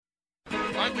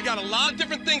right? We got a lot of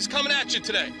different things coming at you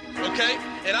today, okay?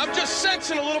 And I'm just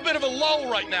sensing a little bit of a lull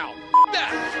right now.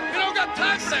 That. We don't got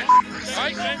time for that. All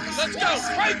right? Let's go.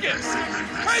 Crank it.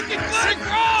 Crank it, Glenn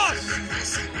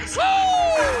Cross.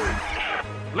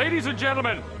 Woo! Ladies and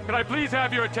gentlemen, can I please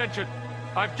have your attention?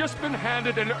 I've just been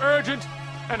handed an urgent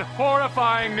and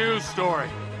horrifying news story.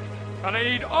 And I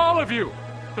need all of you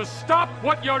to stop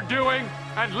what you're doing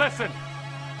and listen.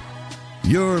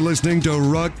 You're listening to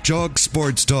Rock Chalk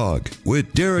Sports Talk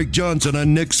with Derek Johnson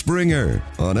and Nick Springer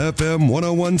on FM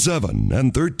 1017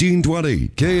 and 1320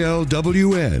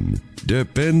 KLWN.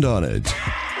 Depend on it.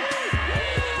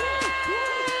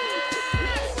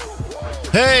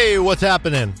 Hey, what's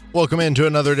happening? Welcome into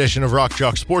another edition of Rock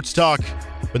Chalk Sports Talk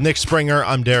with Nick Springer.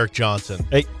 I'm Derek Johnson.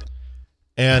 Hey.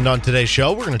 And on today's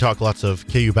show, we're going to talk lots of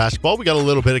KU basketball. We got a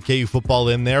little bit of KU football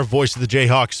in there. Voice of the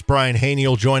Jayhawks, Brian Haney,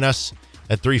 will join us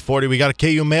at 3:40. We got a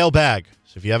KU mailbag.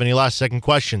 So if you have any last-second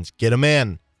questions, get them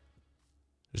in.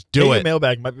 Just do it.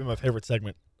 Mailbag might be my favorite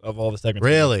segment of all the segments.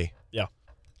 Really? Yeah.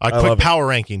 All right, quick power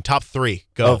ranking. Top 3.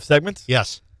 Go. Of segments?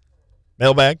 Yes.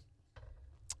 Mailbag.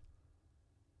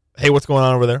 Hey, what's going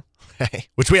on over there? Hey,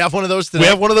 which we have one of those today. We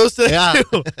have one of those today, yeah.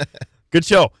 too. Good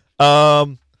show.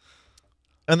 And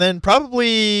then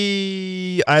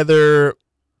probably either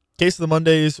Case of the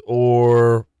Mondays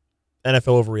or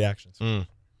NFL Overreactions.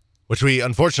 Which we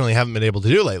unfortunately haven't been able to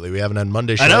do lately. We haven't had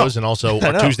Monday shows, and also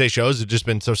our Tuesday shows have just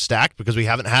been so stacked because we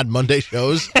haven't had Monday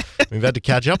shows. We've had to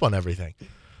catch up on everything.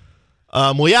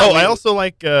 I also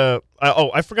like. I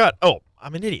forgot. Oh,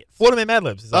 I'm an idiot. Florida Man Mad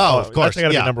Libs. Of course. That's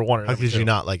got to be number one. How could you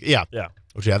not like? Yeah.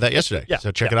 Which we had that yesterday. Yeah.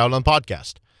 So check it out on the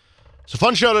podcast. So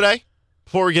fun show today.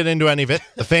 Before we get into any of it,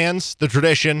 the fans, the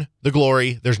tradition, the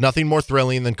glory, there's nothing more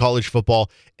thrilling than college football,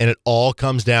 and it all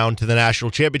comes down to the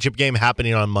national championship game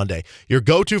happening on Monday. Your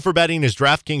go-to for betting is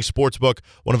DraftKings Sportsbook,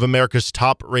 one of America's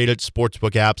top-rated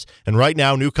sportsbook apps, and right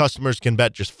now, new customers can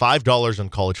bet just $5 on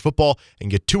college football and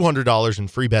get $200 in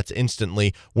free bets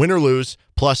instantly, win or lose,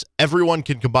 plus everyone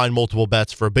can combine multiple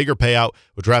bets for a bigger payout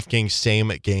with DraftKings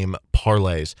same-game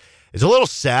parlays. It's a little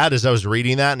sad as I was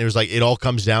reading that, and it was like it all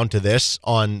comes down to this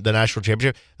on the national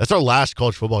championship. That's our last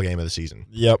college football game of the season.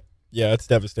 Yep. Yeah, it's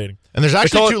devastating. And there's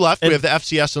actually 2 left. We have the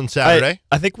FCS on Saturday.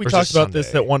 I think we talked about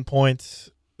this at one point.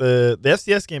 The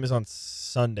FCS game is on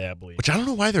Sunday, I believe. Which I don't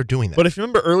know why they're doing that. But if you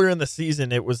remember earlier in the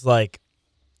season, it was like,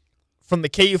 from the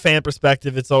KU fan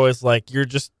perspective, it's always like you're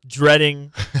just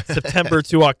dreading September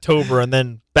to October and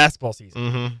then basketball season.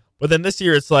 Mm-hmm. But then this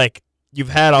year, it's like, you've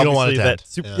had obviously that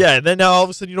super, and then now all of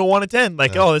a sudden you don't want it to end.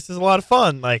 Like, oh, this is a lot of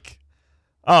fun. Like,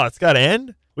 oh, it's got to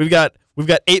end. We've got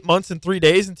 8 months and 3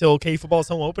 days until KU football's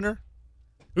home opener.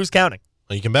 Who's counting?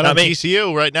 Well, you can bet on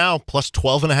TCU right now plus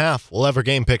 12.5. We'll have our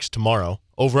game picks tomorrow.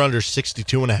 Over under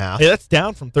 62.5. Hey, that's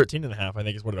down from 13.5. I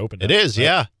think is what it opened. It is, right?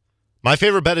 Yeah. My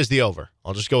favorite bet is the over.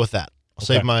 I'll just go with that. I'll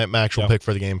save my actual pick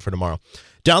for the game for tomorrow.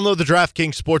 Download the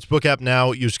DraftKings Sportsbook app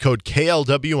now. Use code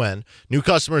KLWN. New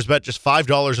customers bet just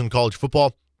 $5 on college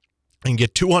football and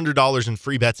get $200 in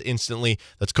free bets instantly.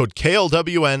 That's code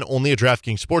KLWN, only at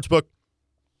DraftKings Sportsbook.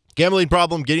 Gambling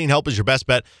problem, getting help is your best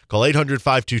bet. Call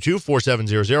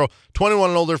 800-522-4700. 21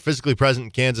 and older, physically present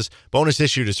in Kansas. Bonus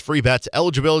issued is free bets.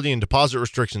 Eligibility and deposit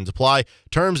restrictions apply.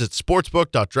 Terms at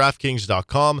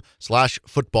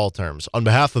sportsbook.draftkings.com/football terms. On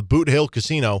behalf of Boot Hill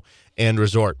Casino and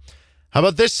Resort. How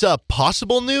about this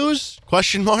possible news?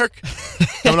 Question mark.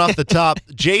 Coming off the top,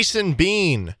 Jason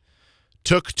Bean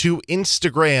took to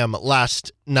Instagram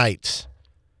last night.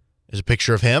 There's a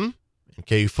picture of him in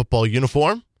KU football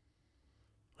uniform.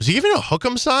 Was he giving a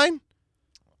hook'em sign?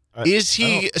 Is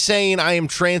he saying, I am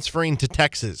transferring to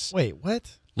Texas? Wait,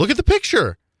 what? Look at the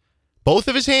picture. Both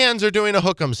of his hands are doing a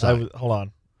hook'em sign. Hold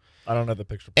on. I don't know the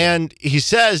picture. And he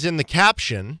says in the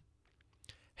caption,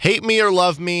 hate me or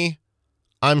love me,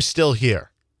 I'm still here.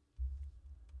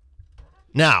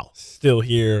 Now. Still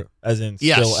here, as in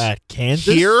still at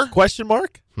Kansas? Here? Question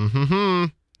mark? Mm-hmm.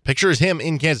 Picture is him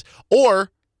in Kansas.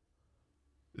 Or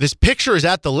this picture is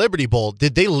at the Liberty Bowl.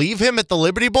 Did they leave him at the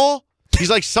Liberty Bowl? He's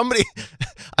like, somebody,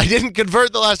 I didn't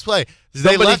convert the last play.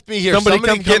 They left me here. Somebody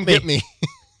come get me.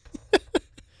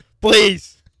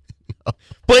 Please. No.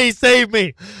 Please save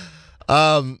me.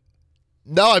 No,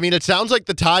 I mean, it sounds like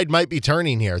the tide might be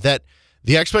turning here. That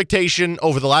the expectation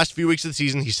over the last few weeks of the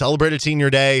season, he celebrated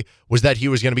senior day, was that he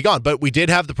was going to be gone. But we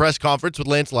did have the press conference with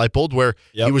Lance Leipold where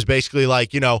he was basically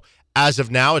like, as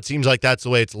of now, it seems like that's the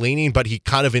way it's leaning. But he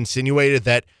kind of insinuated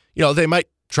that, they might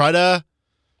try to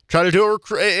do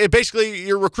basically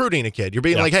you're recruiting a kid. You're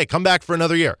being like, hey, come back for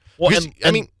another year. Well,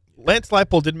 and Lance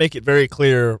Leipold did make it very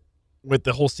clear with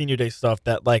the whole senior day stuff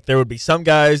that like there would be some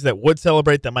guys that would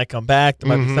celebrate that might come back. There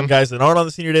might be some guys that aren't on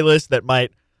the senior day list that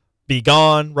might be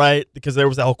gone, right? Because there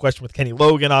was that whole question with Kenny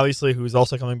Logan, obviously, who's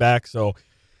also coming back. So,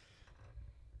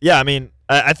 yeah, I mean,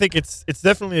 I think it's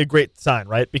definitely a great sign,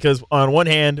 right? Because on one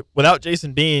hand, without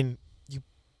Jason Bean,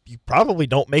 you probably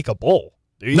don't make a bowl,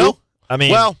 do you? No. I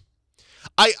mean, well,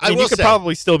 I will you could say,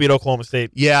 probably still beat Oklahoma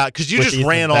State. Yeah, because you just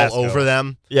ran all over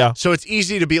them. Yeah. So it's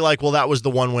easy to be like, well, that was the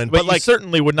one win. But like,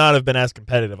 certainly would not have been as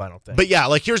competitive, I don't think. But yeah,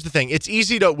 like here's the thing. It's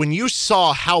easy to, when you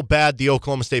saw how bad the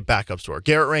Oklahoma State backups were,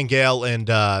 Garrett Rangel and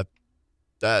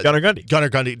Gunnar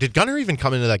Gundy. Did Gunnar even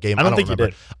come into that game? I don't think remember.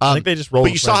 He did. I think they just rolled.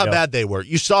 But you saw how bad they were.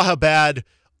 You saw how bad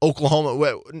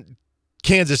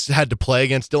Kansas had to play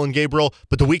against Dylan Gabriel.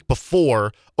 But the week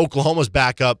before, Oklahoma's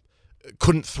backup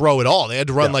couldn't throw at all. They had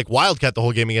to run like Wildcat the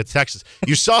whole game against Texas.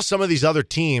 You saw some of these other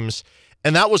teams,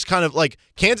 and that was kind of like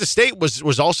Kansas State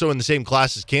was also in the same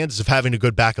class as Kansas of having a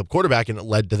good backup quarterback, and it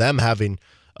led to them having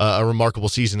a remarkable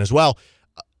season as well.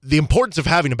 The importance of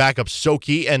having a backup is so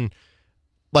key, and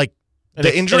like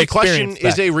the injury question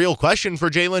is a real question for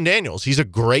Jalen Daniels. He's a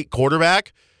great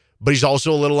quarterback, but he's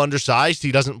also a little undersized.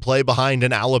 He doesn't play behind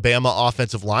an Alabama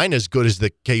offensive line as good as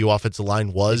the KU offensive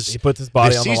line was. He puts his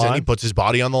body on the line. He puts his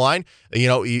body on the line. You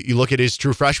know, you look at his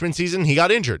true freshman season, he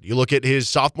got injured. You look at his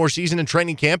sophomore season in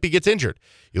training camp, he gets injured.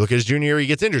 You look at his junior year, he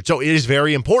gets injured. So it is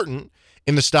very important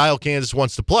in the style Kansas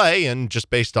wants to play, and just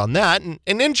based on that, and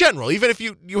in general, even if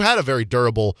you had a very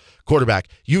durable quarterback,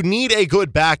 you need a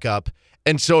good backup.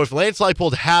 And so if Lance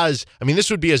Leipold has, I mean, this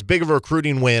would be as big of a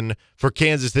recruiting win for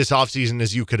Kansas this offseason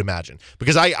as you could imagine.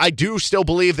 Because I do still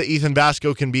believe that Ethan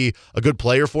Vasco can be a good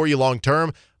player for you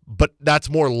long-term, but that's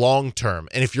more long-term.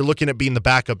 And if you're looking at being the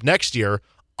backup next year,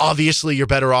 obviously you're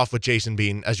better off with Jason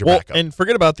Bean as your backup. And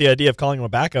forget about the idea of calling him a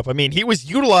backup. I mean, he was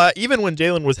utilized, even when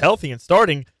Jalen was healthy and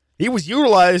starting, he was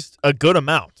utilized a good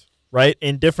amount, right,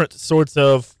 in different sorts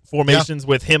of formations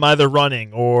with him either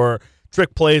running or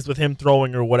trick plays with him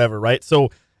throwing or whatever, right?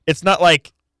 So it's not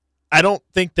like, I don't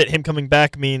think that him coming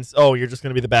back means, oh, you're just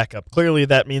going to be the backup. Clearly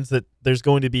that means that there's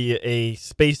going to be a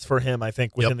space for him, I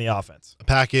think, within the offense. A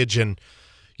package, and,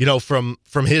 you know, from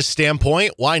his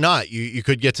standpoint, why not? You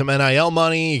could get some NIL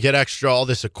money, you get extra, all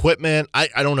this equipment. I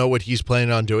don't know what he's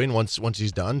planning on doing once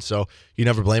he's done, so you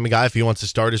never blame a guy if he wants to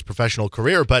start his professional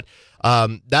career, but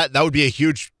that would be a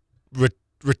huge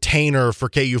retainer for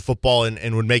KU football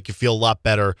and would make you feel a lot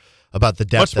better about the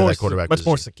depth of that quarterback much position.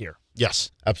 More secure.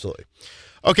 Yes, absolutely.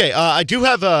 Okay, I do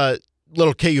have a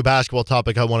little KU basketball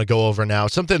topic I want to go over now,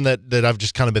 something that I've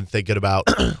just kind of been thinking about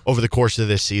over the course of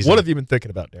this season. What have you been thinking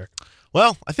about, Derek?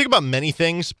 Well, I think about many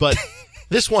things, but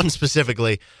this one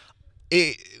specifically,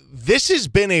 this has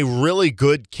been a really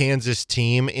good Kansas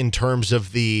team in terms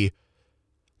of the,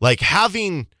 like,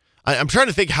 having... I'm trying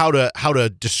to think how to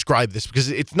describe this, because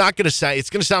it's not going to sound,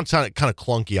 it's going to sound kind of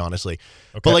clunky, honestly.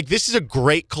 Okay. But like, this is a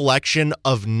great collection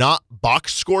of not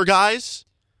box score guys,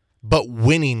 but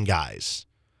winning guys.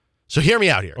 So hear me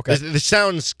out here. Okay. This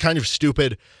sounds kind of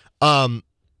stupid.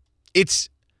 It's,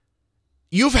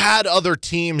 you've had other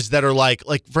teams that are like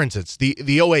for instance, the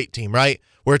 08 team, right?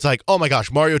 Where it's like, oh my gosh,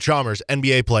 Mario Chalmers,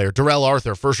 NBA player, Darrell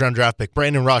Arthur, first-round draft pick,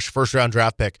 Brandon Rush, first-round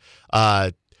draft pick,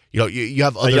 you know, you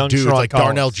have other dudes Sharon like Collins.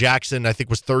 Darnell Jackson, I think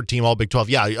was third team All Big 12.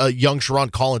 Yeah, young Sharon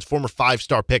Collins, former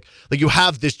 5-star pick. Like, you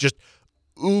have this just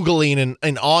oogling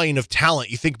and awing of talent.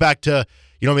 You think back to,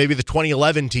 you know, maybe the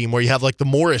 2011 team where you have like the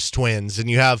Morris twins, and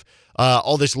you have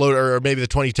all this load, or maybe the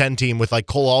 2010 team with like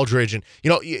Cole Aldridge, and you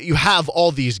know, you have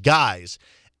all these guys.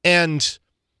 And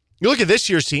you look at this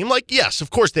year's team, like, yes,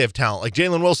 of course they have talent. Like,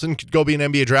 Jalen Wilson could go be an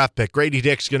NBA draft pick. Grady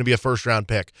Dick's going to be a first-round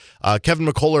pick. Kevin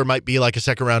McCullough might be like a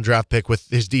second-round draft pick with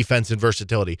his defense and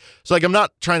versatility. So, like, I'm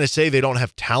not trying to say they don't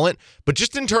have talent, but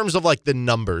just in terms of, like, the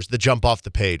numbers that jump off the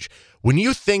page, when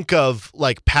you think of,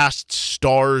 like, past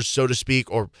stars, so to speak,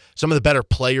 or some of the better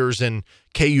players in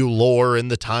KU lore in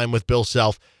the time with Bill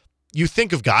Self, you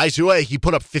think of guys who, hey, he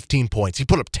put up 15 points. He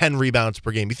put up 10 rebounds per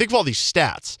game. You think of all these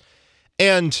stats.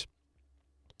 And...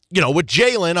 you know, with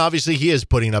Jalen, obviously he is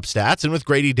putting up stats, and with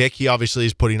Grady Dick, he obviously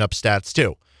is putting up stats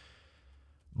too.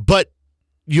 But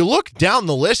you look down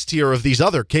the list here of these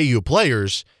other KU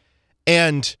players,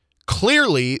 and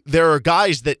clearly there are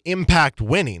guys that impact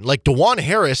winning. Like, DeJuan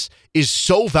Harris is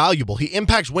so valuable. He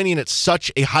impacts winning at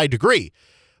such a high degree.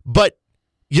 But,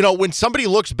 you know, when somebody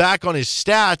looks back on his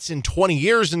stats in 20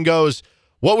 years and goes,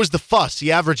 what was the fuss?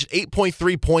 He averaged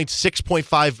 8.3 points,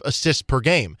 6.5 assists per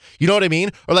game. You know what I mean?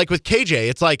 Or like with KJ,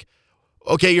 it's like,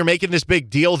 okay, you're making this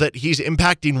big deal that he's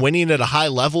impacting winning at a high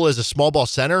level as a small ball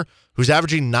center who's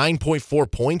averaging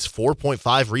 9.4 points,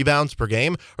 4.5 rebounds per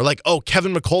game. Or like, oh,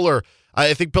 Kevin McCullough,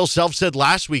 I think Bill Self said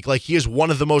last week, like, he is one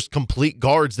of the most complete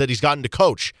guards that he's gotten to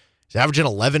coach. He's averaging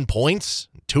 11 points,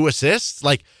 2 assists.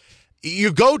 Like,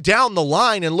 you go down the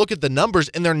line and look at the numbers,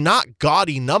 and they're not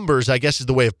gaudy numbers, I guess is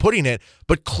the way of putting it,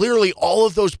 but clearly all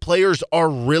of those players are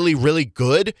really, really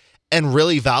good and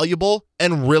really valuable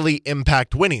and really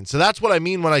impact winning. So that's what I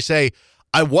mean when I say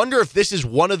I wonder if this is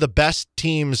one of the best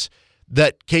teams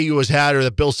that KU has had or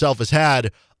that Bill Self has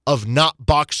had of not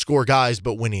box score guys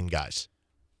but winning guys.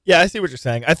 Yeah, I see what you're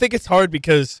saying. I think it's hard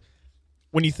because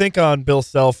when you think on Bill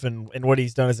Self and what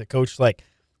he's done as a coach, like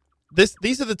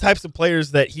these are the types of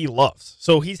players that he loves.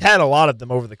 So he's had a lot of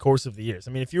them over the course of the years.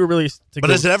 I mean, if you were really But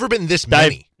has it ever been this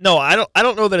many? No, I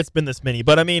don't know that it's been this many.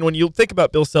 But I mean, when you think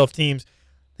about Bill Self teams,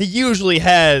 he usually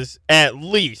has at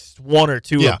least one or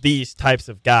two of these types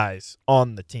of guys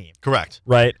on the team. Correct.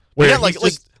 Right? Where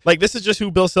like this is just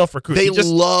who Bill Self recruits. They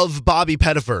love Bobby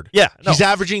Pettiford. Yeah. No. He's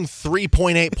averaging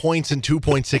 3.8 points and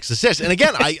 2.6 assists. And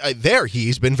again,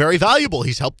 he's been very valuable.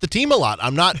 He's helped the team a lot.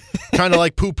 I'm not trying to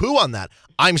like poo-poo on that.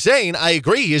 I'm saying I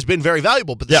agree he has been very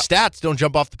valuable, but the stats don't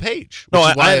jump off the page. Which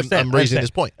is why I'm raising this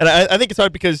point. And I think it's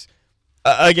hard because,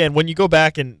 again, when you go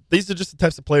back and these are just the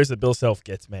types of players that Bill Self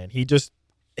gets, man. He just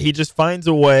finds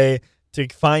a way to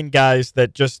find guys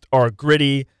that just are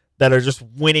gritty, that are just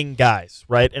winning guys,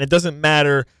 right? And it doesn't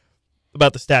matter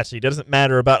about the stat sheet. It doesn't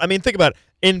matter about – I mean, think about it.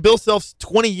 In Bill Self's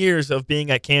 20 years of being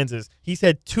at Kansas, he's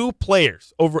had 2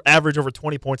 players average over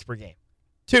 20 points per game.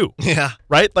 2. Yeah.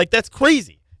 Right? Like, that's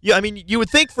crazy. Yeah, I mean, you would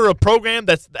think for a program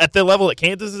that's at the level that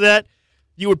Kansas is at,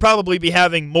 you would probably be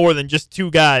having more than just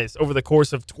 2 guys over the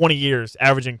course of 20 years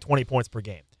averaging 20 points per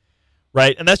game.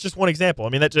 Right, and that's just one example. I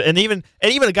mean, and even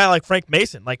a guy like Frank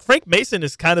Mason. Like Frank Mason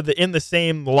is kind of in the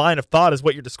same line of thought as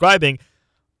what you're describing.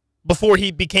 Before he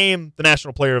became the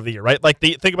National Player of the Year, right? Like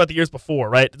think about the years before,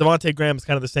 right? Devontae Graham is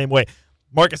kind of the same way.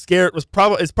 Marcus Garrett is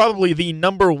probably the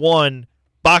number 1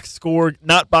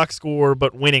 not box score,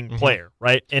 but winning player,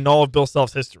 right? In all of Bill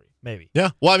Self's history, maybe. Yeah.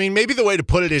 Well, I mean, maybe the way to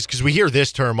put it is because we hear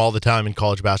this term all the time in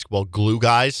college basketball, glue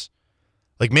guys.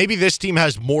 Like maybe this team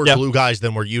has more glue guys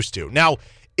than we're used to. Now,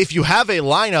 if you have a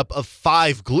lineup of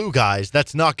 5 glue guys,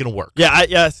 that's not going to work.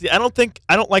 Yeah, see, I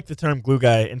don't like the term glue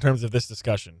guy in terms of this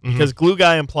discussion because glue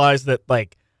guy implies that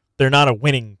like they're not a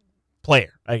winning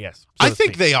player, I guess. I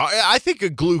think they are. I think a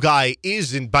glue guy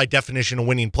is, by definition, a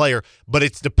winning player, but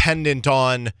it's dependent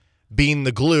on being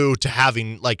the glue to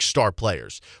having like star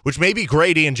players, which maybe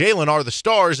Grady and Jalen are the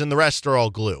stars and the rest are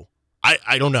all glue.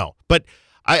 I don't know, but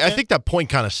I think that point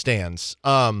kind of stands.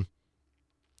 And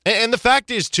the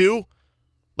fact is too.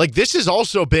 Like, this has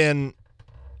also been,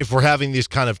 if we're having these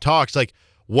kind of talks, like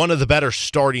one of the better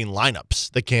starting lineups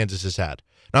that Kansas has had.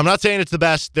 Now, I'm not saying it's the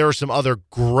best. There are some other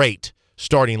great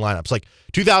starting lineups. Like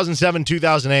 2007,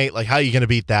 2008, like how are you going to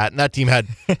beat that? And that team had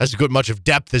as good much of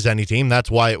depth as any team. That's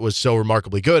why it was so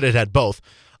remarkably good. It had both.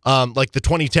 Like the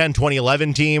 2010,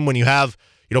 2011 team, when you have,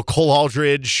 Cole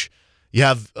Aldridge, you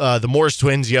have the Morris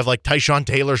twins, you have like Tyshawn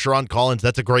Taylor, Sharon Collins.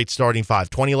 That's a great starting 5.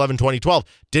 2011, 2012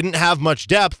 didn't have much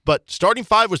depth, but starting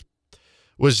 5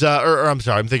 was I'm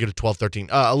sorry, I'm thinking of 12, 13.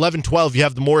 11, 12, you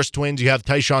have the Morris twins, you have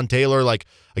Tyshawn Taylor, like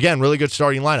again, really good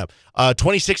starting lineup.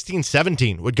 2016,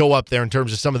 17 would go up there in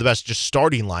terms of some of the best just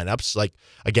starting lineups. Like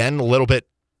again, a little bit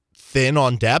thin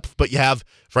on depth, but you have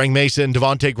Frank Mason,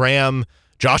 Devontae Graham,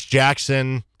 Josh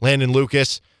Jackson, Landon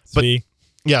Lucas, Svi,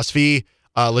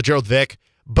 LaGerald Vick.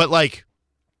 But like,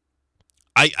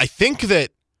 I think that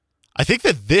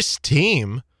this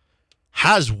team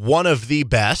has one of the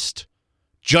best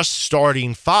just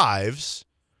starting 5s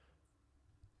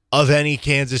of any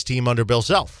Kansas team under Bill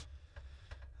Self.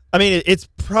 I mean, it's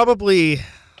probably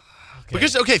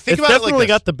because think about it. It's definitely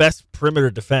got the best perimeter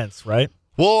defense, right?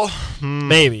 Well,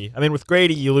 maybe. I mean, with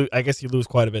Grady, I guess you lose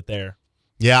quite a bit there.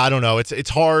 Yeah, I don't know. It's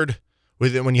hard.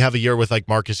 When you have a year with like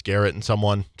Marcus Garrett and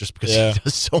someone, just because he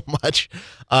does so much.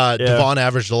 Devon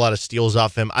averaged a lot of steals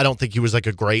off him. I don't think he was like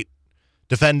a great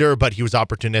defender, but he was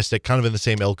opportunistic, kind of in the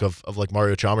same ilk of like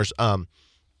Mario Chalmers. I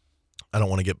don't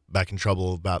want to get back in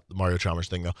trouble about the Mario Chalmers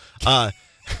thing though. I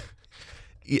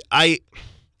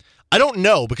don't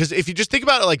know, because if you just think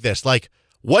about it like this, like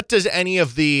what does any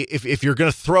of the if you're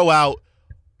going to throw out,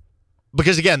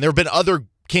 because again, there have been other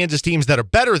Kansas teams that are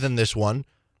better than this one.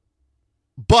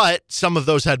 But some of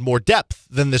those had more depth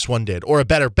than this one did, or a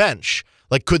better bench.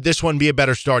 Like, could this one be a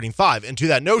better starting 5? And to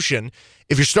that notion,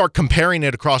 if you start comparing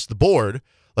it across the board,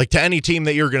 like to any team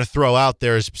that you're going to throw out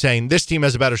there is saying this team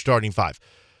has a better starting 5.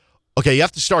 Okay, you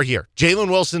have to start here. Jalen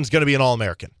Wilson's going to be an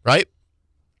All-American, right?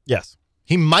 Yes.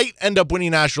 He might end up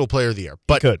winning National Player of the Year,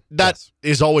 but that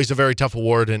is always a very tough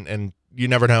award, and you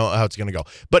never know how it's going to go.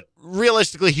 But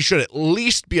realistically, he should at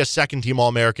least be a second-team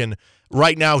All-American.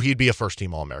 Right now, he'd be a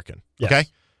first-team All-American. Yes. Okay?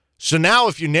 So now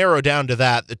if you narrow down to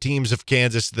that, the teams of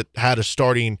Kansas that had a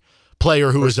starting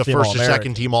player who was a first or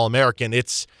second-team All-American,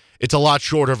 it's it's a lot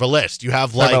shorter of a list. You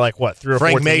have like what, 3 or 4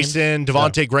 Frank teams? Mason,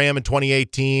 Devontae Graham in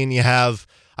 2018. You have,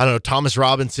 I don't know, Thomas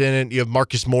Robinson. You have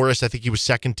Marcus Morris. I think he was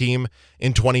second team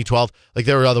in 2012. Like,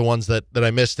 there were other ones that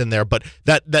I missed in there, but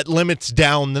that limits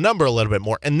down the number a little bit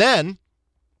more. And then,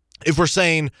 if we're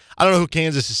saying, I don't know who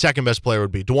Kansas' second best player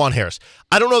would be, DeJuan Harris.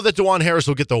 I don't know that DeJuan Harris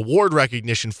will get the award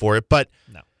recognition for it, but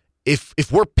no.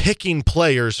 If we're picking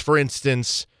players, for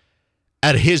instance,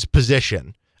 at his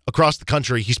position across the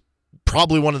country, he's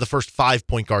probably one of the first 5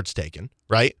 point guards taken,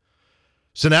 right?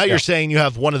 So now you're saying you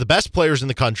have one of the best players in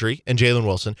the country in Jalen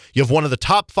Wilson. You have one of the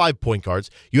top 5 point guards.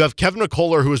 You have Kevin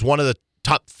McCullar, who is one of the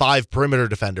top 5 perimeter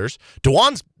defenders.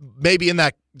 DeJuan's maybe in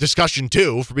that discussion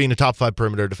too for being a top 5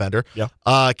 perimeter defender. Yeah.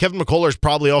 Kevin McCullar is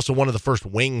probably also one of the first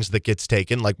wings that gets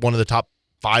taken, like one of the top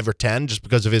 5 or 10 just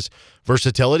because of his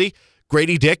versatility.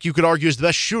 Grady Dick, you could argue, is the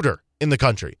best shooter in the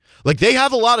country. Like, they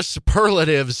have a lot of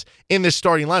superlatives in this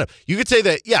starting lineup. You could say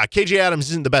that, yeah, KJ Adams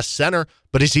isn't the best center,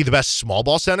 but is he the best small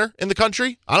ball center in the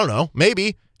country? I don't know.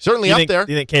 Maybe. Certainly up there.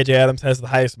 Do you think KJ Adams has the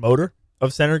highest motor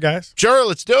of center guys? Sure,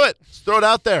 let's do it. Let's throw it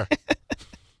out there.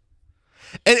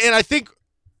 And I think,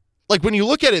 like, when you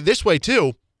look at it this way,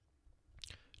 too,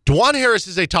 DeJuan Harris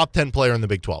is a top 10 player in the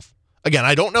Big 12. Again,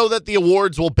 I don't know that the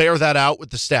awards will bear that out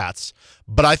with the stats,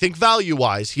 but I think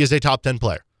value-wise, he is a top 10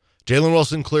 player. Jalen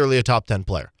Wilson, clearly a top 10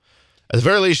 player. At the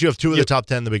very least, you have 2 of the top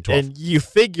 10 in the Big 12. And you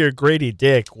figure Grady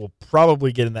Dick will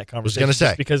probably get in that conversation. I was going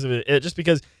to say. Because of it. Just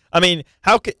because, I mean,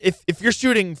 if you're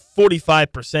shooting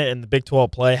 45% in the Big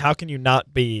 12 play, how can you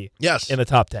not be in the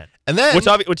top 10? And then, that's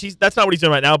not what he's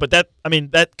doing right now, but that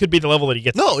could be the level that he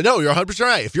gets. No, you're 100%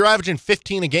 right. If you're averaging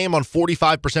 15 a game on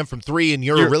 45% from 3 and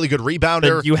you're a really good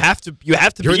rebounder, you have to be in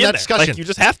that discussion. Like, you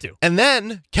just have to. And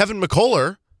then Kevin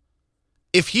McCullar,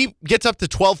 if he gets up to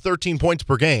 12, 13 points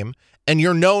per game, and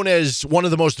you're known as one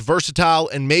of the most versatile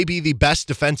and maybe the best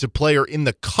defensive player in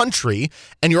the country,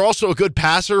 and you're also a good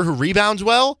passer who rebounds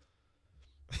well,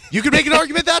 you could make an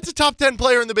argument that's a top 10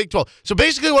 player in the Big 12. So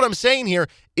basically what I'm saying here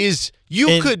is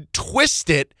you could twist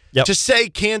it to say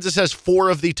Kansas has 4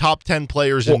 of the top 10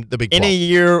 players in the Big 12. In a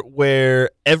year where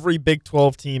every Big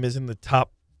 12 team is in the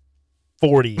top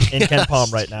 40 in Ken Palm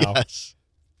right now,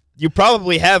 you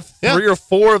probably have 3 or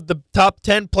 4 of the top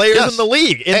 10 players in the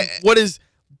league. In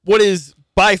what is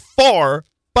by far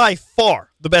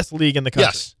the best league in the country.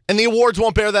 Yes, and the awards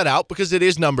won't bear that out because it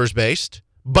is numbers-based.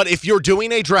 But if you're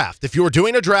doing a draft,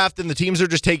 and the teams are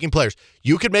just taking players,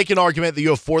 you could make an argument that you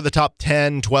have 4 of the top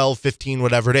 10, 12, 15,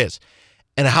 whatever it is.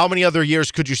 And how many other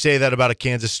years could you say that about a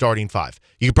Kansas starting 5?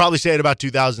 You could probably say it about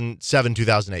 2007,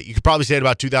 2008. You could probably say it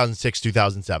about 2006,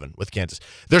 2007 with Kansas.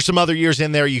 There's some other years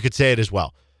in there you could say it as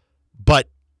well. But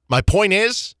my point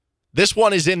is, this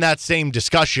one is in that same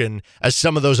discussion as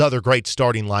some of those other great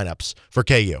starting lineups for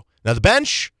KU. Now, the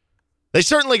bench, they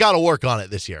certainly got to work on it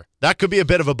this year. That could be a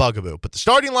bit of a bugaboo. But the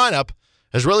starting lineup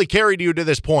has really carried you to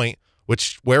this point,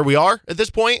 where we are at this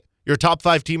point, you're a top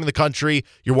 5 team in the country.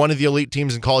 You're one of the elite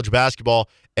teams in college basketball.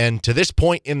 And to this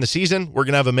point in the season, we're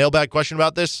going to have a mailbag question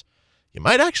about this. You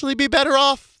might actually be better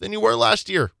off than you were last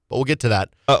year. But we'll get to that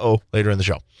later in the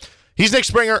show. He's Nick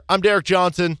Springer. I'm Derek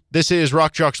Johnson. This is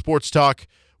Rock Chalk Sports Talk.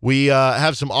 We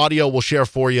have some audio we'll share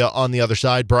for you on the other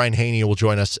side. Brian Haney will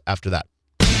join us after that.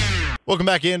 Welcome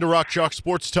back into Rock Chalk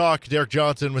Sports Talk. Derek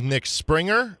Johnson with Nick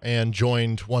Springer, and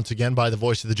joined once again by the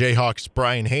voice of the Jayhawks,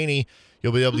 Brian Haney.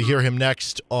 You'll be able to hear him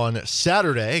next on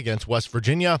Saturday against West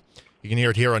Virginia. You can hear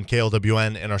it here on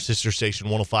KLWN and our sister station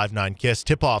 105.9 KISS.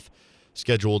 Tip-off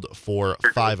scheduled for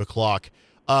 5 o'clock.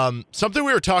 Something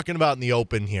we were talking about in the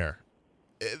open here.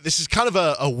 This is kind of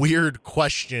a weird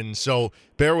question, so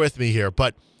bear with me here.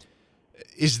 But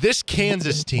is this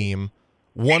Kansas team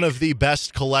one of the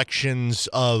best collections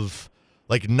of,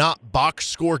 like, not box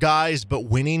score guys, but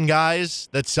winning guys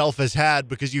that Self has had?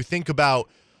 Because you think about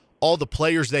all the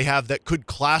players they have that could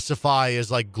classify as,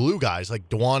 like, glue guys, like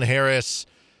DeJuan Harris,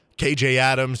 KJ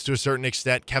Adams to a certain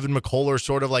extent, Kevin McCullar,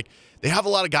 sort of like, they have a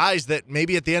lot of guys that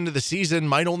maybe at the end of the season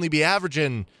might only be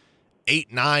averaging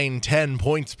 8, 9, 10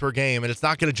 points per game, and it's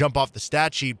not going to jump off the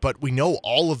stat sheet, but we know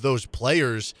all of those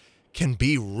players can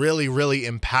be really, really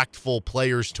impactful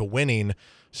players to winning.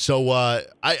 So I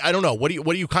don't know. What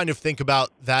do you kind of think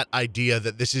about that idea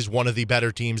that this is one of the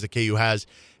better teams that KU has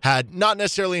had, not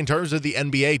necessarily in terms of the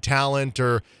NBA talent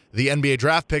or the NBA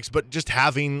draft picks, but just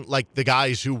having, like, the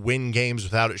guys who win games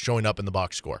without it showing up in the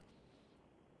box score?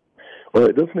 Well,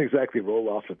 it doesn't exactly roll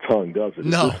off the tongue, does it?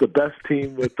 No. It's just the best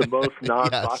team with the most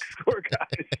non-box score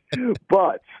guys.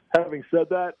 But having said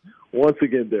that, once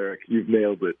again, Derek, you've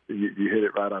nailed it. You hit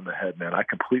it right on the head, man. I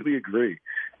completely agree.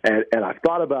 And I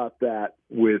thought about that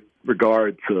with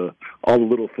regard to all the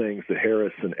little things that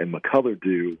Harris and McCullough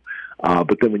do.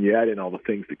 But then when you add in all the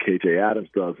things that KJ Adams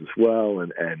does as well,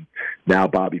 and now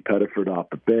Bobby Pettiford off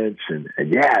the bench, and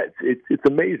yeah, it's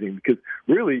amazing because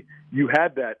really you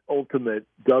had that ultimate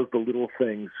does the little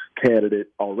things candidate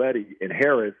already in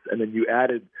Harris, and then you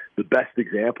added the best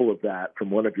example of that from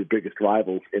one of your biggest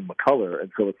rivals in McCullough.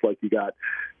 And so it's like you got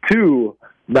two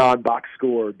non-box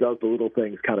score, does the little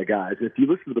things kind of guys. And if you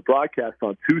listen to the broadcast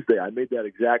on Tuesday, I made that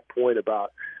exact point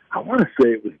about, I want to say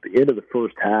it was the end of the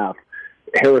first half,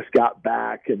 Harris got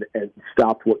back and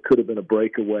stopped what could have been a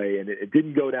breakaway, and it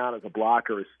didn't go down as a block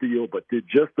or a steal, but did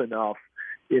just enough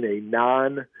in a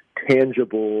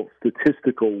non-tangible,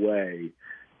 statistical way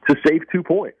to save 2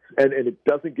 points. And it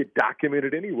doesn't get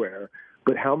documented anywhere,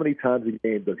 but how many times a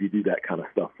game does he do that kind of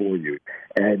stuff for you?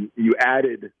 And you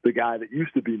added the guy that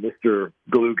used to be Mr.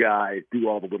 Glue Guy, do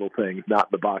all the little things, not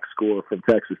the box score from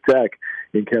Texas Tech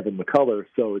in Kevin McCullough.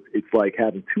 So it's like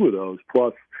having two of those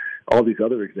plus all these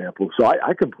other examples. So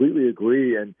I completely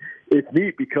agree. And it's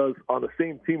neat because on the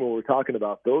same team when we're talking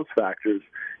about those factors,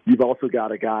 you've also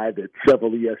got a guy that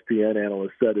several ESPN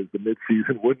analysts said is the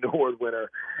midseason Wooden Award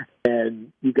winner.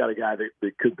 And you've got a guy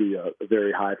that could be a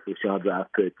very high first-round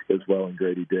draft pick as well in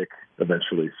Grady Dick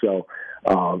eventually. So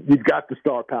you've got the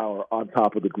star power on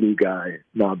top of the glue guy,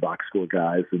 non-box score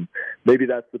guys. And maybe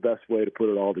that's the best way to put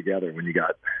it all together when you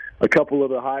got a couple of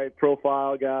the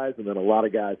high-profile guys and then a lot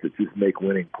of guys that just make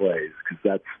winning plays, because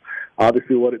that's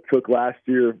obviously what it took last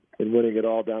year in winning it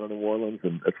all down in New Orleans,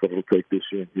 and that's what it'll take this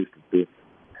year in Houston too.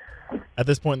 At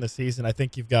this point in the season, I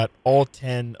think you've got all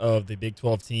 10 of the Big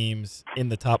 12 teams in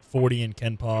the top 40 in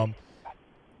KenPom.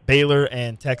 Baylor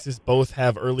and Texas both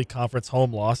have early conference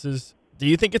home losses. Do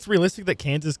you think it's realistic that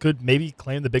Kansas could maybe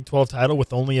claim the Big 12 title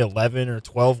with only 11 or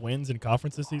 12 wins in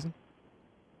conference this season?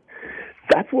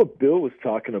 That's what Bill was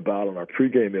talking about on our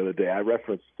pregame the other day. I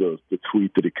referenced the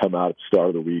tweet that had come out at the start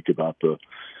of the week about the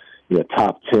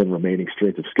top 10 remaining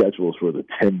strength of schedules were the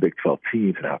 10 Big 12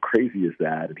 teams, and how crazy is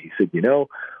that? And he said,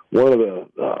 one of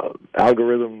the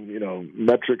algorithm,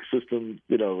 metric system,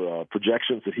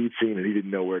 projections that he'd seen and he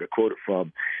didn't know where to quote it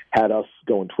from had us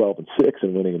going 12-6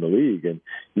 and winning in the league. And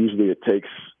usually it takes,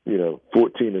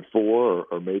 14-4 or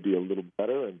maybe a little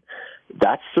better. And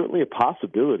that's certainly a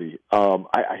possibility.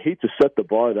 I hate to set the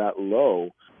bar that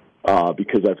low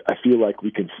because I feel like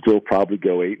we can still probably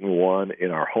go 8-1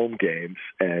 in our home games,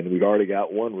 and we've already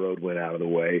got one road win out of the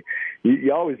way.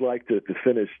 You always like to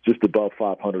finish just above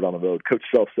 500 on the road. Coach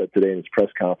Self said today in his press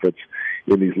conference,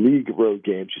 in these league road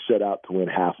games, you set out to win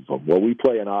half of them. Well, we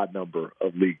play an odd number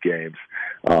of league games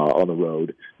on the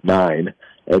road, 9,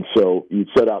 and so you'd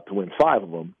set out to win 5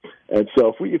 of them. And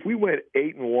so if we went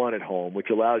 8-1 at home, which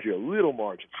allows you a little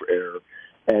margin for error,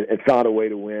 and found a way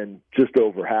to win just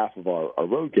over half of our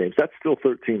road games, that's still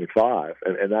 13-5.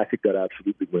 And I think that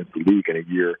absolutely wins the league in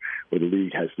a year where the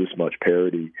league has this much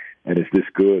parity and is this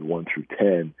good 1 through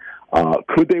 10.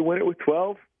 Could they win it with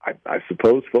 12? I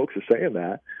suppose folks are saying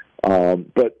that.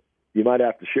 But you might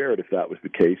have to share it if that was the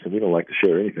case, and we don't like to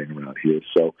share anything around here.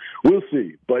 So we'll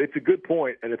see. But it's a good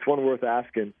point, and it's one worth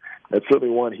asking. That's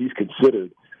certainly one he's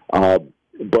considered.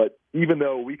 But even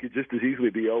though we could just as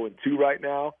easily be 0-2 right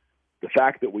now, the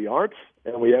fact that we aren't,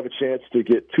 and we have a chance to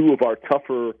get 2 of our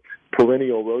tougher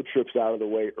perennial road trips out of the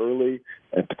way early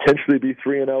and potentially be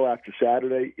 3-0 after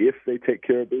Saturday if they take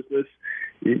care of business,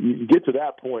 you get to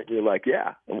that point and you're like,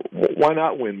 yeah, why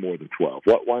not win more than 12?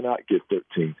 Why not get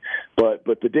 13? But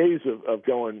the days of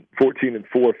going 14-4,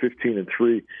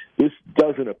 15-3, this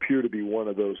doesn't appear to be one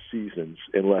of those seasons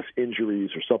unless injuries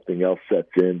or something else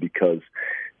sets in, because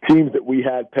teams that we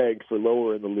had pegged for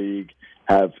lower in the league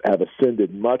have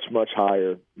ascended much, much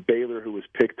higher. Baylor, who was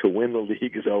picked to win the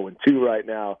league, is 0-2 right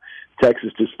now.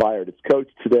 Texas just fired its coach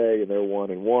today, and they're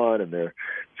 1-1, and they're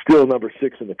still number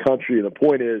 6 in the country. And the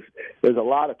point is, there's a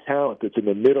lot of talent that's in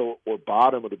the middle or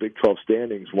bottom of the Big 12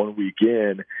 standings 1 week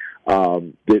in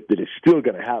that is still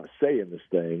going to have a say in this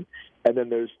thing. And then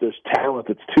there's talent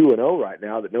that's 2-0 right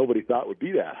now that nobody thought would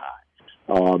be that high.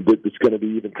 It's going to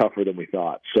be even tougher than we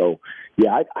thought. So,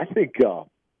 yeah, I think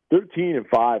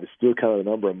 13-5 is still kind of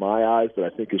the number in my eyes that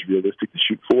I think is realistic to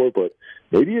shoot for, but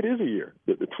maybe it is a year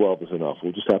that the 12 is enough.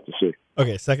 We'll just have to see.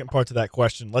 Okay, second part to that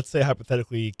question. Let's say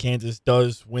hypothetically Kansas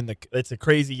does win it's a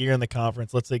crazy year in the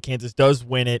conference. Let's say Kansas does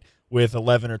win it with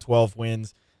 11 or 12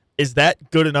 wins. Is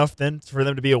that good enough then for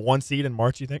them to be a 1 seed in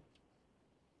March, you think?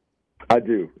 I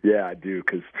do. Yeah, I do,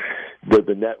 because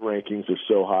the net rankings are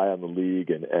so high on the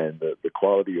league, and the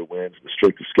quality of wins, the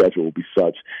strength of schedule will be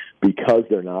such because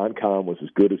their non-con was as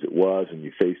good as it was, and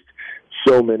you faced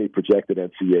so many projected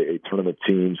NCAA tournament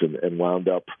teams and wound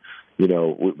up,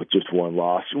 with just one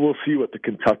loss. We'll see what the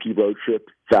Kentucky road trip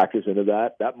factors into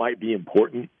that. That might be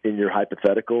important in your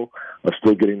hypothetical of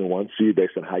still getting the 1 seed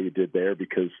based on how you did there,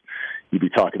 because you'd be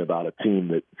talking about a team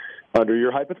that, under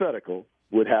your hypothetical,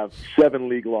 would have 7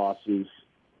 league losses.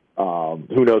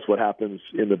 Who knows what happens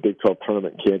in the Big 12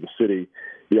 tournament in Kansas City.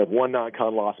 You have 1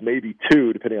 non-con loss, maybe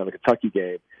 2, depending on the Kentucky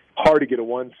game. Hard to get a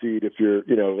 1 seed if you're,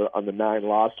 on the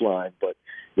 9-loss line. But,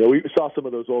 we saw some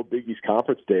of those old Big East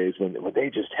conference days when they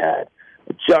just had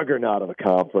a juggernaut of a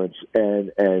conference,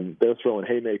 and they're throwing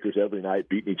haymakers every night,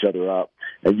 beating each other up,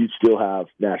 and you'd still have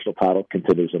national title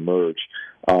contenders emerge,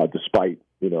 despite,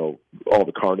 all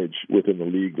the carnage within the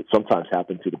league that sometimes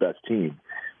happens to the best team.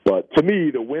 But to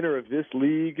me, the winner of this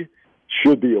league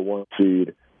should be a 1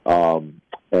 seed,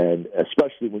 and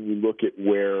especially when you look at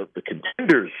where the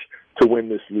contenders to win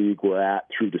this league were at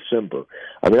through December.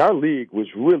 I mean, our league was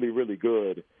really, really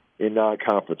good in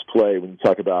non-conference play. When you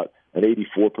talk about an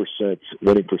 84%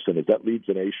 winning percentage, that leads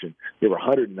the nation. There were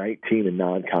 119 in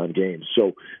non-con games.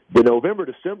 So the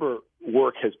November-December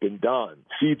work has been done.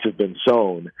 Seeds have been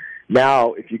sown.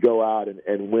 Now, if you go out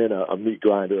and win a meat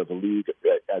grinder of a league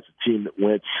as a team that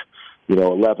wins,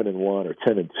 11-1 or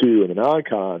 10-2 in the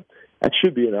non-con, that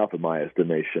should be enough in my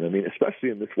estimation. I mean, especially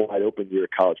in this wide-open year of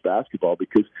college basketball,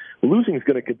 because losing is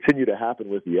going to continue to happen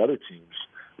with the other teams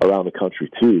around the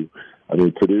country, too. I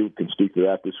mean, Purdue can speak to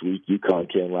that this week. UConn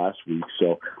can last week.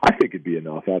 So I think it'd be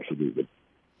enough, absolutely.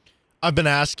 I've been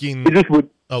asking. It just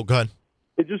would. Oh, go ahead.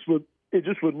 It just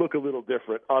would look a little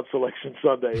different on Selection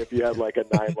Sunday if you had like a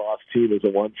 9-loss team as a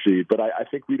 1 seed. But I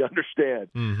think we'd understand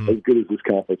as good as this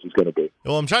conference is going to be.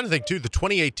 Well, I'm trying to think, too. The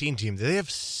 2018 team, do they have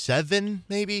 7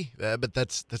 maybe? But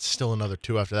that's still another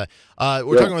 2 after that.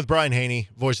 We're talking with Brian Haney,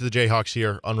 voice of the Jayhawks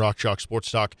here on Rock Chalk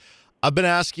Sports Talk. I've been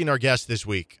asking our guests this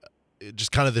week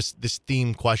just kind of this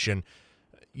theme question.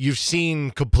 You've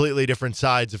seen completely different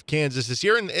sides of Kansas this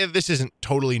year, and this isn't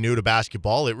totally new to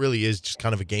basketball. It really is just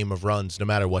kind of a game of runs no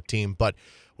matter what team. But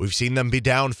we've seen them be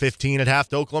down 15 at half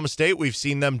to Oklahoma State. We've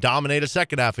seen them dominate a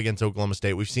second half against Oklahoma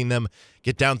State. We've seen them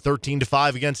get down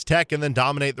 13-5 against Tech and then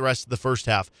dominate the rest of the first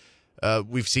half.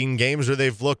 We've seen games where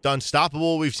they've looked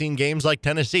unstoppable. We've seen games like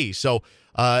Tennessee. So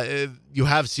you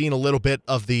have seen a little bit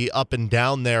of the up and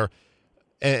down there.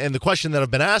 And the question that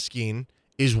I've been asking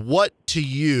is, what to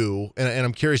you, and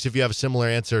I'm curious if you have a similar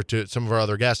answer to some of our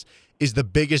other guests, is the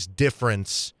biggest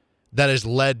difference that has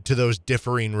led to those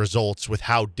differing results with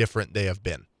how different they have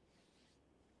been?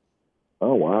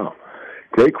 Oh, wow.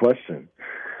 Great question.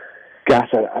 Gosh,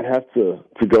 I'd have to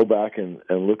go back and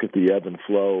look at the ebb and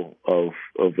flow of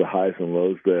the highs and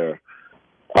lows there.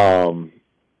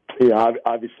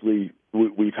 Obviously,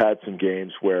 we've had some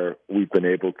games where we've been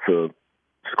able to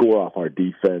score off our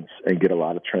defense and get a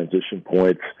lot of transition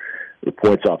points, the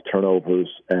points off turnovers,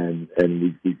 and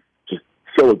we just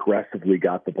so aggressively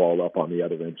got the ball up on the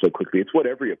other end so quickly. It's what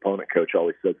every opponent coach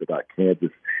always says about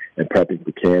Kansas and prepping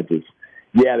for Kansas.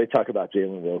 Yeah, they talk about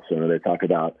Jalen Wilson, or they talk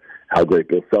about how great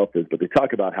Bill Self is, but they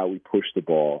talk about how we push the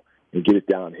ball and get it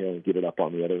downhill and get it up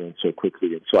on the other end so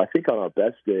quickly. And so I think on our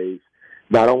best days,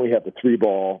 not only have the three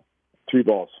balls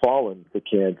fallen for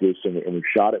Kansas and we've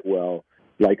shot it well,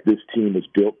 like this team is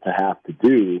built to have to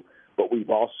do, but we've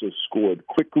also scored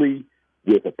quickly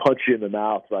with a punch in the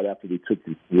mouth right after we took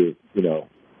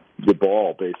the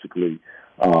ball, basically.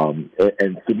 And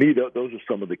to me, those are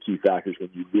some of the key factors when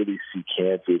you really see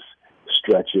Kansas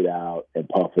stretch it out and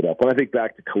puff it up. When I think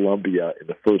back to Columbia in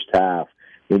the first half,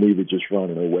 when we were just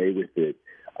running away with it,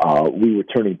 we were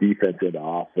turning defense into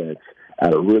offense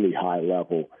at a really high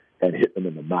level and hitting them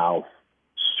in the mouth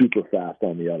super fast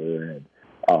on the other end.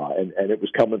 And it was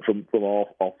coming from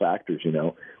all factors,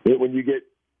 When you get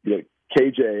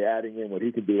KJ adding in what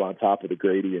he can do on top of the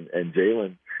Grady and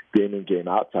Jalen game in, game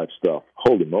out type stuff,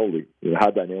 holy moly, how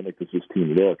dynamic does this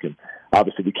team look? And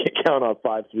obviously we can't count on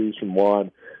 5 threes from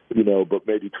Juan, but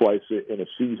maybe twice in a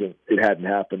season. It hadn't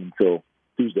happened until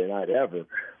Tuesday night ever.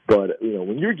 But,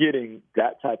 when you're getting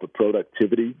that type of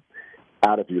productivity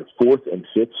out of your 4th and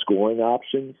 5th scoring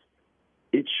options,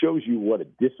 it shows you what a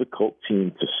difficult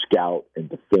team to scout and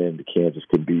defend Kansas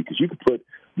can be, because you can put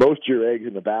most of your eggs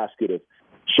in the basket of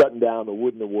shutting down the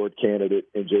Wooden Award candidate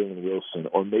in Jalen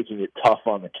Wilson, or making it tough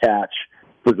on the catch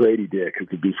for Grady Dick, who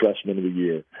could be freshman of the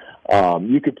year.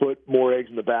 You could put more eggs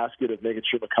in the basket of making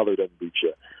sure McCullough doesn't beat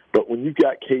you. But when you've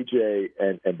got KJ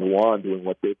and DeJuan doing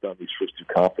what they've done these first 2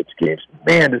 conference games,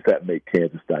 man, does that make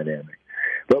Kansas dynamic.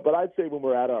 But I'd say when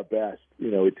we're at our best,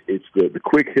 it's the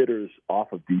quick hitters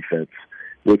off of defense,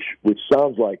 which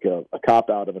sounds like a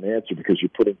cop-out of an answer because you're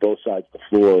putting both sides of the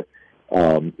floor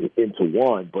into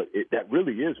one, but that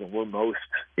really is when we're most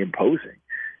imposing.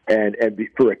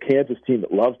 For a Kansas team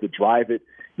that loves to drive it,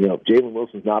 Jalen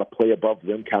Wilson's not a play above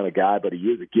them kind of guy, but he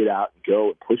is a get out and go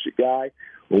and push it guy.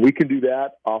 When we can do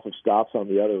that off of stops on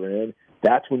the other end,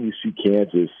 that's when you see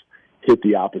Kansas hit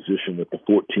the opposition with the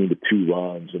 14-2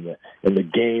 runs and the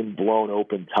game blown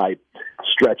open type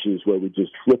stretches where we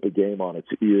just flip a game on its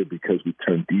ear because we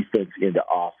turn defense into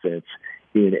offense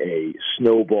in a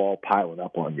snowball piling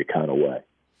up on you kind of way.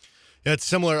 Yeah, it's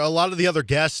similar. A lot of the other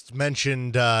guests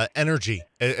mentioned energy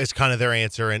as kind of their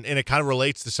answer, and it kind of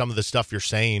relates to some of the stuff you're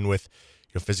saying with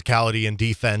physicality and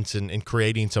defense and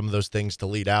creating some of those things to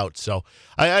lead out. So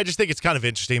I just think it's kind of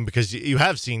interesting because you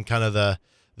have seen kind of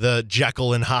the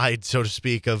Jekyll and Hyde, so to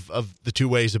speak, of the two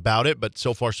ways about it, but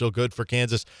so far so good for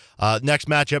Kansas. Next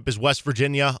matchup is West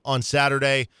Virginia on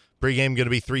Saturday. Pregame going to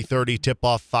be 3:30,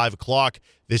 tip-off 5 o'clock.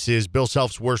 This is Bill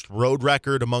Self's worst road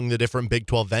record among the different Big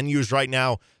 12 venues right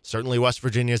now. Certainly West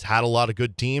Virginia's had a lot of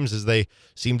good teams, as they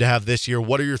seem to have this year.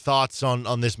 What are your thoughts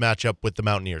on this matchup with the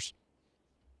Mountaineers?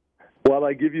 While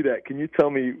I give you that, can you tell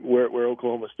me where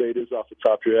Oklahoma State is off the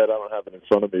top of your head? I don't have it in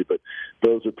front of me, but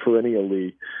those are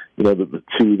perennially, the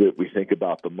two that we think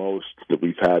about the most, that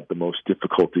we've had the most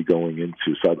difficulty going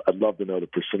into. So I'd love to know the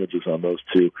percentages on those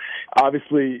two.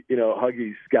 Obviously,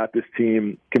 Huggy's got this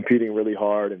team competing really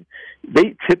hard, and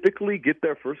they typically get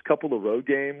their first couple of road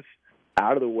games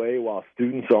out of the way while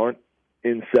students aren't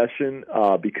in session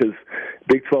because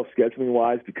Big 12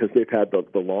 scheduling-wise, because they've had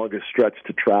the longest stretch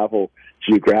to travel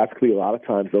geographically, a lot of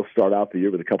times they'll start out the year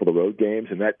with a couple of road games,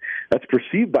 and that's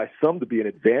perceived by some to be an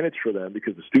advantage for them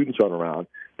because the students aren't around.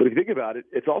 But if you think about it,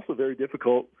 it's also very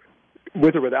difficult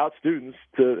with or without students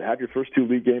to have your first two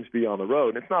league games be on the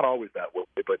road. And it's not always that way,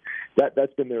 but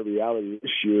that's been their reality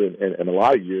this year and a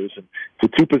lot of years. And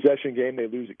it's a two-possession game. They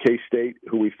lose at K-State,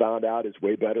 who we found out is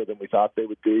way better than we thought they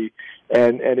would be.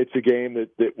 And it's a game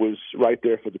that was right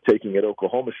there for the taking at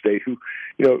Oklahoma State, who,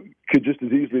 could just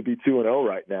as easily be 2-0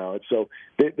 right now. And so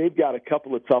they've got a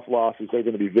couple of tough losses. They're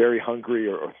going to be very hungry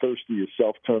or thirsty, as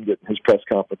Self termed it in his press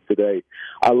conference today.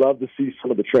 I love to see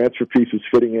some of the transfer pieces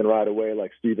fitting in right away,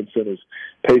 like Stevenson is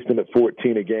paced him at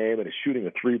 14 a game and is shooting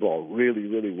a three ball really,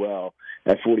 really well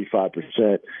at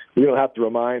 45%. We don't have to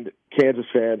remind Kansas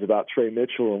fans about Trey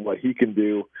Mitchell and what he can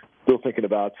do. Still thinking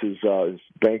about his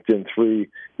banked in three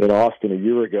in Austin a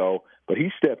year ago, but he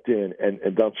stepped in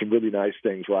and done some really nice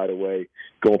things right away,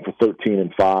 going for 13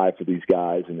 and 5 for these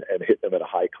guys and hitting them at a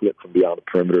high clip from beyond the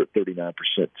perimeter at 39%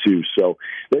 too. So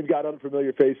they've got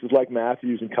unfamiliar faces like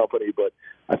Matthews and company, but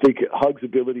I think Hug's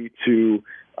ability to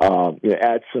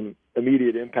add some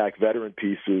immediate impact veteran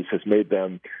pieces has made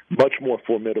them much more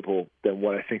formidable than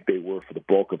what I think they were for the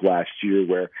bulk of last year,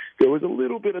 where there was a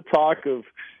little bit of talk of,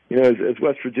 as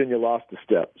West Virginia lost a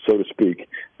step, so to speak.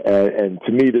 And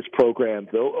to me, this program,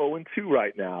 though 0-2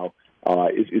 right now,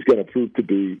 is going to prove to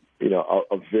be,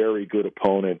 a very good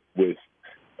opponent with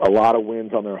a lot of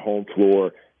wins on their home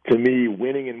floor. To me,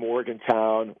 winning in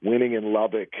Morgantown, winning in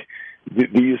Lubbock,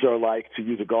 these are like, to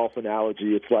use a golf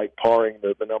analogy, it's like parring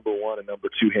the number 1 and number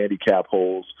 2 handicap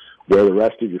holes where the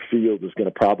rest of your field is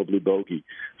going to probably bogey.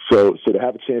 So to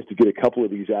have a chance to get a couple of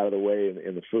these out of the way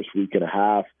in the first week and a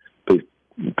half,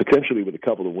 potentially with a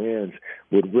couple of wins,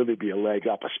 would really be a leg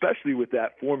up, especially with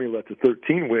that formula to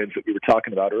 13 wins that we were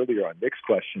talking about earlier on Nick's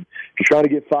question. If you're trying to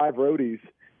get 5 roadies,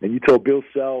 and you told Bill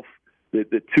Self that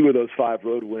 2 of those 5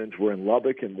 road wins were in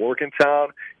Lubbock and Morgantown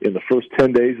in the first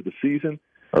 10 days of the season,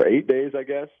 or 8 days, I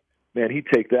guess, man, he'd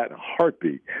take that in a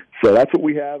heartbeat. So that's what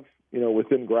we have,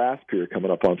 within grasp here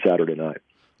coming up on Saturday night.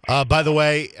 By the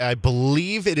way, I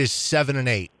believe it is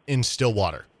 7-8 in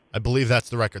Stillwater. I believe that's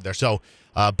the record there. So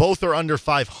both are under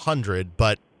 500,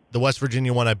 but the West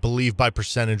Virginia one, I believe, by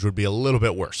percentage would be a little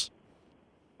bit worse.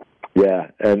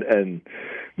 Yeah, and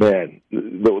man,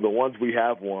 the ones we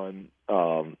have won,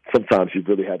 sometimes you've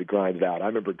really had to grind it out. I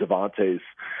remember Devontae's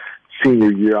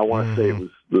senior year. I want to say it was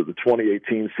the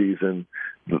 2018 season.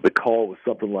 The call was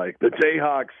something like, the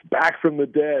Jayhawks back from the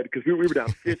dead, because we were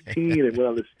down 15 and went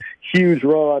on this huge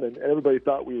run, and everybody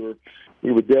thought we were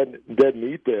dead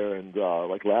meat there, and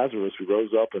like Lazarus, we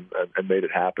rose up and made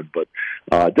it happen. But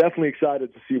definitely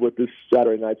excited to see what this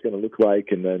Saturday night's going to look like,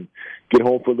 and then get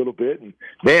home for a little bit. And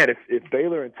man, if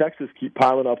Baylor and Texas keep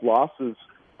piling up losses,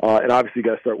 and obviously you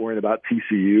got to start worrying about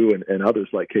TCU and others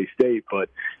like K-State, but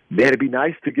man, it'd be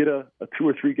nice to get a 2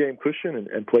 or 3 game cushion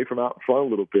and play from out in front a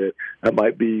little bit. That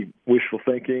might be wishful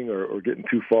thinking or getting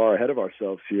too far ahead of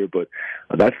ourselves here, but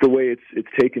that's the way it's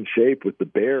taken shape with the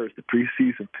Bears, the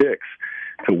preseason picks,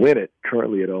 to win it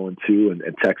currently at 0-2, and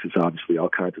Texas obviously all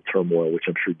kinds of turmoil, which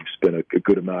I'm sure you've spent a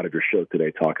good amount of your show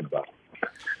today talking about.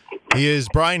 He is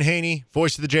Brian Haney,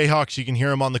 voice of the Jayhawks. You can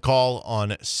hear him on the call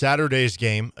on Saturday's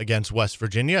game against West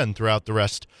Virginia and throughout the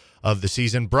rest of the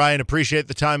season. Brian, appreciate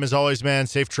the time as always, man.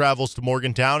 Safe travels to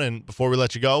Morgantown. And before we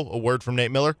let you go, a word from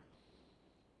Nate Miller.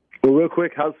 Well, real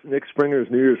quick, how's Nick Springer's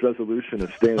New Year's resolution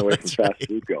of staying away from fast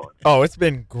food going? Oh, it's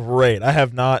been great. I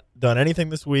have not done anything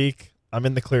this week. I'm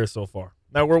in the clear so far.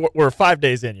 Now we're 5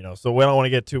 days in, so I don't want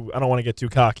to get too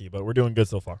cocky, but we're doing good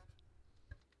so far.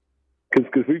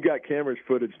 Because we've got camera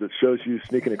footage that shows you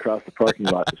sneaking across the parking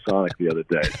lot to Sonic the other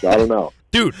day. So I don't know.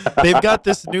 Dude, they've got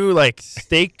this new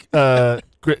steak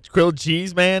grilled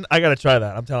cheese, man. I got to try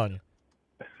that. I'm telling you.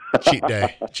 Cheat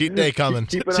day. Cheat day coming.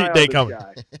 Keep an eye Cheat on day this coming.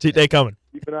 guy. Cheat day coming.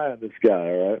 Keep an eye on this guy,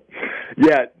 all right?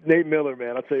 Yeah, Nate Miller,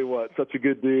 man, I'll tell you what, such a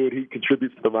good dude. He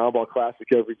contributes to the Mound Ball Classic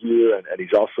every year, and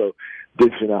he's also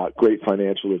dishing out great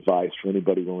financial advice for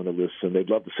anybody willing to listen. They'd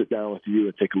love to sit down with you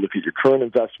and take a look at your current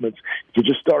investments. If you're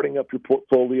just starting up your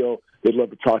portfolio, they'd love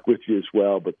to talk with you as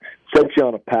well, but set you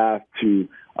on a path to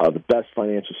the best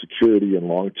financial security and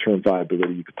long-term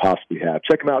viability you could possibly have.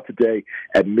 Check them out today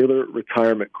at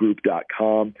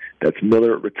MillerRetirementGroup.com. That's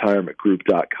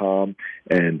MillerRetirementGroup.com,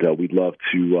 and we'd love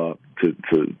to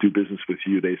do business with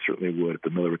you. They certainly would at the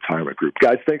Miller Retirement Group.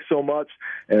 Guys, thanks so much,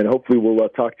 and hopefully we'll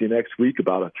talk to you next week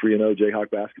about a 3-0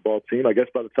 Jayhawk basketball team. I guess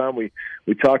by the time we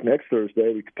talk next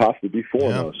Thursday, we could possibly be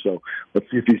 4-0. So let's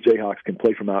see if these Jayhawks can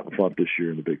play from out in front this year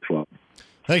in the Big 12.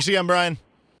 Thanks again, Brian.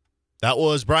 That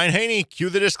was Brian Haney. Cue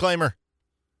the disclaimer.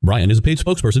 Brian is a paid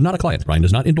spokesperson, not a client. Brian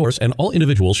does not endorse, and all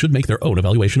individuals should make their own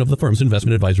evaluation of the firm's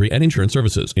investment advisory and insurance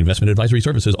services. Investment advisory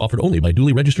services offered only by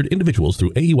duly registered individuals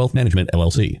through AE Wealth Management,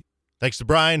 LLC. Thanks to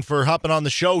Brian for hopping on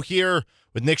the show here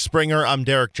with Nick Springer. I'm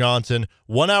Derek Johnson.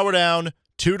 1 hour down,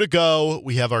 2 to go.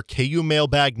 We have our KU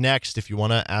mailbag next. If you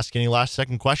want to ask any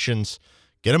last-second questions,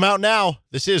 get them out now.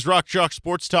 This is Rock Chalk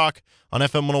Sports Talk on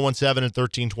FM 101.7 and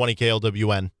 1320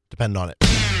 KLWN. Depend on it.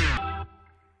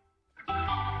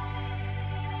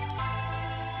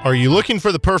 Are you looking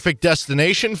for the perfect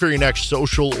destination for your next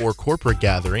social or corporate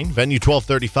gathering? Venue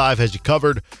 1235 has you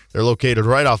covered. They're located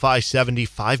right off I-70,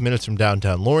 5 minutes from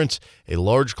downtown Lawrence. A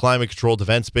large climate-controlled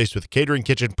event space with a catering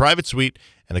kitchen, private suite,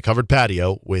 and a covered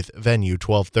patio with Venue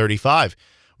 1235.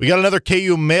 We got another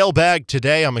KU mailbag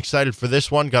today. I'm excited for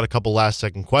this one. Got a couple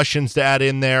last-second questions to add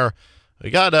in there. We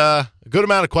got a good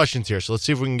amount of questions here, so let's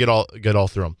see if we can get all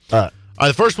through them. All right,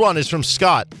 the first one is from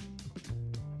Scott.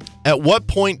 At what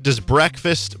point does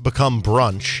breakfast become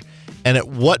brunch, and at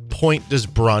what point does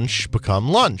brunch become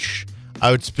lunch? I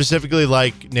would specifically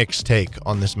like Nick's take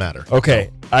on this matter.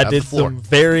 Okay, so, I did some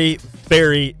very,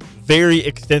 very, very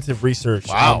extensive research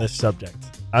on this subject.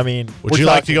 I mean, would you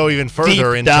like to go even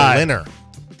further into dinner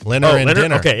and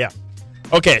dinner? Okay, yeah.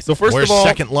 Okay, so first Where's of all,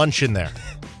 second lunch in there?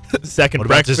 Second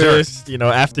breakfast,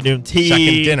 afternoon tea,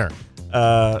 second dinner,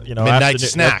 midnight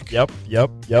snack. Yep. Does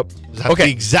that have to be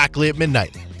exactly at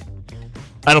midnight?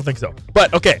 I don't think so.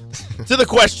 But, okay, to the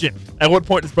question, at what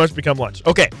point does brunch become lunch?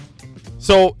 Okay,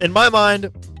 so in my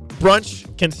mind,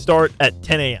 brunch can start at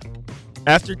 10 a.m.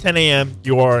 After 10 a.m.,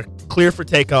 you are clear for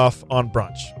takeoff on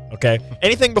brunch, okay?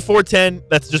 Anything before 10,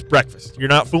 that's just breakfast. You're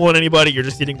not fooling anybody. You're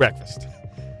just eating breakfast.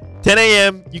 10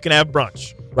 a.m., you can have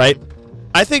brunch, right?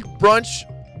 I think brunch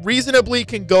reasonably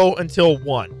can go until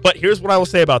 1. But here's what I will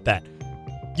say about that.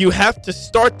 You have to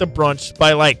start the brunch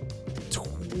by,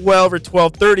 12 or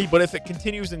 12:30, but if it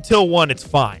continues until 1, it's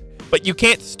fine. But you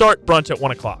can't start brunch at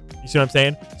 1 o'clock. You see what I'm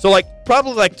saying? So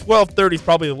probably 12:30 is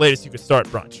probably the latest you could start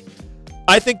brunch.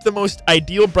 I think the most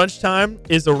ideal brunch time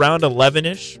is around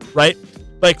 11-ish, right?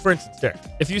 For instance, Derek,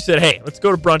 if you said, hey, let's go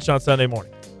to brunch on Sunday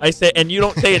morning. I say, and you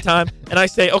don't say a time, and I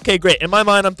say, okay, great. In my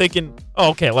mind, I'm thinking,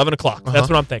 11 o'clock. That's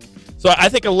what I'm thinking. So I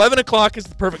think 11 o'clock is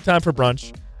the perfect time for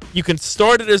brunch. You can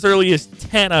start it as early as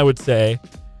 10, I would say.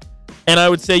 And I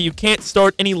would say you can't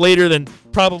start any later than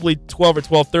probably 12 or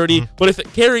 12:30. But if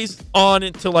it carries on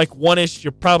into 1-ish,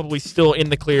 you're probably still in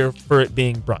the clear for it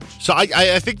being brunch. So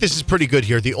I think this is pretty good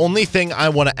here. The only thing I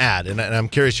want to add, and I'm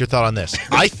curious your thought on this.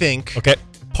 I think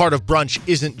part of brunch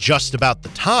isn't just about the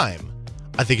time.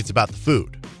 I think it's about the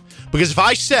food. Because if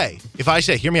I say,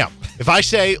 hear me out. If I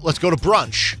say, let's go to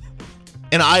brunch,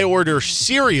 and I order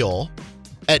cereal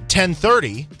at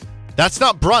 10:30, that's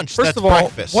not brunch. First that's of all,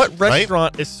 breakfast. What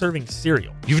restaurant is serving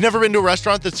cereal? You've never been to a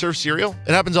restaurant that serves cereal?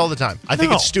 It happens all the time. I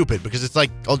think it's stupid because it's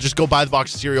I'll just go buy the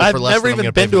box of cereal for less than I'm going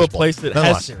to pay for this bowl. I've never even been to a place that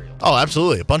has cereal. Oh,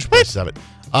 absolutely. A bunch of places have it.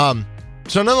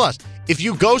 So nonetheless, if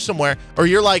you go somewhere or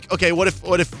you're okay, what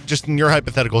if just in your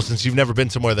hypothetical, since you've never been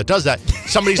somewhere that does that,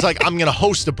 somebody's I'm going to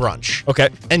host a brunch. Okay.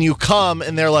 And you come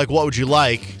and they're what would you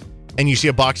like? and you see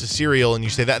a box of cereal and you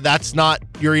say that's not,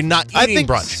 you're not eating I think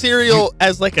brunch. Cereal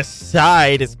as like a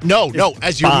side is No,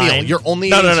 as your fine. meal. You're only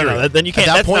eating cereal. No. Then you can't.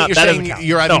 At that That's point, not, you're that saying doesn't count.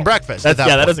 you're having breakfast. At that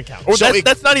point. That doesn't count. Or So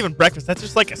that's not even breakfast. That's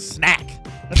just like a snack.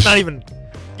 That's not even.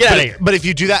 Get out of here. But if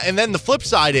you do that, and then the flip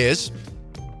side is,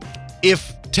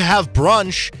 if to have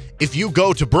brunch, if you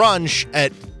go to brunch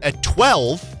at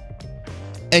 12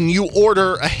 and you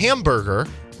order a hamburger,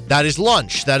 that is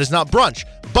lunch. That is not brunch.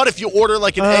 But if you order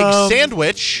like an egg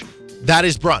sandwich, that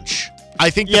is brunch. I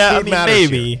think the food matters.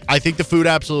 Maybe. Here. I think the food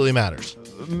absolutely matters.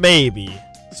 Maybe.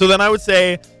 So then I would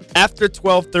say after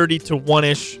 12:30 to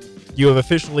 1-ish, you have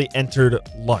officially entered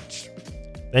lunch.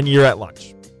 Then you're at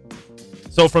lunch.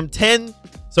 So from 10,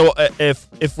 so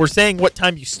if we're saying what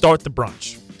time you start the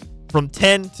brunch, from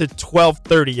 10 to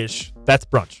 12:30-ish, that's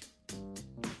brunch.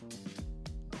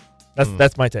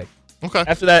 That's my take. Okay.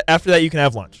 After that you can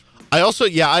have lunch. I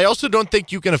also don't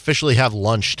think you can officially have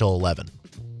lunch till 11.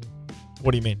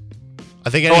 What do you mean? I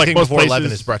think anything most before 11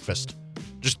 places- is breakfast.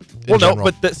 Just Well, no,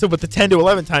 general. but the 10 to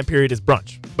 11 time period is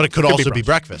brunch. But it could also be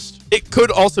breakfast. It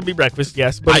could also be breakfast,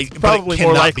 yes, but it's probably but it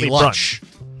more cannot likely be lunch.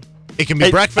 It can be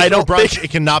I breakfast or don't brunch. think-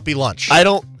 It cannot be lunch. I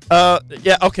don't.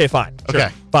 Yeah. Okay. Fine. Sure,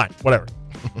 Okay. Fine. Whatever.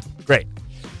 Great.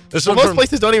 This Well, one most from-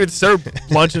 places don't even serve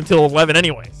lunch until 11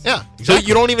 anyways. Yeah, So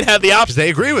you don't even have the Because option. they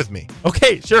agree with me.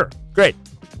 Okay. Sure. Great.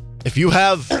 If you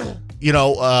have,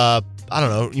 I don't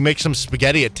know, you make some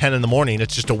spaghetti at 10 in the morning,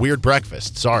 it's just a weird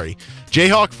breakfast. Sorry.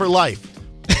 Jayhawk for life.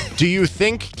 Do you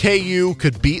think KU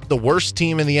could beat the worst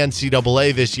team in the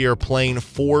NCAA this year playing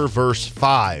 4 versus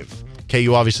 5?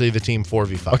 KU obviously the team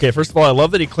 4v5. Okay. First of all, I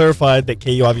love that he clarified that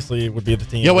KU obviously would be the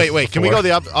team. Yeah, wait. Can we go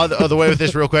the other way with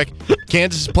this real quick?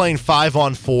 Kansas is playing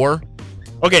 5-on-4.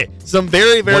 Okay. Some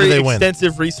very, What do very they win?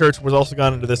 extensive research was also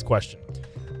gone into this question.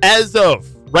 As of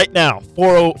right now,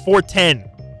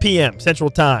 4:10 p.m. Central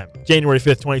Time, January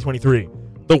 5th, 2023,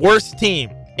 the worst team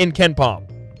in KenPom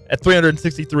at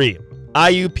 363.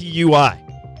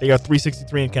 IUPUI. They are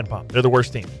 363 in KenPom. They're the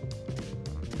worst team.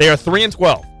 They are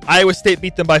 3-12. Iowa State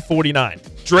beat them by 49.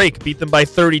 Drake beat them by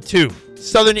 32.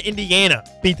 Southern Indiana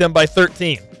beat them by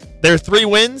 13. Their 3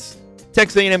 wins,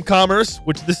 Texas A&M Commerce,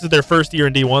 which this is their first year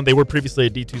in D1. They were previously a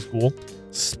D2 school.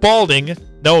 Spalding,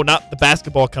 no, not the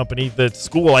basketball company, the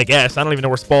school, I guess. I don't even know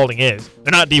where Spalding is.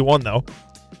 They're not D1, though.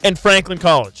 And Franklin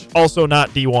College, also not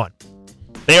D1.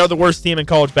 They are the worst team in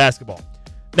college basketball.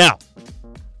 Now,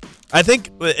 I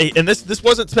think, and this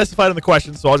wasn't specified in the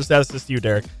question, so I'll just ask this to you,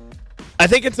 Derek. I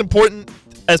think it's important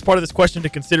as part of this question to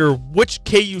consider which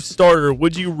KU starter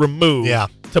would you remove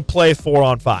to play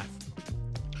 4-on-5.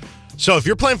 So if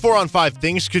you're playing 4-on-5,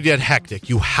 things could get hectic.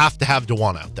 You have to have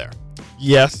DeJuan out there.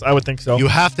 Yes, I would think so. You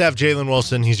have to have Jalen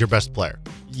Wilson. He's your best player.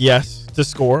 Yes, to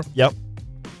score. Yep.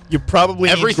 You probably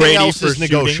need Everything Grady else for is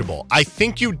shooting. negotiable. I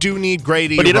think you do need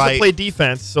Grady, But he doesn't right? play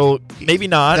defense, so maybe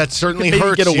not. That certainly You could maybe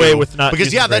hurts get away you. with not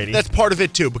because using Grady. that's part of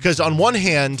it too. Because on one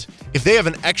hand, if they have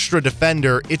an extra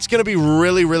defender, it's going to be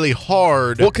really, really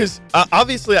hard. Well, because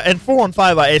obviously, in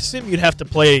 4-on-5, I assume you'd have to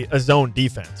play a zone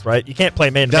defense, right? You can't play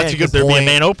man-to-man That's a good because there'd be a point.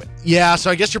 man open. Yeah, so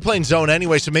I guess you're playing zone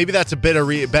anyway. So maybe that's a better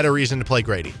reason to play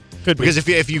Grady. Could be. Because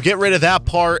if you get rid of that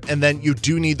part, and then you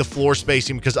do need the floor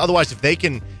spacing, because otherwise, if they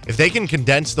can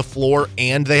condense the floor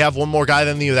and they have one more guy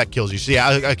than you, that kills you. So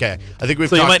yeah, okay, I think we've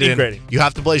So you talked might it need in. Grady. You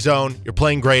have to play zone. You're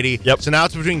playing Grady. Yep. So now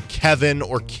it's between Kevin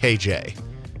or KJ.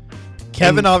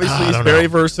 Kevin obviously I is don't very know.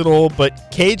 versatile, but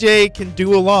KJ can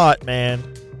do a lot, man.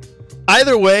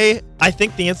 Either way, I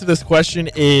think the answer to this question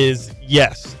is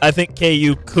yes. I think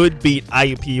KU could beat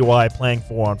IUPUI playing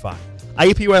 4-on-5.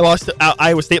 IUPUI lost to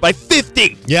Iowa State by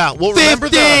 50. Yeah, well, 50! remember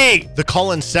the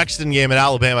Colin Sexton game at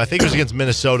Alabama? I think it was against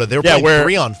Minnesota. They were playing where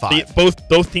 3-on-5.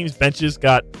 both teams' benches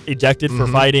got ejected for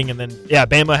fighting, and then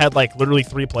Bama had like literally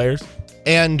 3 players.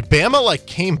 And Bama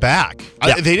came back.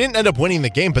 Yeah. They didn't end up winning the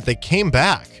game, but they came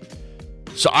back.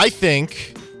 So I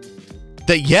think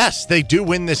that yes, they do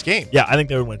win this game. Yeah, I think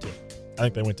they would win too. I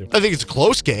think it's a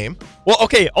close game. Well,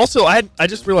 okay. Also, I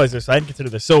just realized this. I hadn't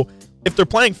considered this. So if they're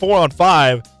playing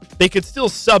 4-on-5, they could still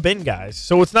sub in guys.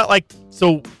 So it's not like.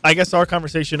 So I guess our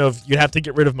conversation of you'd have to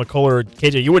get rid of McCullough or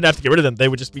KJ, you wouldn't have to get rid of them. They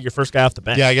would just be your first guy off the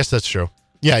bench. Yeah, I guess that's true.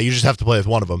 Yeah, you just have to play with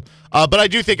one of them. But I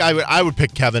do think I would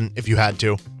pick Kevin if you had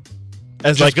to.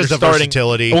 As just like because your of starting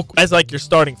versatility. As like your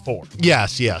starting 4.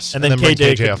 Yes. And then bring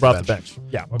KJ could off drop the bench.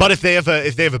 Yeah. Okay. But if they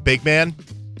have a big man,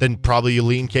 then probably you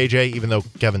lean KJ, even though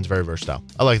Kevin's very versatile.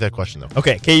 I like that question though.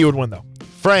 Okay, KU would win though.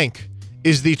 Frank,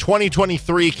 is the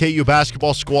 2023 KU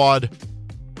basketball squad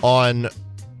on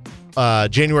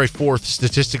January 4th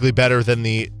statistically better than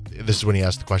this is when he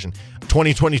asked the question,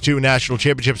 2022 National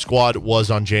Championship squad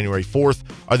was on January 4th.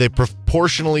 Are they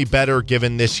proportionally better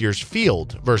given this year's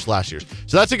field versus last year's?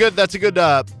 So that's a good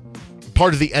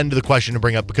part of the end of the question to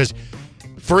bring up because,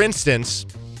 for instance,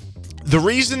 the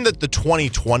reason that the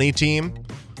 2020 team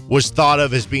was thought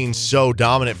of as being so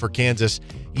dominant for Kansas,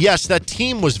 yes, that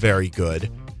team was very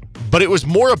good, but it was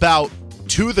more about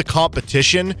to the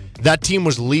competition, that team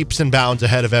was leaps and bounds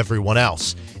ahead of everyone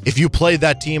else. If you played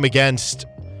that team against,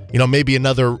 maybe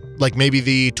another, like maybe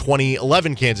the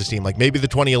 2011 Kansas team, like maybe the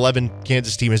 2011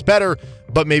 Kansas team is better,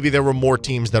 but maybe there were more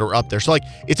teams that are up there. So,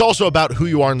 it's also about who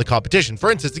you are in the competition.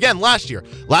 For instance, again, last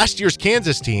year's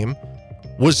Kansas team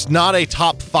was not a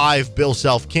top 5 Bill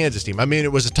Self Kansas team. I mean,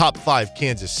 it was a top 5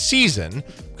 Kansas season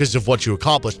because of what you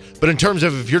accomplished. But in terms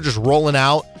of if you're just rolling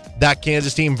out that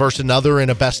Kansas team versus another in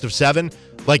a best of 7,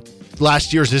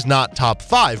 last year's is not top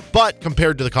 5. But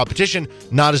compared to the competition,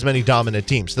 not as many dominant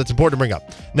teams. So that's important to bring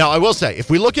up. Now, I will say, if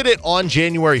we look at it on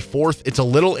January 4th, it's a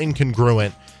little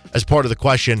incongruent as part of the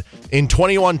question. In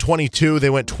 21-22, they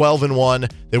went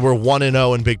 12-1. They were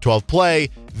 1-0 in Big 12 play.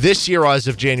 This year, as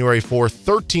of January 4th,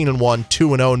 13-1,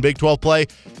 2-0 in Big 12 play.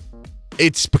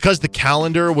 It's because the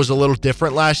calendar was a little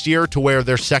different last year to where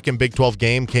their second Big 12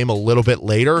 game came a little bit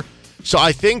later. So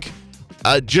I think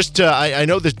I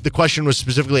know that the question was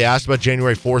specifically asked about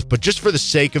January 4th, but just for the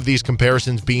sake of these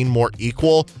comparisons being more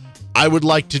equal, I would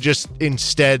like to just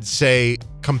instead say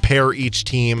compare each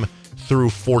team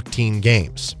through 14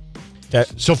 games. Okay.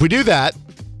 So if we do that,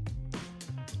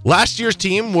 last year's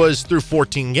team was through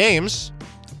 14 games,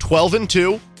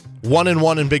 12-2,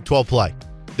 1-1 in Big 12 play.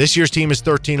 This year's team is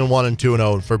 13-1 and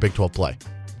 2-0 for Big 12 play.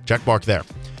 Check mark there.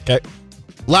 Okay.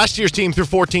 Last year's team through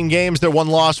 14 games, their one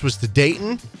loss was to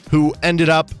Dayton, who ended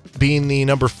up being the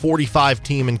number 45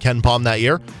 team in KenPom that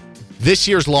year. This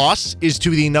year's loss is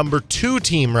to the number 2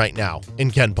 team right now in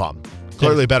KenPom.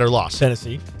 Clearly a better loss.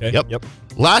 Tennessee. Okay. Yep.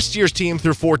 Last year's team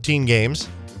through 14 games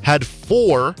had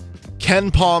 4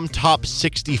 KenPom top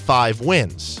 65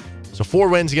 wins. So 4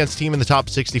 wins against team in the top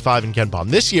 65 in KenPom.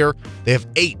 This year, they have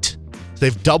 8. So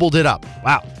they've doubled it up.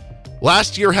 Wow.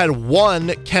 Last year had 1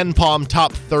 KenPom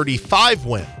top 35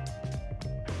 win.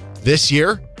 This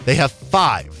year, they have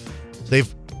 5. So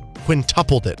they've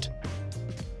quintupled it.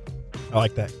 I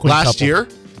like that. Last year,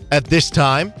 at this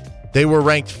time, they were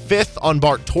ranked 5th on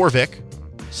Bart Torvik,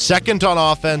 2nd on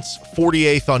offense,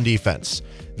 48th on defense.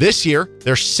 This year,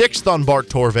 they're 6th on Bart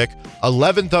Torvik,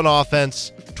 11th on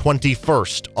offense,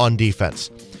 21st on defense.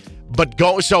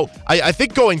 I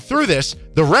think going through this,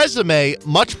 the resume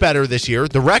much better this year,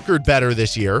 the record better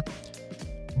this year.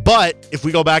 But if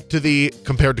we go back to the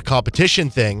compared to competition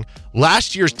thing,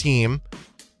 last year's team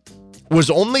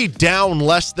was only down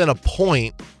less than a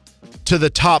point to the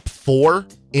top 4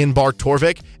 in Bart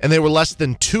Torvik, and they were less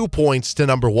than 2 points to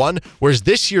number 1, whereas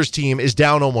this year's team is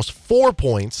down almost 4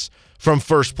 points from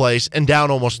first place and down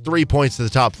almost 3 points to the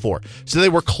top 4. So they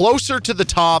were closer to the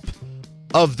top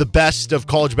of the best of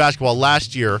college basketball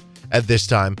last year at this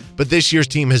time, but this year's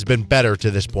team has been better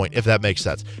to this point, if that makes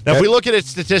sense. Now, if we look at it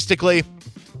statistically,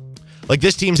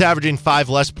 this team's averaging 5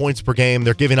 less points per game.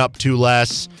 They're giving up 2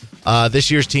 less.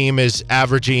 This year's team is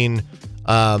averaging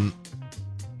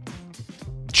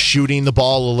shooting the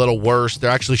ball a little worse.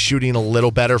 They're actually shooting a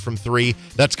little better from 3.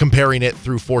 That's comparing it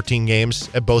through 14 games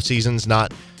at both seasons,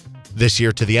 not this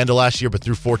year to the end of last year, but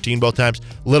through 14 both times.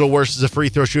 Little worse as a free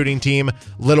throw shooting team,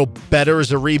 little better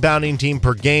as a rebounding team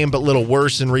per game, but little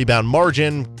worse in rebound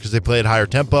margin because they play at higher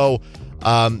tempo.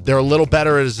 They're a little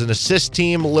better as an assist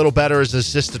team, a little better as an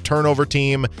assist to turnover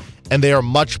team, and they are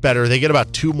much better. They get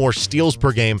about 2 more steals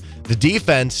per game. The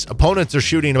defense, opponents are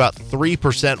shooting about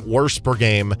 3% worse per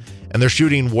game, and they're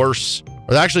shooting worse.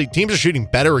 Or actually, teams are shooting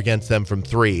better against them from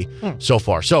 3 so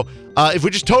far. So if we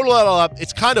just total it all up,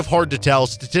 it's kind of hard to tell.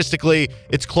 Statistically,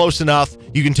 it's close enough.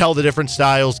 You can tell the different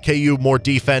styles. KU more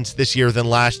defense this year than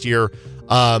last year.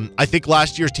 I think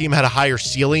last year's team had a higher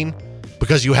ceiling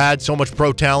because you had so much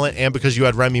pro talent and because you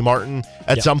had Remy Martin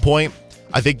at some point.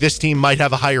 I think this team might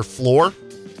have a higher floor.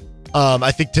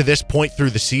 I think to this point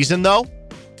through the season, though,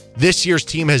 this year's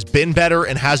team has been better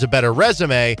and has a better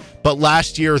resume, but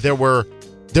last year there were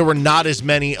not as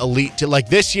many elite.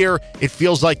 This year, it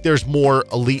feels like there's more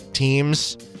elite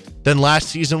teams than last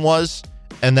season was,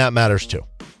 and that matters too.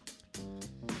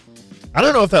 I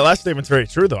don't know if that last statement's very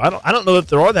true, though. I don't know that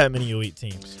there are that many elite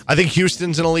teams. I think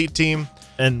Houston's an elite team.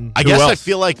 And I guess else? I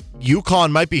feel like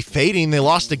UConn might be fading. They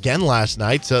lost again last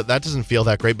night, so that doesn't feel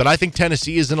that great. But I think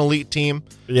Tennessee is an elite team.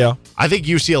 Yeah. I think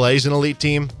UCLA is an elite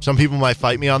team. Some people might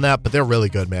fight me on that, but they're really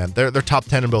good, man. They're top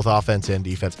 10 in both offense and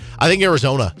defense. I think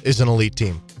Arizona is an elite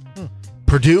team.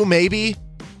 Purdue, maybe.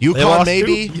 UConn,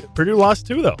 maybe. Purdue lost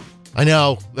 2, though. I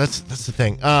know. That's the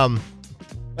thing.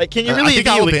 Can you really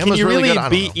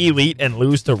be elite and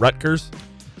lose to Rutgers?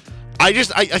 I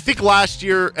think last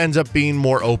year ends up being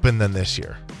more open than this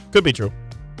year. Could be true.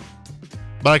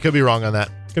 But I could be wrong on that.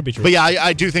 Could be true. But yeah,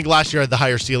 I do think last year had the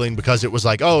higher ceiling because it was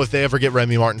like, oh, if they ever get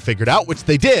Remy Martin figured out, which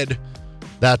they did,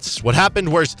 that's what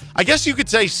happened. Whereas I guess you could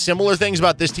say similar things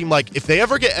about this team, like if they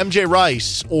ever get MJ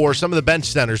Rice or some of the bench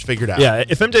centers figured out. Yeah,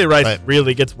 if MJ Rice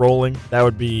really gets rolling, that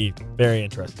would be very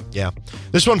interesting. Yeah.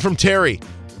 This one from Terry.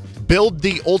 Build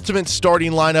the ultimate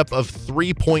starting lineup of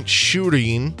 3-point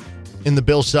shooting in the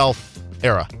Bill Self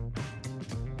era.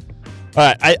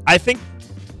 All right, I think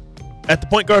at the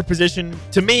point guard position,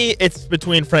 to me, it's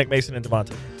between Frank Mason and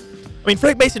Devontae. I mean,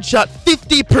 Frank Mason shot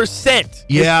 50%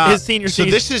 his senior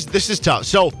season. So this is tough.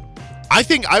 So I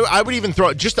think I would even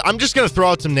I'm just going to throw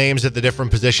out some names at the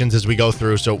different positions as we go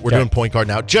through. So we're doing point guard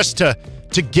now just to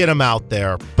get them out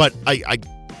there. But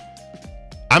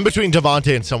I'm between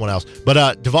Devontae and someone else.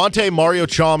 But Devontae, Mario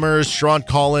Chalmers, Sherron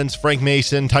Collins, Frank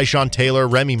Mason, Tyshawn Taylor,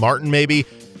 Remy Martin maybe,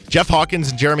 Jeff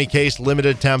Hawkins and Jeremy Case,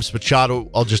 limited attempts, but Shadow,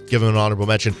 I'll just give him an honorable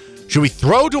mention. Should we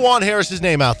throw DeJuan Harris's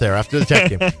name out there after the Tech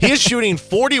game? He is shooting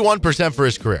 41% for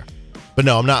his career. But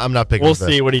no, I'm not picking We'll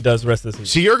see what he does the rest of the season.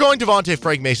 So you're going Devontae,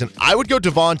 Frank Mason. I would go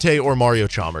Devontae or Mario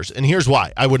Chalmers, and here's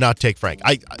why. I would not take Frank.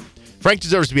 Frank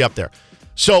deserves to be up there.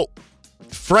 So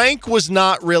Frank was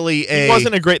not really He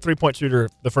wasn't a great three-point shooter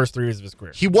the first 3 years of his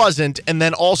career. He wasn't, and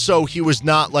then also he was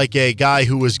not like a guy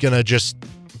who was going to just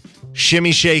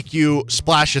shimmy shake you,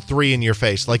 splash a 3 in your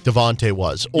face like Devontae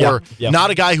was, or not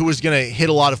a guy who was going to hit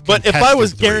a lot of But if I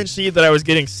was threes. guaranteed that I was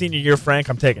getting senior year Frank,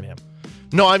 I'm taking him.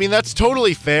 No, I mean, that's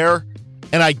totally fair,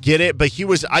 and I get it, but he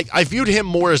was, I viewed him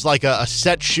more as like a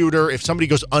set shooter. If somebody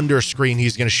goes under a screen,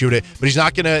 he's going to shoot it, but he's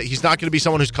not going to be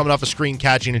someone who's coming off a screen,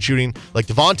 catching and shooting like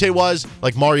Devontae was,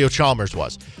 like Mario Chalmers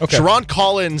was. Okay. Sherron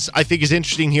Collins, I think, is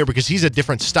interesting here because he's a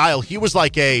different style. He was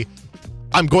like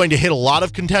I'm going to hit a lot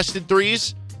of contested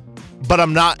threes, but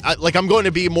I'm not, I'm going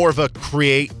to be more of a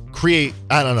creation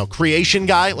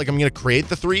guy. Like I'm going to create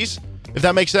the threes, if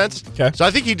that makes sense. Okay. So I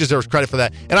think he deserves credit for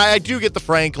that. And I do get the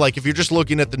Frank, like if you're just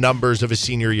looking at the numbers of his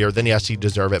senior year, then yes, he'd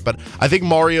deserve it. But I think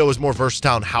Mario is more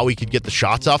versatile in how he could get the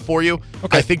shots off for you.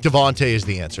 Okay. I think Devontae is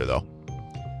the answer, though.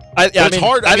 It's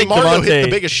hard. I think Mario Devontae hit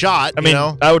the biggest shot.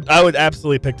 I would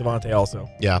absolutely pick Devontae also.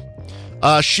 Yeah.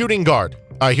 Shooting guard.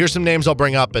 All right, here's some names I'll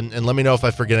bring up, and let me know if I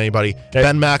forget anybody. Okay.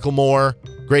 Ben McLemore,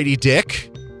 Grady Dick,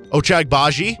 Ochai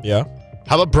Agbaji. Yeah.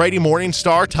 How about Brady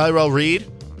Morningstar, Tyrell Reed,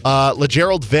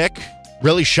 LeGerald Vick,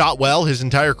 really shot well his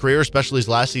entire career, especially his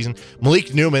last season.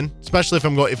 Malik Newman, especially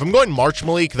if I'm going March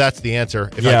Malik, that's the answer.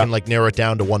 If I can narrow it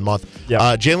down to 1 month.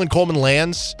 Yeah. Jalen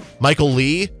Coleman-Lands, Michael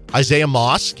Lee, Isaiah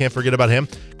Moss, can't forget about him.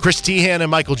 Chris Tehan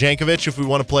and Michael Jankovic, if we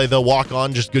want to play the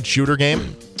walk-on, just good shooter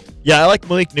game. Yeah, I like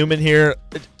Malik Newman here.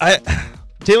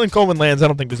 Jalen Coleman-Lands, I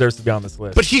don't think deserves to be on this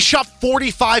list. But he shot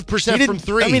 45% from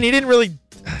 3. I mean, he didn't really.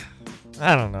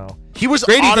 I don't know. He was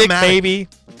Grady automatic. Dick, maybe.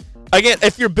 Again,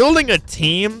 if you're building a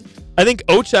team, I think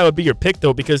Ochai would be your pick,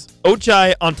 though, because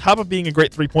Ochai, on top of being a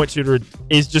great three-point shooter,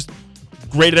 is just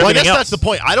great at everything else. I guess that's the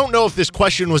point. I don't know if this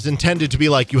question was intended to be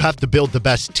like you have to build the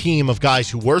best team of guys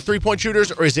who were three-point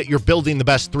shooters, or is it you're building the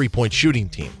best three-point shooting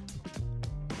team?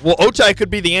 Well, Ochai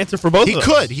could be the answer for both of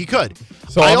those. He could.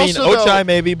 So, I mean, Ochai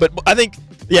maybe, but I think,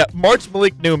 March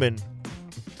Malik Newman,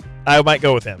 I might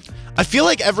go with him. I feel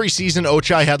like every season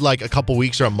Ochai had like a couple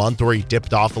weeks or a month where he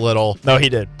dipped off a little. No, he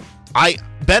did.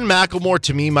 Ben McLemore,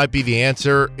 to me, might be the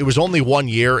answer. It was only 1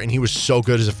 year, and he was so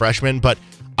good as a freshman, but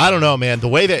I don't know, man. The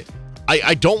way that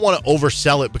I don't want to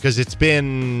oversell it because it's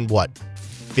been,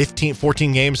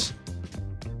 14 games?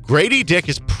 Grady Dick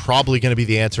is probably going to be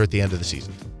the answer at the end of the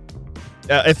season.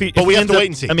 But we have to wait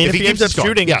and see. I mean, if he ends up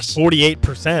shooting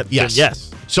 48%, then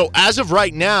yes. So as of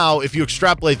right now, if you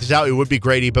extrapolate this out, it would be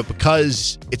Grady, but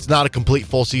because it's not a complete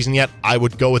full season yet, I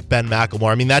would go with Ben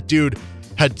McLemore. I mean, that dude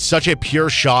had such a pure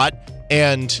shot,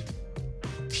 and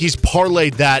he's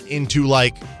parlayed that into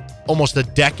almost a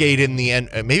decade in the end.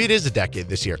 Maybe it is a decade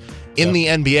this year in the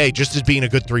NBA, just as being a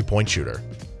good three-point shooter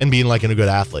and being a good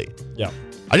athlete. Yeah.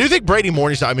 I do think Brady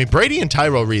Morningstar, Brady and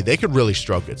Tyrell Reed, they could really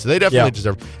stroke it. So they definitely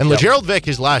deserve it. And LeGerald Vick,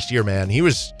 his last year, man, he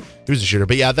was a shooter.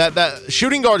 But yeah, that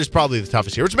shooting guard is probably the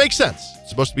toughest here, which makes sense. It's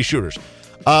supposed to be shooters.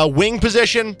 Wing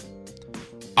position,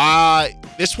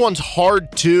 this one's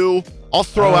hard too. I'll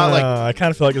throw out I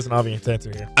kind of feel like it's an obvious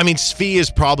answer here. Svi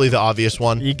is probably the obvious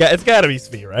one. It's got to be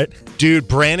Svi, right? Dude,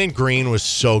 Brandon Green was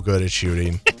so good at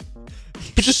shooting.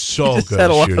 He just had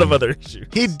a lot of other issues.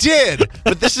 He did,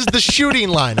 but this is the shooting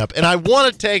lineup, and I want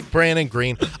to take Brandon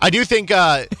Green. I do think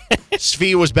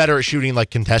Svi was better at shooting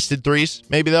contested threes,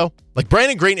 maybe though.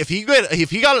 Brandon Green, if he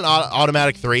got an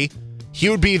automatic 3, he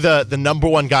would be the number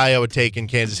one guy I would take in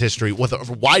Kansas history with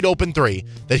a wide open three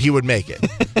that he would make it.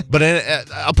 But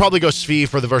I'll probably go Svi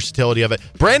for the versatility of it.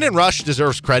 Brandon Rush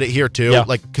deserves credit here too. Yeah.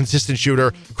 Like consistent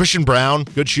shooter. Christian Brown,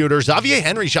 good shooter. Xavier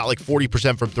Henry shot like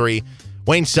 40% from three.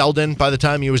 Wayne Selden, by the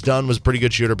time he was done, was a pretty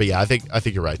good shooter. But yeah, I think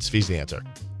you're right. Svi's the answer.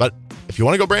 But if you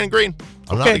want to go Brandon Green,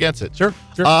 I'm not against it. Sure.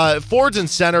 Forwards and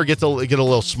center get a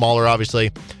little smaller,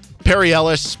 obviously. Perry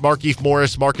Ellis, Markieff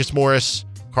Morris, Marcus Morris.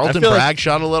 Carlton Bragg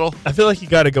shot a little. I feel like you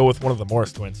got to go with one of the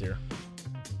Morris twins here.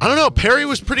 I don't know. Perry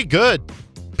was pretty good.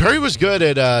 Perry was good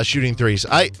at shooting threes.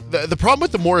 The problem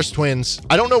with the Morris twins,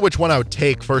 I don't know which one I would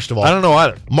take, first of all. I don't know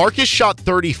either. Marcus shot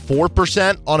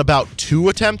 34% on about 2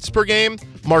 attempts per game.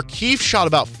 Markieff shot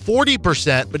about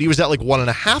 40%, but he was at like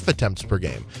 1.5 attempts per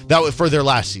game. That was for their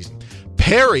last season.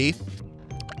 Perry,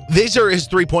 these are his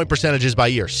 3-point percentages by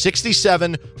year.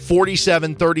 67,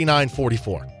 47, 39,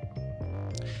 44.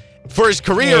 For his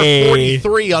career,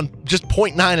 43 on just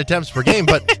 0.9 attempts per game,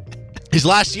 but his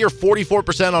last year,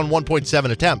 44% on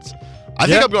 1.7 attempts. I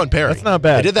think I'm going Perry. That's not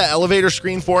bad. I did that elevator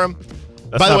screen for him.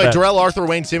 By the way, Darrell Arthur,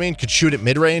 Wayne Simeon could shoot at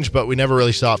mid-range, but we never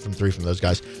really saw it from three from those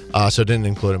guys, so didn't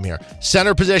include him here.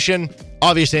 Center position,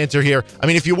 obvious answer here. I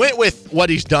mean, if you went with what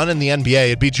he's done in the NBA,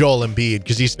 it'd be Joel Embiid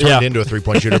because he's turned into a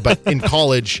three-point shooter, but in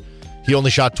college, he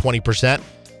only shot 20%.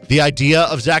 The idea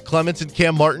of Zach Clements and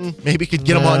Cam Martin maybe could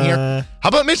get him on here. How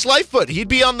about Mitch Lightfoot? He'd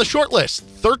be on the short list.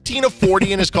 13 of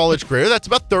 40 in his college career. That's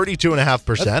about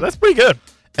 32.5%. That's pretty good.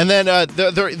 And then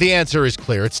the answer is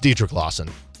clear. It's Dietrich Lawson.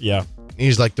 Yeah.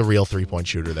 He's like the real three-point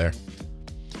shooter there.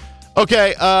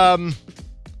 Okay,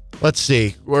 let's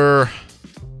see. We're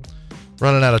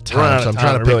running out of time, so I'm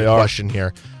trying to pick a question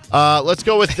here. Let's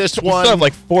go with this one. We still have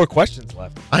like 4 questions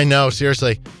left. I know,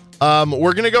 seriously.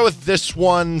 We're going to go with this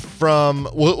one from...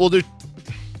 We'll do...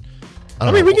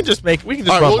 We can just run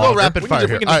longer. We'll go rapid fire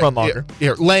here. We can just run longer.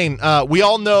 Here, Lane, we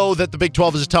all know that the Big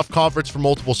 12 is a tough conference for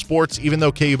multiple sports, even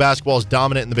though KU basketball is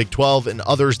dominant in the Big 12 and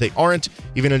others they aren't,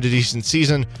 even in a decent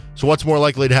season. So what's more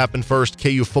likely to happen first,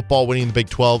 KU football winning the Big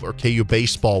 12 or KU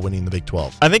baseball winning the Big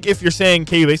 12? I think if you're saying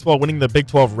KU baseball winning the Big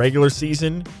 12 regular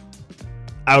season,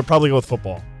 I would probably go with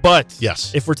football. But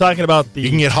yes, if we're talking about the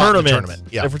tournament,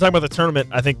 yeah. If we're talking about the tournament,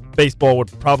 I think baseball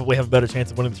would probably have a better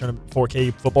chance of winning the tournament before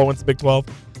KU football wins the Big 12.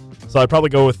 So I'd probably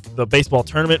go with the baseball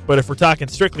tournament. But if we're talking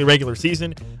strictly regular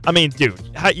season, I mean, dude,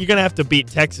 you're going to have to beat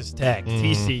Texas Tech,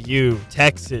 TCU,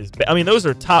 Texas. I mean, those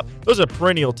are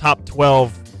perennial top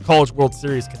 12 College World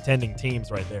Series contending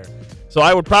teams right there. So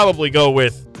I would probably go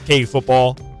with KU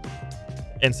football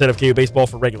instead of KU baseball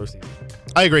for regular season.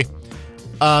 I agree.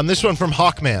 This one from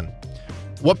Hawkman.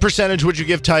 What percentage would you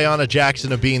give Tiana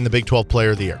Jackson of being the Big 12 Player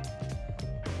of the Year?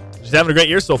 She's having a great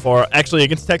year so far. Actually,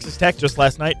 against Texas Tech just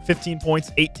last night, 15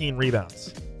 points, 18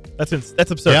 rebounds. That's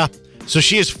absurd. Yeah. So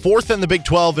she is 4th in the Big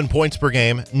 12 in points per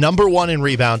game, number 1 in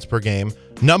rebounds per game,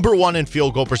 number 1 in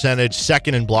field goal percentage,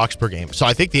 2nd in blocks per game. So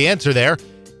I think the answer there,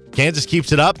 Kansas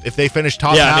keeps it up. If they finish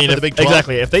top half of the Big 12,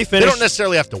 exactly. If they finish, they don't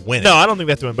necessarily have to win it. No, I don't think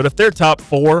they have to win. But if they're top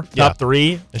 4, top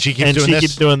 3, and she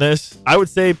keeps doing this, I would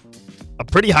say a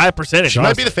pretty high percentage. She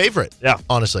might be the favorite. Yeah,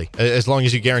 honestly, as long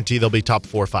as you guarantee they'll be top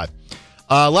 4 or 5.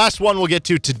 Last one we'll get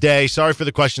to today. Sorry for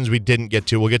the questions we didn't get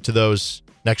to. We'll get to those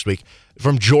next week.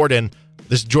 From Jordan.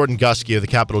 This is Jordan Gusky of the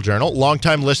Capital Journal.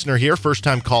 Longtime listener here,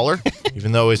 first-time caller,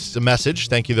 even though it's a message.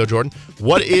 Thank you, though, Jordan.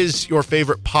 What is your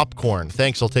favorite popcorn?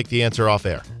 Thanks. I'll take the answer off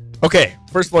air. Okay.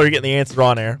 First of all, you're getting the answer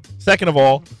on air. Second of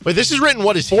all... Wait, this is written,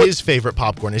 what is his favorite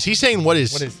popcorn? Is he saying what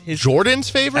is his Jordan's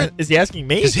favorite? Is he asking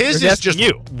me? Because his is just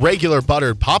regular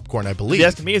buttered popcorn, I believe. Is he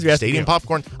asking me or is he asking Stadium you?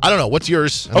 popcorn? I don't know. What's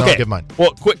yours? And okay. I'll give mine.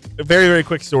 Well, very, very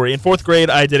quick story. In 4th grade,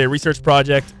 I did a research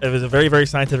project. It was a very, very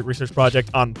scientific research project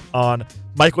on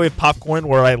microwave popcorn,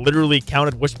 where I literally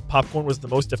counted which popcorn was the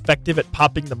most effective at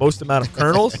popping the most amount of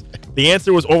kernels. The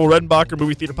answer was Orville Redenbacher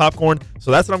movie theater popcorn.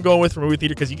 So that's what I'm going with for movie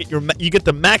theater, because you get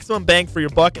the maximum bang for your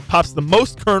buck. It pops the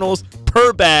most kernels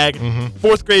per bag.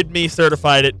 4th grade me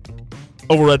certified it.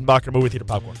 Orville Redenbacher movie theater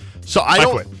popcorn. So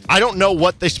I don't know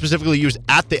what they specifically use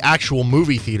at the actual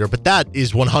movie theater, but that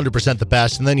is 100% the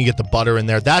best. And then you get the butter in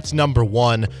there. That's number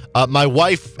 1. My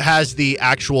wife has the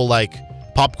actual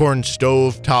popcorn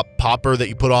stove top popper that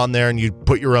you put on there, and you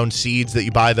put your own seeds that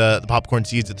you buy the popcorn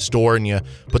seeds at the store, and you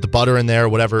put the butter in there,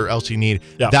 whatever else you need.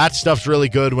 Yeah. That stuff's really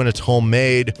good when it's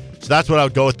homemade. So that's what I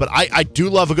would go with. But I do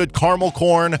love a good caramel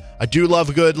corn. I do love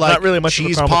a good not really much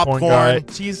cheese of a popcorn.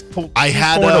 I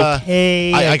had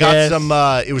okay. I got some.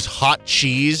 It was hot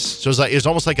cheese, so it was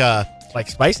almost like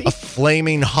spicy, a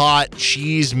flaming hot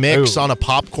cheese mix on a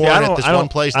popcorn at this one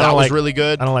place. That was really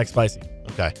good. I don't like spicy.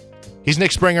 Okay. He's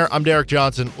Nick Springer. I'm Derek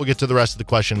Johnson. We'll get to the rest of the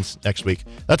questions next week.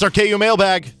 That's our KU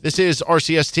mailbag. This is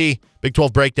RCST Big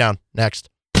 12 Breakdown. Next.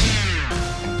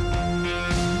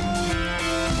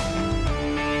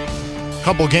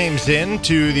 Couple games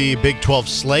into the Big 12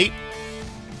 slate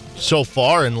so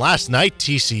far, and last night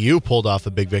TCU pulled off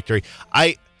a big victory.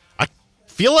 I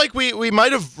feel like we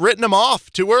might have written them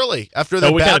off too early after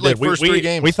that bad first three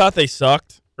games. We thought they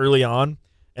sucked early on,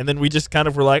 and then we just kind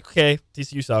of were like, okay,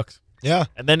 TCU sucks. Yeah.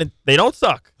 And then they don't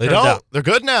suck. They don't. They're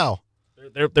good now.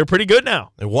 They're pretty good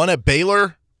now. They won at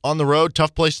Baylor on the road,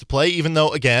 tough place to play, even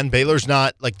though, again, Baylor's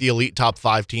not like the elite top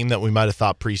 5 team that we might have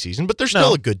thought preseason, but they're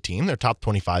still a good team. They're top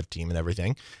 25 team and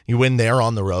everything. You win there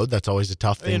on the road, that's always a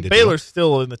tough thing to do. Baylor's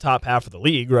still in the top half of the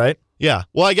league, right? Yeah.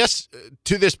 Well, I guess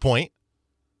to this point,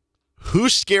 who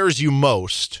scares you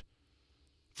most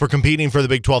for competing for the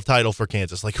Big 12 title for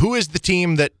Kansas? Like, who is the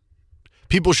team that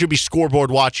people should be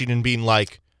scoreboard watching and being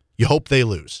like, you hope they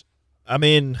lose? I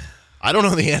mean, I don't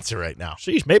know the answer right now.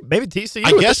 Sheesh, maybe TCU.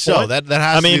 I guess so. That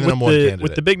has to be the number one candidate.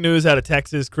 With the big news out of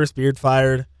Texas, Chris Beard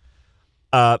fired.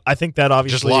 I think that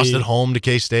obviously just lost at home to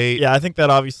K-State. Yeah, I think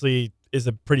that obviously is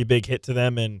a pretty big hit to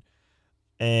them,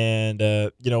 and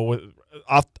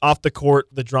off the court,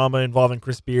 the drama involving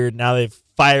Chris Beard. Now they've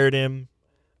fired him,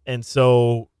 and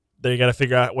so they got to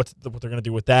figure out what they're going to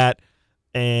do with that.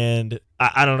 And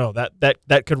I don't know,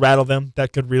 that could rattle them.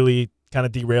 That could really kind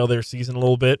of derail their season a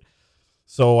little bit.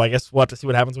 So I guess we'll have to see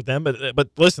what happens with them. But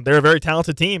listen, they're a very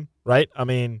talented team, right? I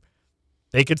mean,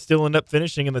 they could still end up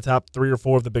finishing in the top 3 or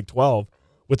 4 of the Big 12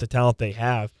 with the talent they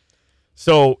have.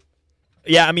 So,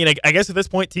 yeah, I mean, I guess at this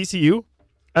point, TCU,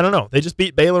 I don't know. They just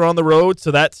beat Baylor on the road,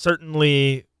 so that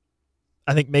certainly,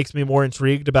 I think, makes me more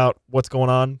intrigued about what's going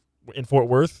on in Fort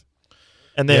Worth.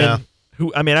 And then,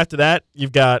 after that, you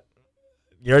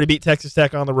already beat Texas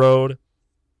Tech on the road.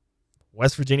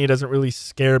 West Virginia doesn't really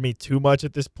scare me too much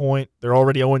at this point. They're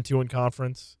already 0-2 in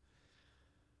conference.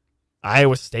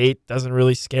 Iowa State doesn't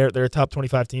really scare. They're a top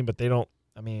 25 team, but they don't.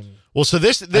 I mean, well, so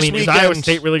this weekend, is Iowa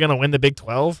State really going to win the Big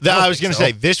 12? I was going to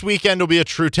say this weekend will be a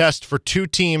true test for two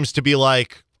teams to be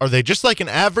like, are they just like an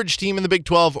average team in the Big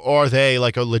 12, or are they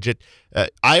like a legit?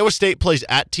 Iowa State plays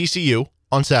at TCU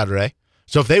on Saturday,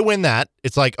 so if they win that,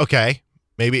 it's like okay,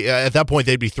 maybe at that point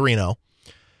they'd be 3-0.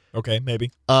 Okay, maybe.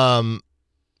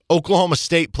 Oklahoma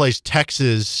State plays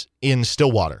Texas in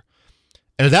Stillwater.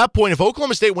 And at that point, if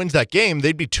Oklahoma State wins that game,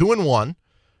 they'd be 2-1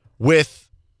 with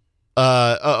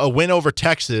a win over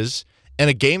Texas and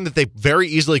a game that they very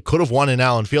easily could have won in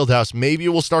Allen Fieldhouse. Maybe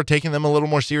we'll start taking them a little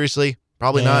more seriously.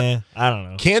 Probably not. I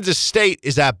don't know. Kansas State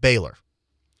is at Baylor.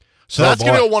 So that's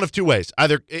going to go one of two ways.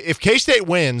 Either if K-State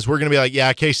wins, we're going to be like,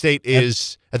 yeah, K-State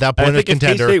is at that point a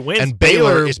contender, wins, and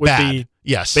Baylor is bad.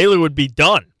 Yes. Baylor would be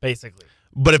done, basically.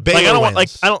 But if Baylor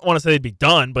wins, I don't want to say they'd be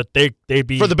done, but they'd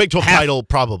be for the Big 12 title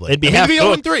probably. They'd be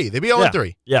 0-3. They'd be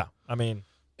 0-3. Yeah, I mean,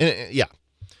 yeah,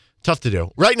 tough to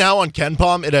do. Right now on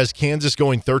KenPom, it has Kansas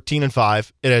going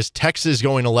 13-5. It has Texas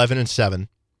going 11-7,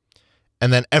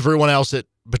 and then everyone else at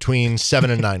between 7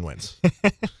 and 9 wins.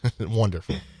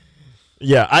 Wonderful.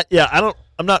 Yeah,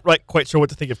 I'm not quite sure what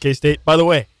to think of K-State. By the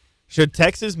way, should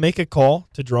Texas make a call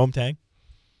to Jerome Tang?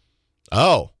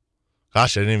 Oh,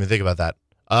 gosh, I didn't even think about that.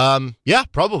 Yeah,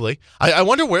 probably. I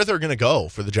wonder where they're going to go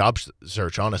for the job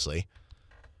search, honestly.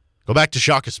 Go back to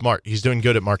Shaka Smart. He's doing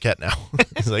good at Marquette now.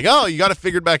 He's like, oh, you got it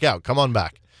figured back out. Come on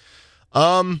back.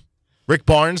 Rick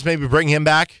Barnes, maybe bring him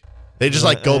back. They just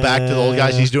go back to the old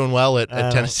guys. He's doing well at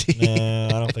Tennessee. I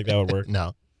don't think that would work.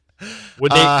 No.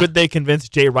 Could they convince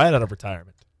Jay Wright out of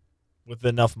retirement with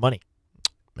enough money?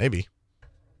 Maybe.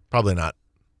 Probably not.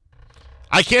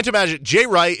 I can't imagine. Jay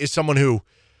Wright is someone who,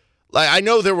 I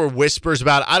know there were whispers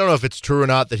about it. I don't know if it's true or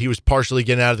not that he was partially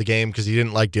getting out of the game because he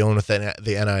didn't like dealing with the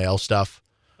NIL stuff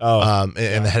and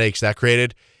the headaches that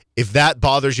created. If that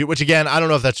bothers you, which again, I don't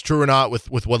know if that's true or not with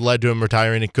what led to him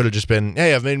retiring. It could have just been,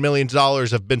 hey, I've made millions of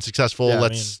dollars. I've been successful.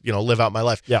 Let's live out my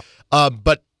life. Yeah.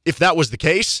 But if that was the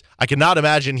case, I cannot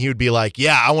imagine he would be like,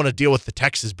 yeah, I want to deal with the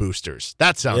Texas boosters.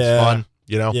 That sounds fun.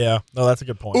 Yeah. No, that's a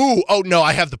good point. Oh no,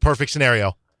 I have the perfect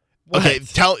scenario. What? Okay,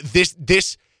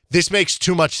 this makes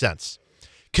too much sense.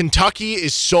 Kentucky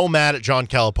is so mad at John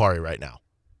Calipari right now.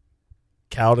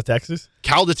 Cal to Texas?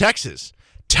 Cal to Texas.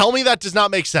 Tell me that does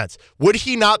not make sense. Would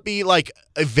he not be like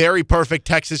a very perfect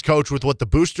Texas coach with what the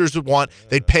boosters would want?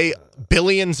 They'd pay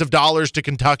billions of dollars to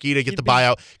Kentucky to get the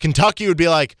buyout. Kentucky would be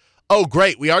like, oh,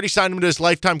 great, we already signed him to this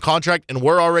lifetime contract, and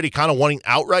we're already kind of wanting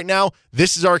out right now.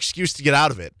 This is our excuse to get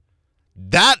out of it.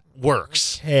 That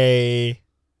works. Hey,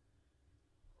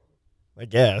 I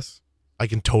guess. I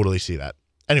can totally see that.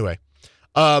 Anyway.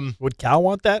 Would Cal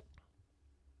want that?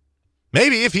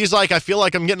 Maybe if he's like, I feel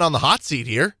like I'm getting on the hot seat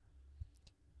here.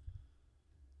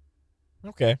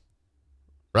 Okay.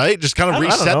 Right? Just kind of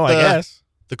reset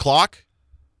the clock.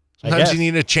 Sometimes you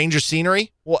need a change of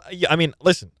scenery. Well, I mean,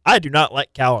 listen, I do not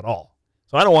like Cal at all.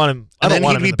 So I don't want him. And then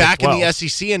he'd be back in the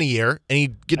SEC in a year, and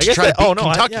he'd get to try to beat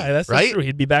Kentucky. That's right? True.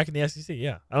 He'd be back in the SEC.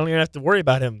 Yeah, I don't even have to worry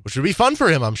about him, which would be fun for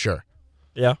him, I'm sure.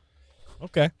 Yeah.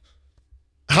 Okay.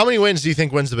 How many wins do you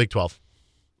think wins the Big 12?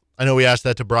 I know we asked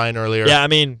that to Brian earlier. Yeah, I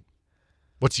mean,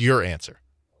 what's your answer?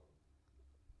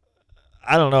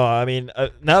 I don't know. I mean,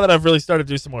 now that I've really started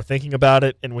to do some more thinking about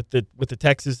it, and with the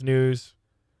Texas news,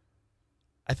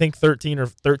 I think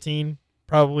 13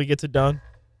 probably gets it done.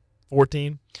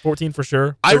 14 for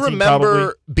sure. I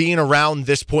remember being around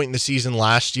this point in the season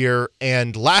last year,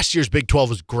 and last year's Big 12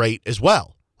 was great as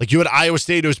well. Like, you had Iowa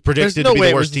State, who was predicted to be the worst team. There's no way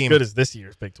it was as good as this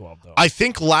year's Big 12, though. I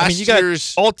think last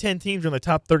year's... all 10 teams are in the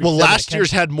top 37. Well, last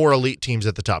year's had more elite teams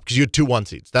at the top because you had 2 1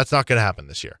 seeds. That's not going to happen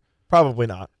this year. Probably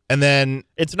not. And then...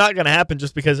 It's not going to happen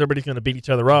just because everybody's going to beat each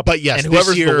other up. But yes, and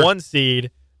whoever's the 1 seed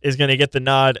is going to get the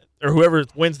nod, or whoever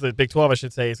wins the Big 12, I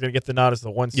should say, is going to get the nod as the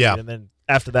 1 seed. Yeah. And then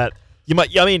after that, you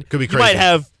might... I mean, could be crazy.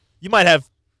 You might have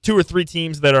 2 or 3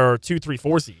 teams that are 2, 3,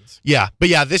 4 seeds. Yeah, but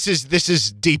yeah, this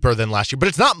is deeper than last year, but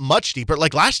it's not much deeper.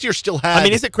 Like last year still had... I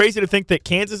mean, is it crazy to think that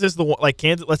Kansas is the one, like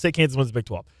Kansas, let's say Kansas wins the Big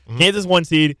 12. Mm-hmm. Kansas 1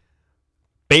 seed,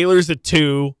 Baylor's a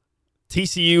 2,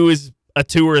 TCU is a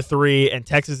 2 or a 3, and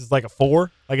Texas is like a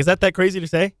 4? Like, is that crazy to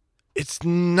say? It's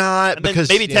not, and because...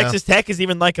 maybe Texas Tech is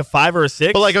even like a 5 or a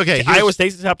 6. But like, okay, Iowa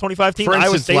State's the top 25 team. For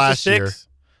instance, Iowa State's a 6.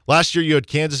 Last year, you had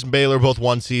Kansas and Baylor, both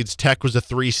 1 seeds. Tech was a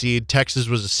 3 seed. Texas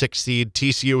was a 6 seed.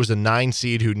 TCU was a 9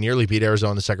 seed who nearly beat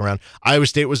Arizona in the second round. Iowa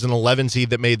State was an 11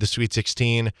 seed that made the Sweet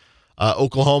 16.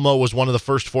 Oklahoma was one of the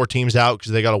first 4 teams out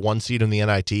because they got a 1 seed in the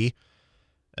NIT.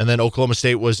 And then Oklahoma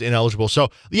State was ineligible. So,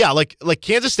 yeah, like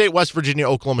Kansas State, West Virginia,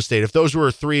 Oklahoma State, if those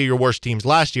were 3 of your worst teams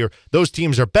last year, those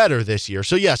teams are better this year.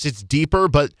 So, yes, it's deeper,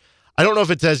 but I don't know if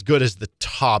it's as good as the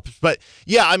top. But,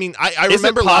 yeah, I mean, I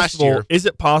remember last year. Is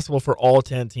it possible for all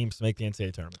 10 teams to make the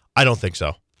NCAA tournament? I don't think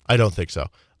so.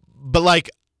 But, like,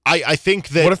 I think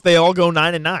that... What if they all go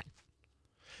 9-9?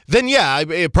 Then, yeah,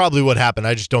 it probably would happen.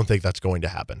 I just don't think that's going to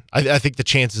happen. I think the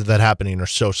chances of that happening are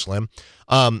so slim.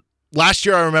 Last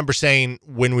year, I remember saying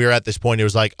when we were at this point, it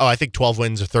was like, I think 12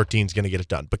 wins or 13 is going to get it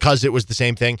done because it was the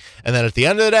same thing. And then at the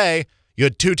end of the day, you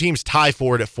had 2 teams tie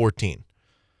for it at 14.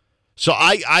 So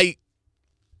I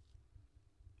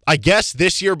guess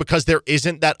this year, because there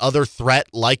isn't that other threat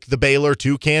like the Baylor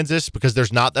to Kansas, because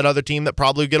there's not that other team that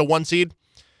probably would get a 1 seed,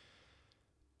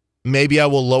 maybe I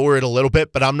will lower it a little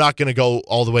bit, but I'm not going to go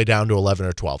all the way down to 11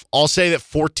 or 12. I'll say that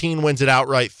 14 wins it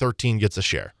outright, 13 gets a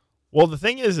share. Well, the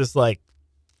thing is like,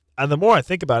 and the more I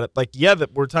think about it, like, yeah,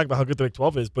 that we're talking about how good the Big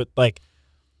 12 is, but like,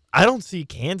 I don't see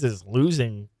Kansas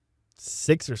losing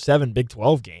 6 or 7 Big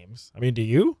 12 games. I mean, do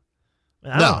you?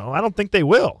 I don't know. I don't think they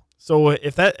will. So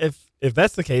if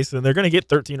that's the case, then they're going to get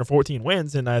 13 or 14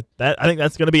 wins, and I think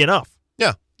that's going to be enough.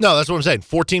 Yeah, no, that's what I'm saying.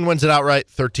 14 wins it outright,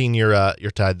 13 you're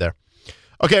tied there.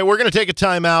 Okay, we're going to take a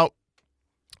timeout.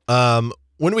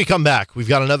 When we come back, we've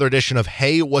got another edition of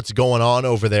Hey, What's Going On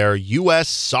Over There, U.S.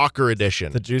 Soccer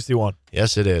Edition. The juicy one.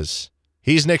 Yes, it is.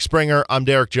 He's Nick Springer. I'm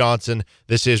Derek Johnson.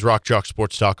 This is Rock Chalk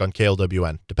Sports Talk on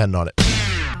KLWN. Depend on it.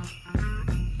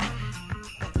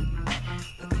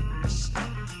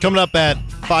 Coming up at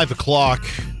 5 o'clock,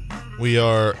 we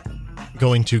are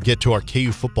going to get to our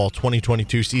KU Football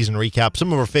 2022 season recap.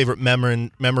 Some of our favorite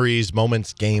memories,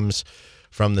 moments, games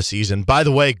from the season. By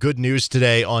the way, good news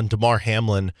today on Damar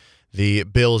Hamlin, the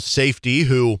Bills safety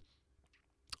who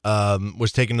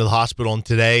was taken to the hospital and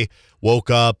today woke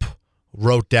up,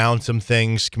 wrote down some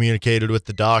things, communicated with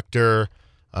the doctor.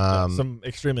 Some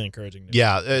extremely encouraging news.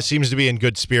 Yeah, seems to be in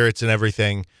good spirits and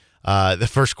everything. The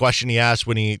first question he asked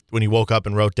when he woke up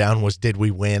and wrote down was, did we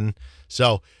win?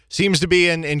 So seems to be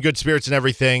in good spirits and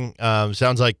everything.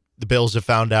 Sounds like the Bills have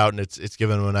found out, and it's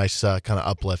given him a nice kind of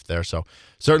uplift there. So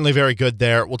certainly very good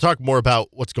there. We'll talk more about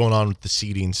what's going on with the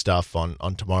seeding stuff on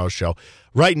tomorrow's show.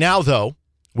 Right now, though,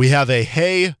 we have a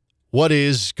Hey, what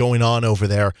is going on over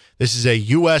there? This is a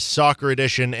U.S. Soccer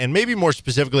edition, and maybe more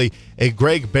specifically, a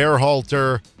Greg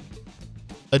Berhalter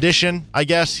edition, I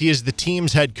guess. He is the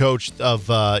team's head coach of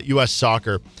U.S.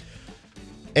 Soccer.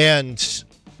 And,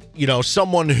 you know,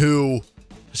 someone who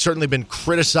has certainly been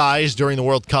criticized during the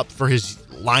World Cup for his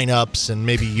lineups and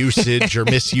maybe usage or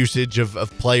misusage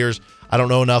of players. I don't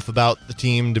know enough about the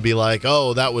team to be like,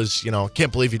 oh, that was,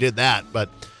 can't believe you did that. But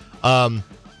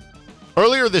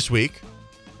earlier this week,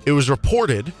 it was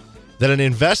reported that an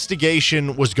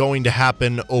investigation was going to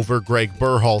happen over Greg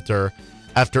Berhalter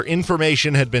after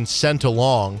information had been sent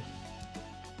along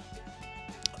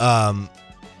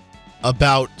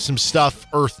about some stuff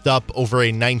earthed up over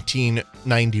a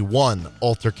 1991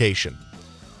 altercation.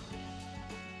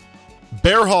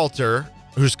 Berhalter,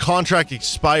 whose contract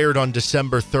expired on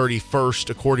December 31st,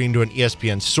 according to an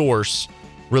ESPN source,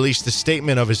 released a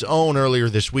statement of his own earlier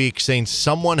this week saying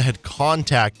someone had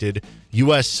contacted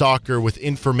U.S. Soccer with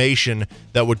information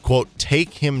that would, quote,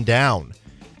 take him down,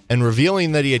 and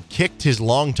revealing that he had kicked his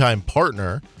longtime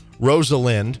partner,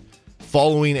 Rosalind,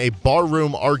 following a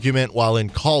barroom argument while in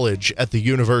college at the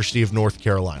University of North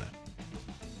Carolina.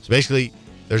 So basically,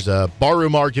 there's a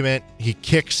barroom argument. He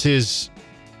kicks his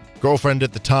girlfriend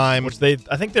at the time. Which I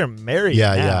think they're married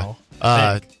now.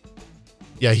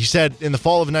 Yeah, he said, in the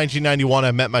fall of 1991,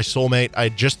 I met my soulmate. I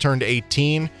had just turned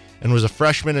 18 and was a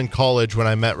freshman in college when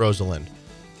I met Rosalind.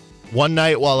 One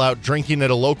night while out drinking at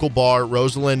a local bar,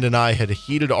 Rosalind and I had a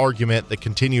heated argument that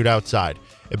continued outside.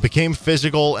 It became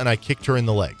physical, and I kicked her in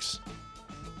the legs.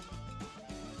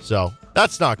 So,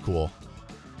 that's not cool.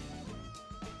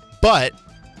 But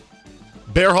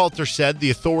Berhalter said the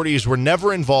authorities were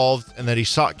never involved and that he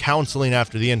sought counseling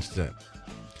after the incident.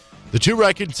 The two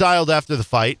reconciled after the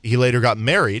fight. He later got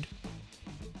married,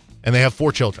 and they have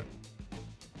 4 children.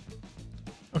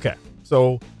 Okay,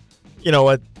 so,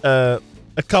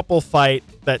 a couple fight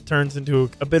that turns into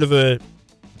a bit of a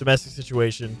domestic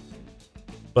situation,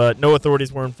 but no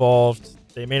authorities were involved.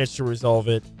 They managed to resolve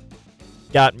it,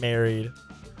 got married,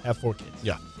 have 4 kids.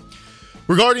 Yeah.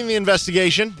 Regarding the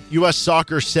investigation, U.S.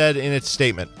 Soccer said in its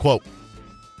statement, quote,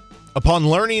 upon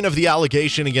learning of the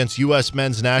allegation against U.S.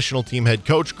 men's national team head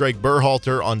coach Greg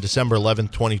Berhalter on December 11,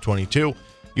 2022,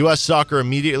 U.S. Soccer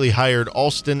immediately hired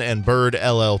Alston and Bird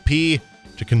LLP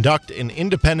to conduct an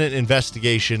independent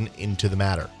investigation into the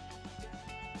matter.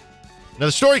 Now,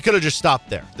 the story could have just stopped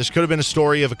there. This could have been a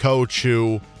story of a coach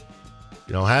who,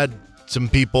 had some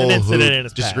people who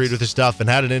disagreed with his stuff and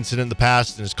had an incident in the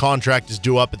past, and his contract is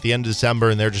due up at the end of December,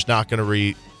 and they're just not going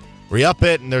to re-up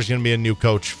it, and there's going to be a new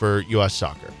coach for U.S.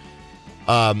 Soccer.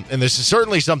 And this is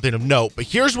certainly something of note, but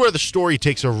here's where the story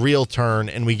takes a real turn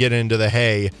and we get into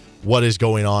the, what is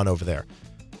going on over there?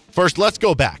 First, let's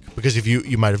go back, because if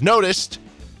you might have noticed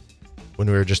when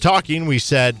we were just talking, we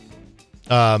said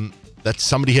that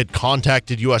somebody had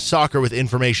contacted U.S. Soccer with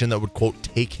information that would, quote,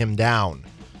 take him down.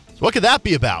 So what could that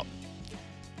be about?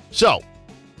 So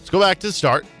let's go back to the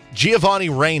start. Giovanni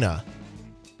Reyna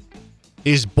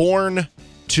is born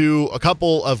to a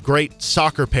couple of great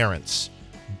soccer parents,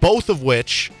 both of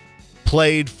which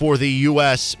played for the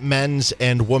U.S. men's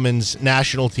and women's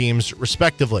national teams,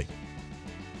 respectively.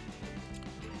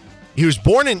 He was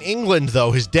born in England,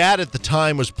 though. His dad at the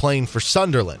time was playing for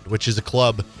Sunderland, which is a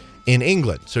club in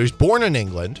England. So he's born in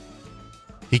England.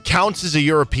 He counts as a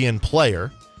European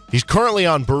player. He's currently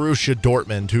on Borussia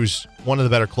Dortmund, who's one of the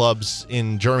better clubs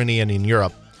in Germany and in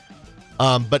Europe.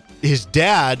 But his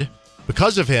dad,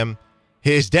 because of him,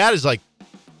 his dad is I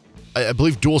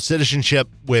believe, dual citizenship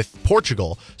with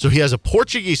Portugal. So he has a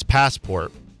Portuguese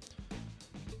passport.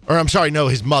 Or I'm sorry, no,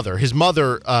 his mother. His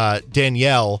mother,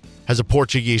 Danielle, has a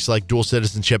Portuguese, dual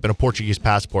citizenship and a Portuguese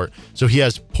passport. So he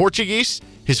has Portuguese.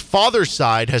 His father's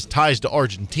side has ties to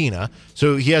Argentina.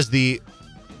 So he has the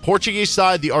Portuguese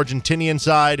side, the Argentinian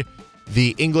side,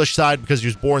 the English side because he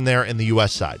was born there, and the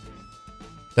U.S. side.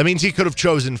 That means he could have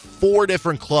chosen 4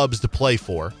 different clubs to play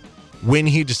for when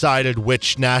he decided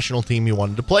which national team he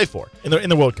wanted to play for. In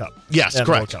the World Cup. Yes, yeah,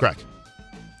 correct.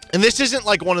 And this isn't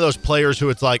like one of those players who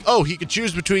it's like, he could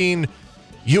choose between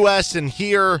U.S. and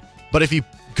here, but if he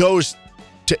goes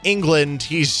to England,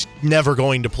 he's never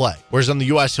going to play. Whereas on the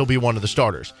U.S., he'll be one of the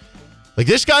starters.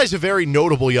 This guy's a very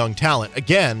notable young talent.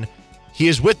 Again, he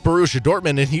is with Borussia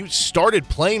Dortmund, and he started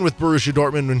playing with Borussia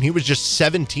Dortmund when he was just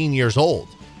 17 years old.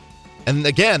 And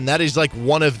again, that is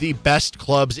one of the best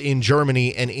clubs in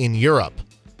Germany and in Europe.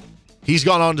 He's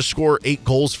gone on to score 8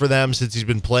 goals for them since he's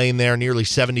been playing there, nearly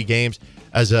 70 games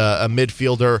as a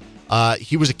midfielder.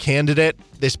 He was a candidate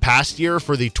this past year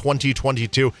for the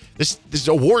 2022. This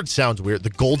award sounds weird.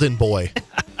 The Golden Boy.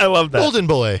 I love that. Golden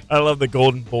Boy. I love the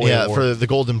Golden Boy Award. Yeah, for the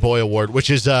Golden Boy Award, which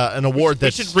is an award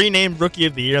that should rename Rookie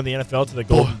of the Year in the NFL to the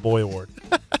Golden Boy Award.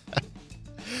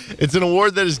 It's an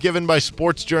award that is given by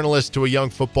sports journalists to a young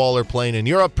footballer playing in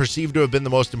Europe, perceived to have been the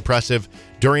most impressive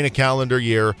during a calendar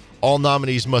year. All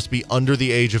nominees must be under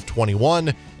the age of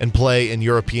 21 and play in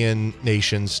European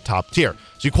nations' top tier.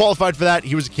 So he qualified for that.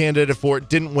 He was a candidate for it,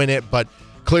 didn't win it, but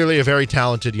clearly a very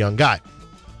talented young guy.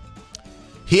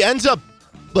 He ends up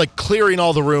clearing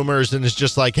all the rumors and is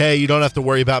just hey, you don't have to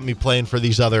worry about me playing for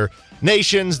these other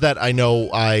nations that I know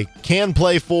I can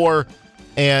play for.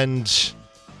 And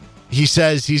he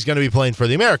says he's going to be playing for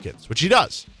the Americans, which he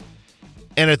does.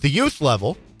 And at the youth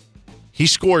level, he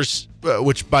scores,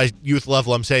 which by youth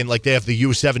level, I'm saying they have the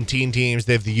U17 teams,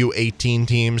 they have the U18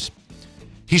 teams.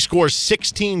 He scores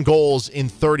 16 goals in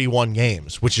 31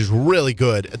 games, which is really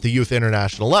good at the youth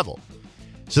international level.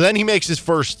 So then he makes his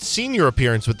first senior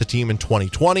appearance with the team in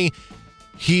 2020.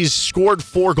 He's scored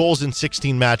 4 goals in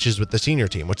 16 matches with the senior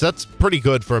team, which that's pretty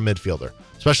good for a midfielder,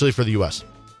 especially for the U.S.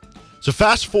 So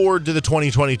fast forward to the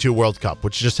 2022 World Cup,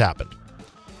 which just happened.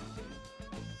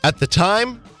 At the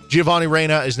time, Giovanni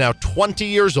Reyna is now 20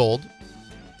 years old.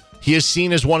 He is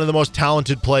seen as one of the most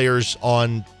talented players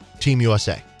on Team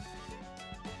USA.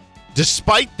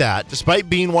 Despite that,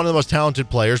 despite being one of the most talented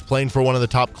players, playing for one of the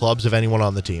top clubs of anyone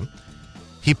on the team,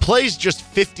 he plays just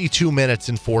 52 minutes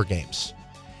in 4 games.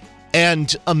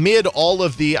 And amid all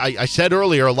of the, I said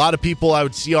earlier, a lot of people I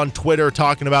would see on Twitter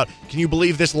talking about, can you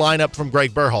believe this lineup from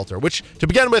Greg Berhalter? Which, to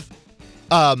begin with,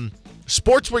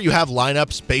 sports where you have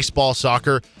lineups, baseball,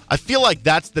 soccer, I feel like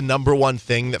that's the number one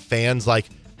thing that fans like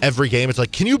every game. It's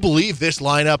like, can you believe this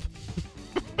lineup?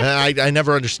 I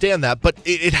never understand that, but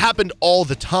it happened all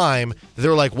the time. They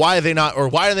were like, why are they not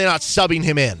subbing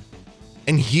him in?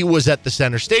 And he was at the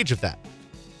center stage of that.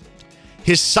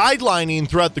 His sidelining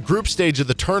throughout the group stage of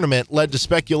the tournament led to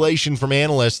speculation from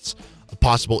analysts of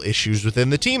possible issues within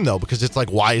the team, though, because it's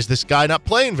like, why is this guy not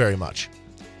playing very much?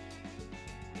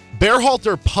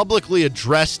 Berhalter publicly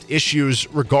addressed issues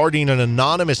regarding an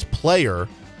anonymous player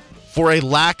for a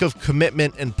lack of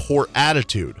commitment and poor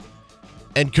attitude,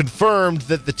 and confirmed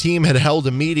that the team had held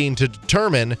a meeting to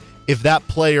determine if that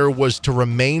player was to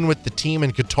remain with the team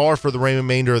in Qatar for the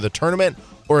remainder of the tournament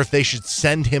or if they should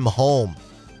send him home.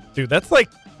 Dude, that's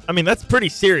pretty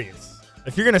serious.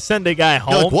 If you're going to send a guy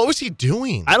home. Like, what was he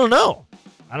doing? I don't know.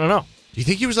 Do you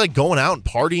think he was like going out and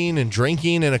partying and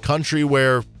drinking in a country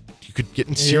where you could get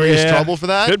in serious trouble for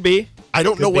that? Could be. I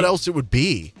don't know what else it would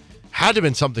be. Had to have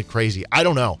been something crazy. I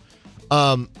don't know.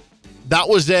 That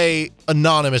was a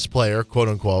anonymous player, quote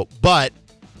unquote. But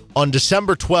on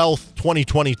December 12th,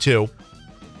 2022,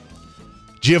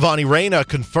 Giovanni Reyna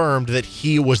confirmed that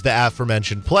he was the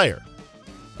aforementioned player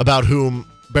about whom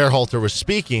Berhalter was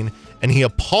speaking, and he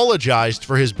apologized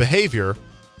for his behavior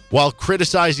while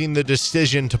criticizing the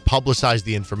decision to publicize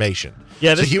the information.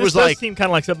 Yeah, this does seem kind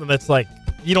of like something that's like,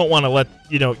 you don't want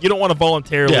to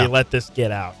voluntarily let this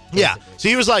get out. Basically. Yeah. So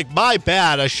he was like, my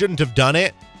bad, I shouldn't have done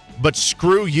it, but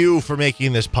screw you for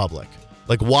making this public.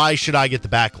 Like, why should I get the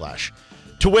backlash?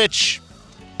 To which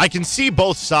I can see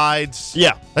both sides.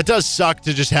 Yeah. That does suck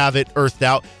to just have it earthed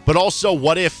out. But also,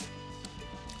 what if...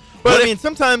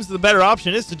 sometimes the better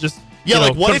option is to just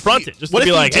confront it. Just what to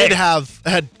be if like, he did have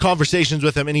had conversations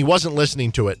with him and he wasn't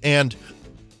listening to it? And,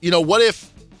 what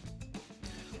if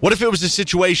it was a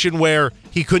situation where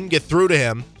he couldn't get through to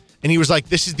him and he was like,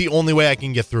 this is the only way I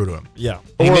can get through to him? Yeah.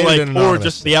 Or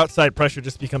just the outside pressure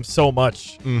just becomes so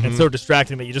much and so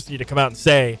distracting that you just need to come out and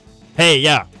say, hey,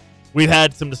 yeah, we've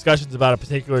had some discussions about a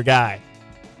particular guy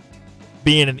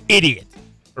being an idiot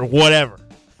or whatever.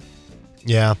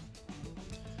 Yeah.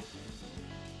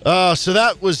 So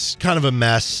that was kind of a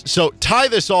mess. So tie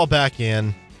this all back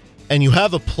in, and you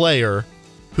have a player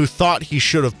who thought he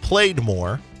should have played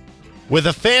more with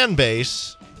a fan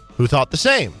base who thought the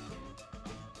same.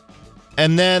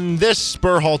 And then this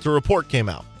Berhalter report came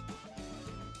out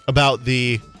about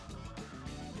the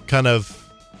kind of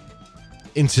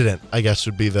incident, I guess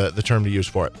would be the term to use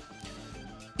for it.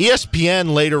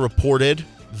 ESPN later reported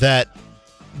that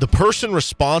the person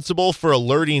responsible for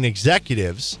alerting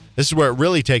executives, this is where it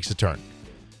really takes a turn,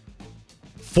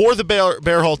 for the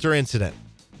Berhalter incident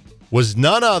was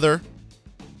none other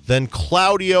than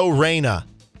Claudio Reyna,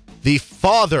 the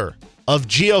father of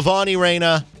Giovanni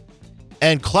Reyna.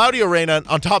 And Claudio Reyna,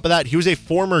 on top of that, he was a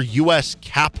former U.S.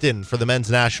 captain for the men's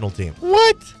national team.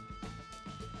 What?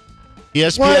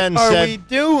 ESPN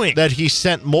said that he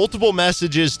sent multiple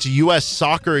messages to U.S.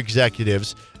 soccer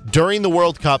executives during the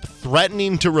World Cup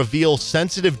threatening to reveal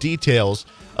sensitive details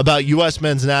about U.S.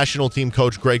 men's national team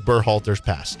coach Greg Berhalter's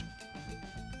past.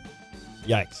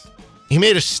 Yikes. He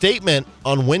made a statement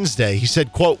on Wednesday. He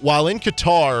said, quote, while in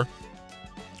Qatar,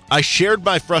 I shared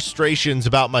my frustrations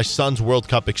about my son's World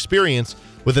Cup experience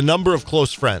with a number of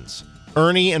close friends,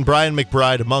 Ernie and Brian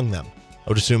McBride among them. I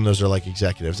would assume those are like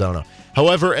executives. I don't know.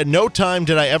 However, at no time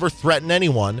did I ever threaten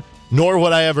anyone, nor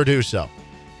would I ever do so.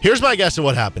 Here's my guess at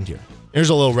what happened here. Here's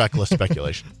a little reckless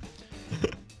speculation.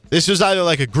 This was either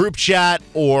like a group chat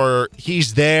or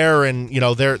he's there and,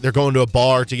 they're going to a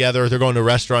bar together. They're going to a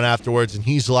restaurant afterwards. And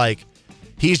he's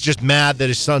just mad that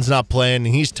his son's not playing.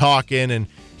 And he's talking and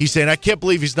he's saying, I can't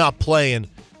believe he's not playing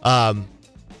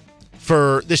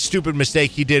for this stupid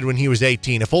mistake he did when he was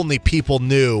 18. If only people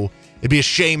knew. It'd be a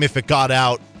shame if it got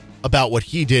out about what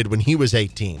he did when he was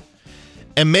 18.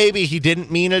 And maybe he didn't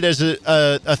mean it as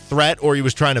a threat, or he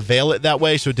was trying to veil it that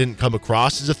way so it didn't come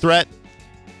across as a threat.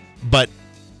 But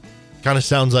kind of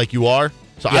sounds like you are.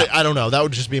 So yeah. I don't know. That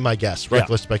would just be my guess.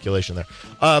 Reckless speculation there.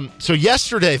 So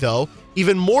yesterday, though,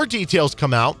 even more details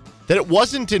come out that it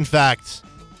wasn't, in fact,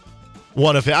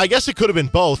 one of his. I guess it could have been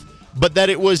both, but that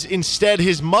it was instead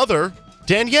his mother,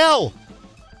 Danielle.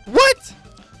 What?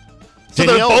 So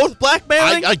Danielle, they're both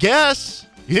blackmailing? I guess.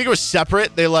 You think it was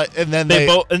separate? They were like,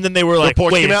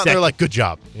 reports wait came a out and second. they're like, good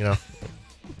job, you know.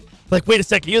 Like, wait a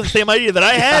second, you have the same idea that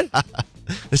I had?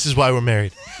 This is why we're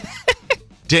married.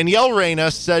 Danielle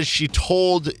Reyna says she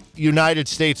told United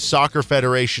States Soccer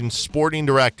Federation sporting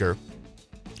director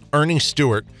Ernie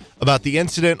Stewart about the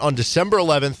incident on December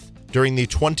 11th during the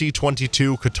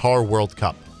 2022 Qatar World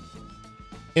Cup.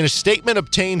 In a statement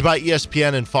obtained by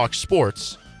ESPN and Fox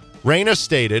Sports, Reyna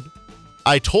stated,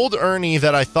 I told Ernie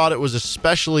that I thought it was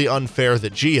especially unfair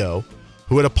that Gio,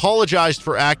 who had apologized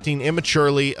for acting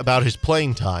immaturely about his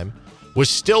playing time, was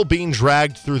still being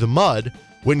dragged through the mud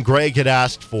when Greg had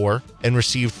asked for and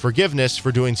received forgiveness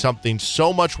for doing something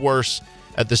so much worse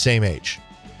at the same age.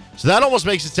 So that almost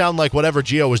makes it sound like whatever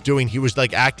Gio was doing, he was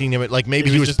like acting, like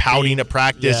maybe he was pouting at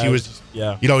practice.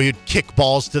 Yeah, you know, he'd kick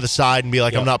balls to the side and be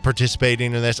like, I'm not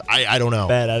participating in this. I don't know.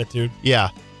 Bad attitude. Yeah.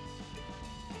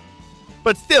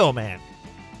 But still, man.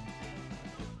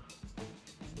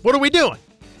 What are we doing?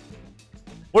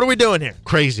 What are we doing here?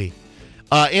 Crazy.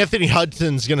 Anthony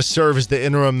Hudson's going to serve as the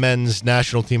interim men's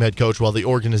national team head coach while the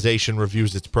organization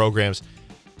reviews its programs.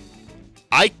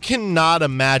 I cannot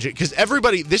imagine, because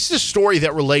this is a story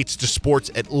that relates to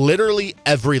sports at literally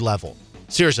every level.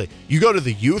 Seriously, you go to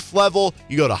the youth level,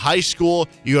 you go to high school,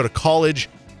 you go to college,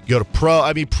 you go to pro.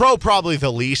 I mean, pro probably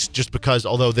the least, just because,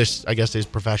 although this, I guess, is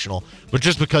professional, but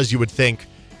just because you would think,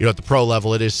 at the pro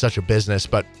level, it is such a business.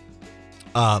 But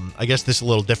I guess this is a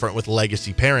little different with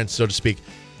legacy parents, so to speak.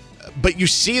 But you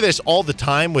see this all the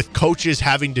time with coaches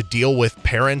having to deal with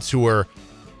parents who are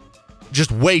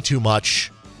just way too much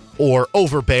or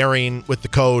overbearing with the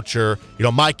coach, or,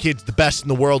 my kid's the best in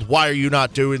the world. Why are you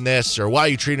not doing this? Or why are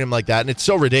you treating him like that? And it's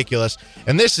so ridiculous.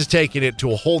 And this is taking it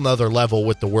to a whole nother level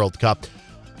with the World Cup.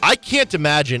 I can't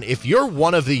imagine if you're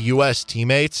one of the U.S.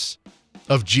 teammates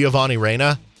of Giovanni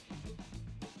Reyna,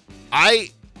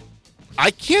 I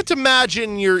can't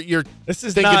imagine you're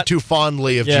thinking too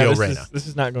fondly of Gio Reyna. This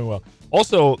is not going well.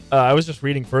 Also, I was just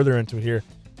reading further into it here.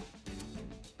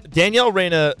 Danielle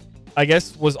Reyna, I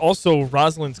guess, was also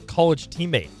Rosalind's college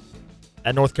teammate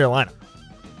at North Carolina.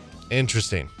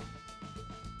 Interesting.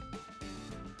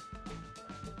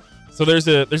 So there's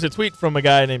a tweet from a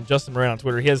guy named Justin Moran on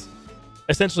Twitter. He has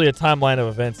essentially a timeline of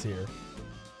events here.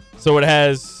 So it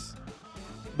has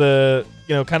the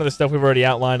kind of the stuff we've already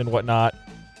outlined and whatnot.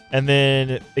 And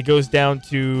then it goes down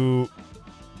to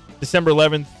December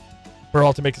 11th.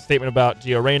 Berhalter makes a statement about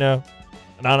Gio Reyna,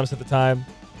 anonymous at the time.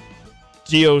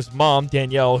 Gio's mom,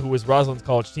 Danielle, who was Rosalind's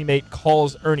college teammate,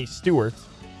 calls Ernie Stewart,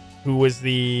 who was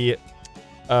the...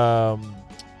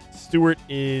 Stewart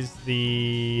is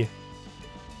the...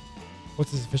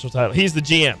 What's his official title? He's the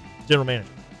GM, general manager.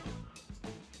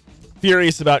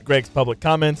 Furious about Greg's public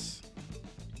comments.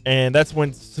 And that's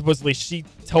when supposedly she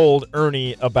told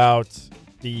Ernie about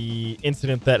the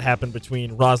incident that happened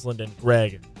between Rosalind and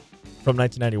Greg from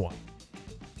 1991.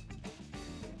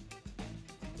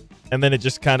 And then it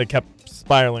just kind of kept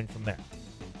spiraling from there.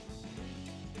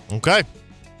 Okay.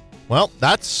 Well,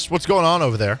 that's what's going on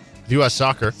over there with U.S.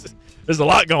 Soccer. There's a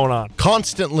lot going on.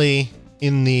 Constantly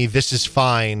in the this is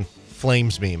fine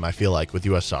flames meme, I feel like, with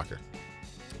U.S. Soccer.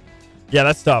 Yeah,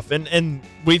 that's tough. And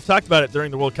we've talked about it during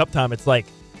the World Cup time. It's like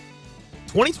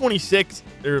 2026,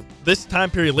 or this time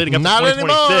period leading up to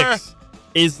 2026,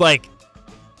 is like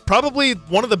probably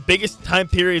one of the biggest time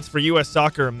periods for U.S.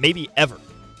 soccer maybe ever,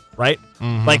 right?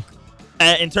 Mm-hmm. Like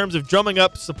in terms of drumming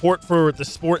up support for the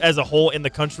sport as a whole in the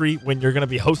country when you're going to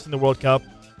be hosting the World Cup,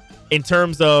 in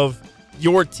terms of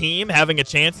your team having a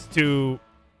chance to,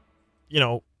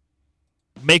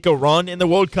 make a run in the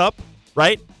World Cup,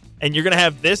 right? And you're going to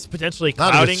have this potentially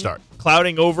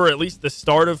clouding over at least the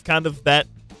start of kind of that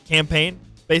campaign,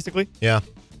 basically. Yeah.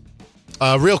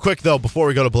 Real quick, though, before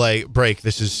we go to break,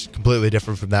 this is completely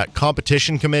different from that.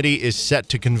 Competition committee is set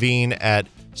to convene at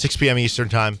 6 p.m. Eastern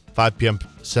Time, 5 p.m.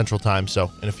 Central Time,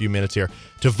 so in a few minutes here,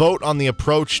 to vote on the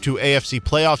approach to AFC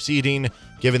playoff seeding,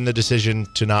 given the decision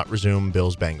to not resume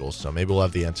Bills-Bengals. So maybe we'll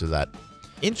have the answer to that.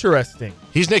 Interesting.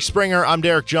 He's Nick Springer. I'm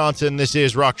Derek Johnson. This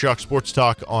is Rock Chalk Sports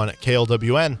Talk on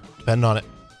KLWN. Depend on it.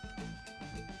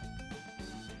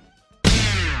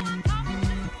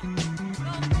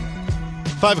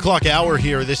 Five o'clock hour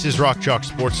here. This is Rock Chalk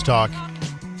Sports Talk.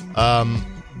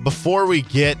 Before we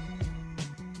get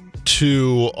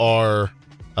to our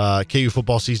KU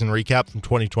football season recap from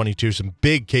 2022, some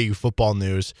big KU football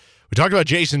news. We talked about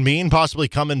Jason Bean possibly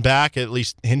coming back, at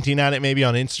least hinting at it maybe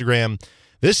on Instagram.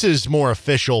 This is more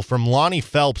official from Lonnie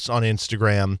Phelps on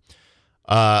Instagram.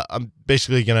 I'm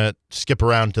basically going to skip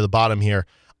around to the bottom here.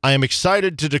 I am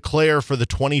excited to declare for the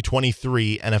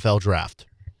 2023 NFL Draft.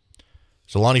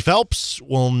 So Lonnie Phelps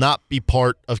will not be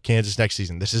part of Kansas next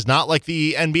season. This is not like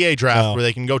the NBA draft where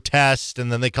they can go test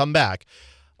and then they come back.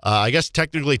 I guess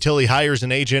technically Tilly hires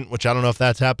an agent, which I don't know if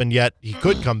that's happened yet. He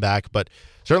could come back, but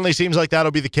certainly seems like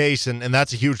that'll be the case, and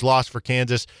that's a huge loss for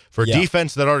Kansas, for a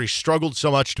defense that already struggled so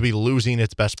much to be losing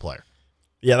its best player.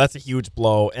 Yeah, that's a huge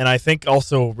blow, and I think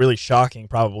also really shocking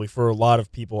probably for a lot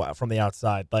of people from the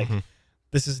outside. Like,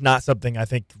 this is not something I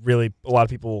think really a lot of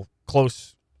people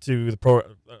close to the pro.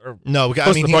 No,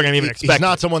 I mean, he's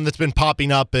not someone that's been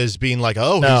popping up as being like,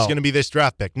 he's going to be this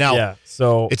draft pick. Now,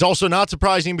 so it's also not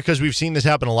surprising because we've seen this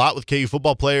happen a lot with KU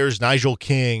football players, Nigel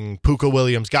King, Puka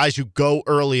Williams, guys who go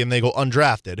early and they go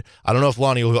undrafted. I don't know if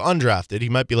Lonnie will go undrafted. He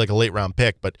might be like a late round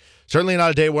pick, but certainly not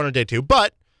a day one or day two.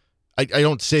 But I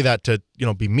don't say that to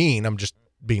be mean. I'm just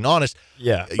being honest.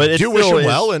 Yeah, but I do wish him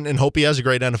well and hope he has a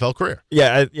great NFL career.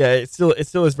 Yeah, it still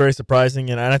is very surprising,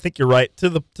 and I think you're right to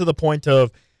the point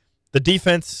of the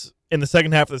defense in the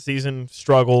second half of the season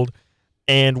struggled,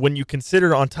 and when you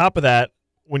consider on top of that,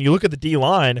 when you look at the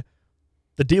D-line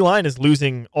is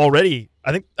losing already.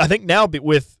 I think now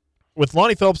with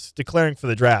Lonnie Phelps declaring for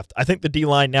the draft, I think the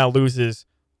D-line now loses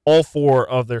all four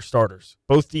of their starters,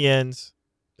 both the ends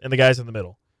and the guys in the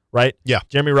middle, right? Yeah.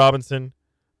 Jeremy Robinson,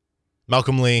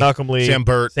 Malcolm Lee, Sam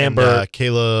Burt,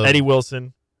 Caleb, Eddie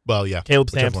Wilson. Well, yeah.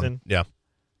 Caleb Sampson. Yeah.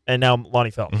 And now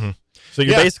Lonnie Phelps. Mm-hmm. So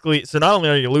you're basically, not only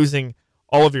are you losing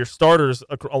all of your starters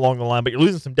along the line, but you're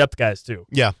losing some depth guys too.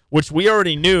 Yeah. Which we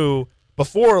already knew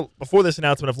before this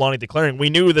announcement of Lonnie declaring. We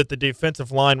knew that the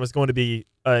defensive line was going to be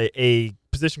a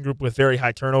position group with very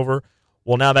high turnover.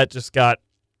 Well, now that just got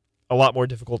a lot more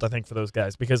difficult, I think, for those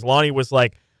guys, because Lonnie was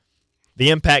like the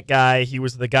impact guy. He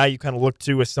was the guy you kind of looked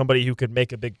to as somebody who could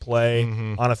make a big play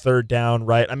on a third down,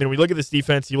 right? I mean, we look at this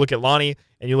defense, you look at Lonnie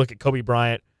and you look at Kobe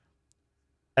Bryant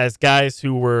as guys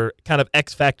who were kind of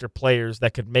X-factor players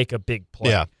that could make a big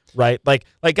play, right? Like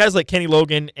guys like Kenny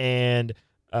Logan and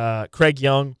Craig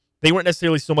Young, they weren't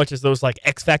necessarily so much as those like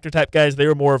X-factor type guys. They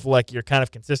were more of like your kind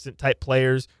of consistent type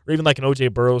players, or even like an O.J.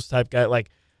 Burroughs type guy.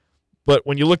 But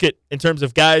when you look at in terms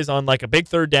of guys on like a big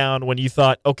third down, when you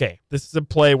thought, okay, this is a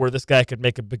play where this guy could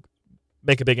make a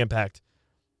big impact,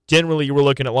 generally you were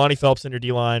looking at Lonnie Phelps in your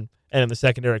D-line and in the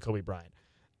secondary Kobe Bryant.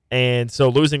 And so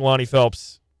losing Lonnie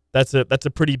Phelps, that's a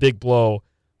pretty big blow,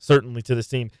 certainly, to this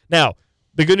team. Now,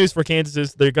 the good news for Kansas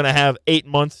is they're going to have 8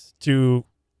 months to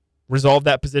resolve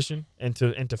that position and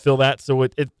to fill that. So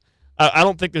I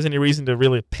don't think there's any reason to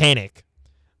really panic,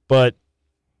 but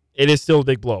it is still a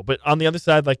big blow. But on the other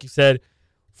side, like you said,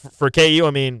 for KU,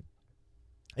 I mean,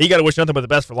 you got to wish nothing but the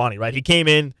best for Lonnie, right? He came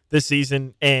in this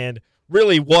season and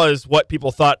really was what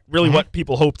people thought, what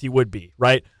people hoped he would be,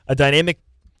 right? A dynamic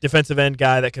defensive end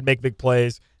guy that could make big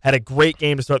plays, had a great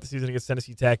game to start the season against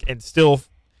Tennessee Tech, and still,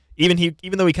 even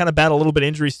though he kind of battled a little bit of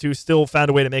injuries too, still found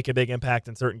a way to make a big impact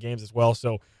in certain games as well.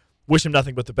 So wish him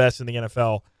nothing but the best in the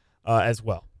NFL as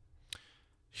well.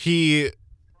 He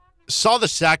saw the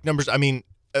sack numbers. I mean,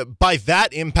 by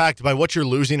that impact, by what you're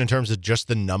losing in terms of just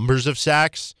the numbers of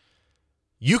sacks,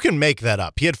 you can make that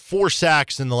up. He had 4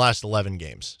 sacks in the last 11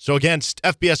 games. So against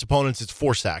FBS opponents, it's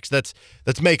 4 sacks. That's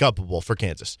make-upable for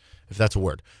Kansas, if that's a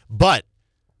word. But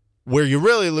where you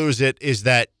really lose it is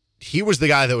that he was the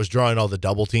guy that was drawing all the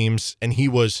double teams, and he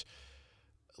was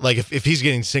like, if he's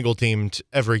getting single teamed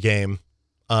every game,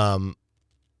 then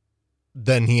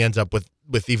he ends up with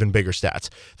even bigger stats.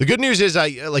 The good news is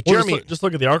Jeremy. Just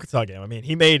look at the Arkansas game. I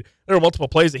mean, there were multiple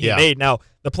plays that he made. Now,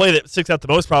 the play that sticks out the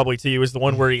most probably to you is the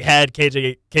one where he had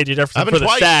KJ Jefferson for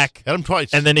the sack. Had him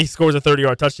twice. And then he scores a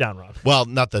 30-yard touchdown run. Well,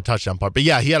 not the touchdown part, but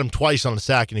yeah, he had him twice on the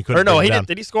sack and he couldn't. Or no, he did.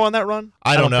 Did he score on that run?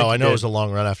 I don't know. I know it was a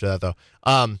long run after that though.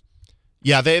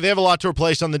 Yeah, they have a lot to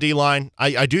replace on the D-line.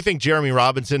 I do think Jeremy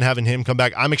Robinson, having him come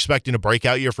back, I'm expecting a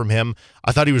breakout year from him.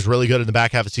 I thought he was really good in the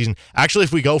back half of the season. Actually,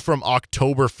 if we go from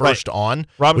October 1st on,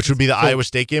 which would be the Iowa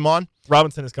State game on.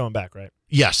 Robinson is coming back, right?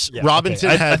 Yes. Yeah, Robinson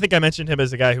I think I mentioned him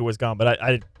as a guy who was gone, but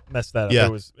I messed that up. Yeah.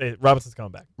 Robinson's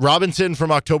coming back. Robinson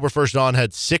from October 1st on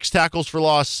had 6 tackles for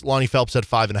loss. Lonnie Phelps had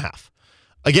 5.5.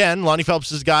 Again, Lonnie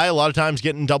Phelps is a guy a lot of times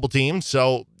getting double teamed,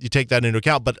 so you take that into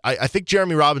account. But I think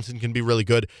Jeremy Robinson can be really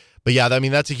good. But yeah, I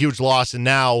mean, that's a huge loss. And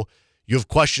now you have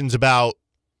questions about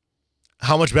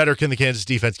how much better can the Kansas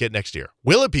defense get next year?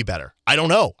 Will it be better? I don't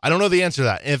know. I don't know the answer to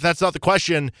that. And if that's not the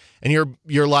question, and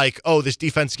you're like, oh, this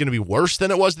defense is going to be worse than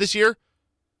it was this year,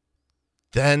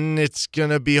 then it's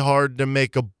going to be hard to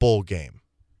make a bowl game.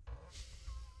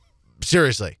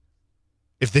 Seriously.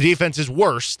 If the defense is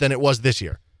worse than it was this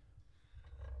year.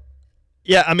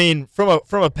 Yeah, I mean, from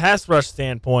a pass rush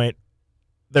standpoint,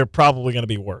 they're probably going to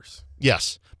be worse.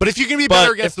 Yes. But if you can be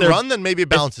better against the run, then maybe it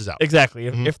balances out. Exactly.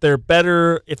 If they're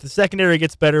better, if the secondary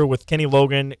gets better with Kenny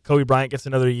Logan, Kobe Bryant gets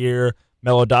another year,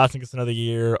 Mello Dotson gets another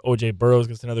year, O.J. Burrows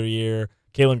gets another year,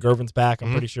 Kalen Gervin's back,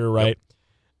 I'm pretty sure, right? Yep.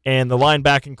 And the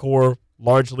linebacking core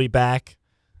largely back.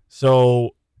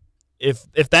 So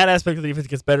if that aspect of the defense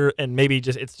gets better, and maybe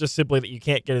it's just simply that you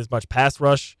can't get as much pass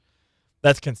rush,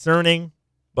 that's concerning.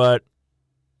 But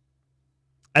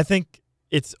I think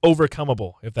it's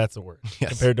overcomable, if that's a word,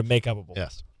 compared to make-upable.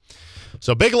 Yes.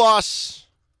 So big loss,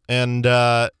 and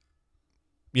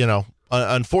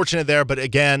unfortunate there. But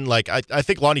again, like I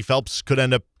think Lonnie Phelps could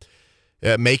end up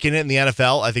making it in the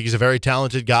NFL. I think he's a very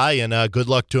talented guy, and good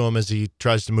luck to him as he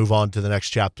tries to move on to the next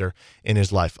chapter in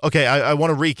his life. Okay, I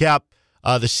want to recap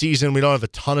the season. We don't have a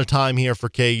ton of time here for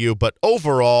KU, but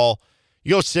overall,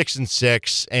 you go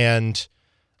 6-6, and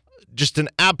just an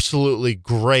absolutely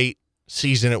great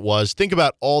season it was. Think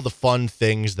about all the fun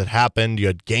things that happened. You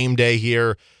had game day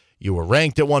here. You were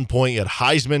ranked at one point. You had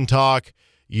Heisman talk.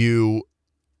 You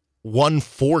won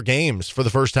 4 games for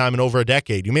the first time in over a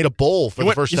decade. You made a bowl for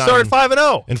the first time. You started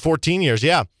 5-0 in 14 years.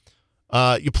 Yeah,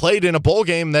 you played in a bowl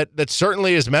game that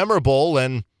certainly is memorable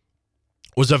and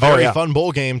was a very fun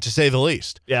bowl game, to say the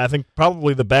least. Yeah, I think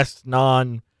probably the best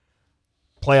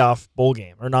non-playoff bowl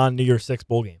game or non-New Year's Six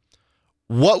bowl game.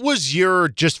 What was your,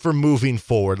 just for moving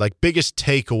forward, like biggest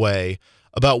takeaway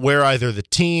about where either the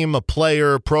team, a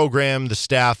player, program, the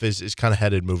staff is kind of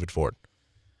headed moving forward?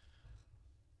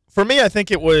 For me, I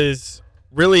think it was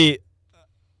really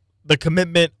the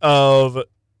commitment of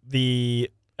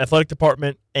the athletic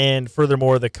department and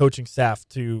furthermore the coaching staff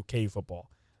to KU football.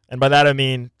 And by that I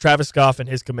mean Travis Goff and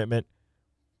his commitment,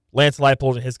 Lance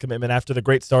Leipold and his commitment after the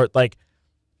great start.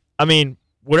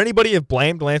 Would anybody have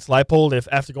blamed Lance Leipold if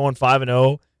after going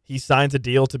 5-0 he signs a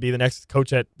deal to be the next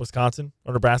coach at Wisconsin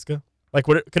or Nebraska?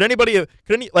 Could anybody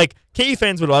KU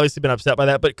fans would have obviously been upset by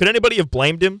that, but could anybody have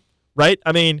blamed him? Right?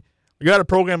 I mean, you got a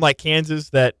program like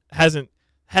Kansas that hasn't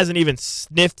even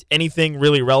sniffed anything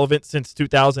really relevant since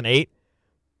 2008,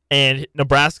 and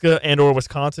Nebraska and or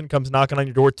Wisconsin comes knocking on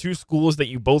your door, 2 schools that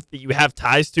you have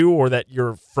ties to or that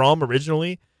you're from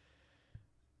originally.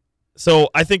 So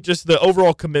I think just the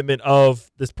overall commitment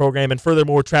of this program, and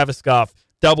furthermore Travis Goff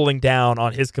doubling down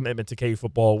on his commitment to KU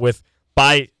football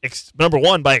number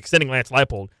one, by extending Lance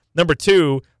Leipold, number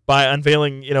 2, by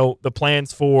unveiling, the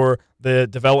plans for the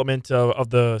development of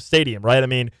the stadium, right? I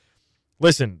mean,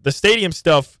 listen, the stadium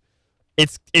stuff,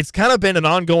 it's kind of been an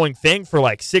ongoing thing for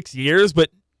like 6 years, but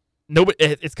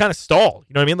it's kind of stalled.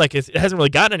 You know what I mean? Like it hasn't really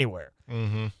gotten anywhere.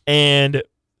 Mm-hmm. And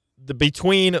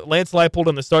between Lance Leipold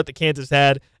and the start that Kansas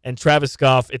had and Travis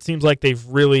Goff, it seems like they've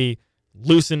really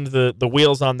loosened the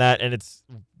wheels on that, and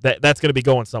that's going to be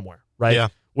going somewhere, right? Yeah.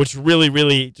 Which really,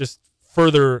 really just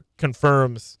further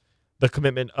confirms the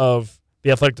commitment of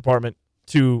the athletic department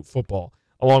to football,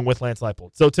 along with Lance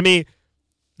Leipold. So to me,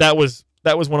 that was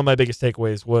one of my biggest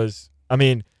takeaways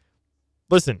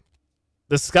listen,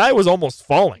 the sky was almost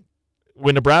falling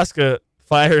when Nebraska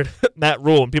fired Matt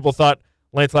Rule, and people thought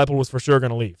Lance Leipold was for sure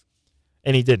going to leave,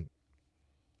 and he didn't.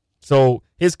 So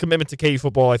his commitment to KU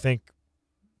football, I think,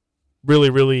 really,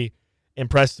 really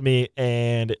impressed me,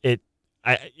 and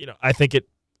I think it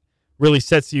really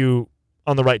sets you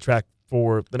on the right track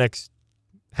for the next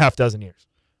half dozen years.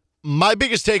 My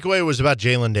biggest takeaway was about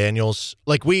Jalen Daniels.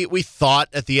 Like we thought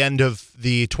at the end of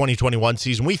the 2021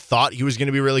 season, we thought he was going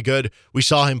to be really good. We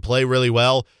saw him play really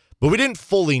well, but we didn't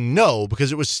fully know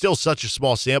because it was still such a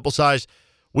small sample size.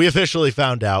 We officially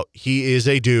found out he is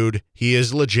a dude. He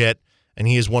is legit, and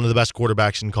he is one of the best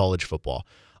quarterbacks in college football.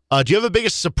 Do you have a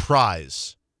biggest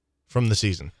surprise from the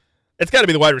season? It's got to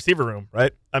be the wide receiver room,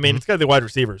 right? I mean, It's got to be the wide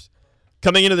receivers.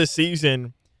 Coming into this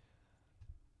season,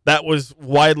 that was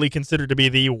widely considered to be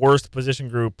the worst position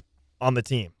group on the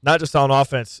team. Not just on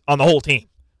offense, on the whole team,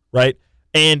 right?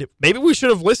 And maybe we should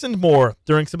have listened more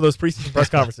during some of those preseason press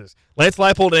conferences. Lance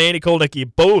Leipold and Andy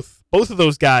Kolnicki, both of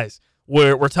those guys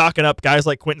were talking up guys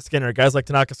like Quentin Skinner, guys like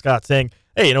Tanaka Scott, saying,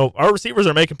 hey, our receivers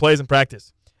are making plays in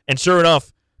practice. And sure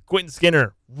enough, Quentin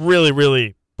Skinner really,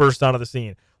 really burst onto the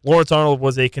scene. Lawrence Arnold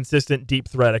was a consistent deep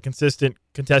threat, a consistent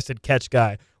contested catch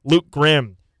guy. Luke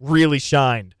Grimm really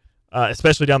shined,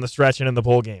 especially down the stretch and in the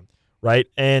bowl game, right?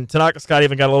 And Tanaka Scott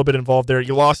even got a little bit involved there.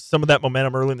 You lost some of that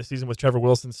momentum early in the season with Trevor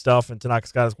Wilson's stuff and Tanaka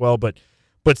Scott as well, but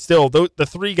still, the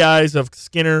 3 guys of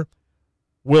Skinner,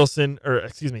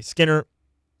 Skinner,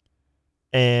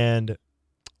 and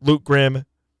Luke Grimm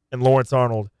and Lawrence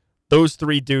Arnold, those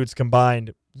 3 dudes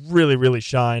combined really, really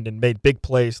shined and made big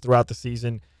plays throughout the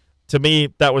season. To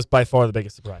me, that was by far the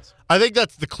biggest surprise. I think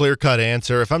that's the clear-cut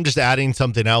answer. If I'm just adding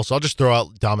something else, I'll just throw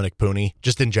out Dominic Pooney,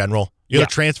 just in general. You had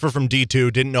a transfer from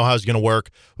D2, didn't know how it was going to work.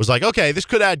 Was like, okay, this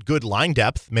could add good line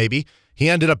depth, maybe. He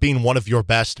ended up being one of your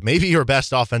best, maybe your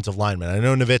best offensive lineman. I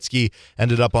know Nowitzki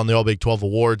ended up on the All Big 12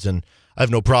 awards, and I have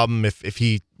no problem if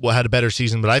he had a better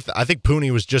season, but I think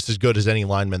Pooney was just as good as any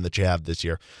lineman that you have this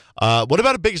year. What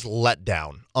about a biggest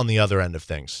letdown on the other end of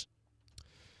things?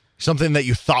 Something that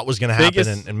you thought was going to happen,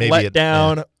 and maybe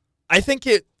letdown. I think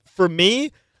for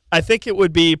me, I think it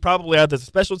would be probably either the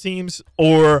special teams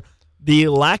or the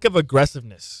lack of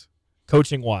aggressiveness,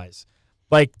 coaching-wise.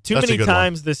 Like, too many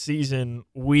times this season,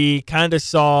 we kind of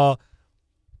saw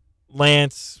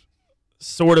Lance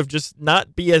sort of just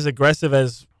not be as aggressive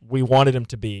as we wanted him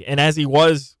to be, and as he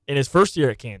was in his first year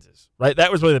at Kansas, right?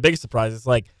 That was really the biggest surprise. It's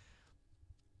like,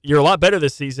 you're a lot better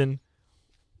this season.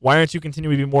 Why aren't you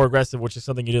continuing to be more aggressive, which is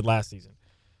something you did last season?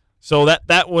 So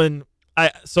that one,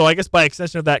 I guess by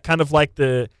extension of that, kind of like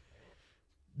the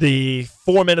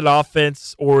 4-minute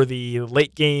offense or the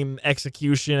late game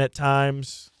execution at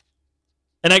times.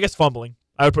 And I guess fumbling.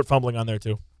 I would put fumbling on there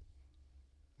too.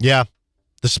 Yeah,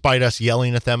 despite us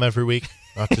yelling at them every week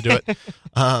not to do it.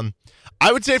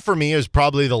 I would say for me is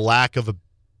probably the lack of a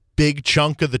big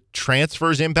chunk of the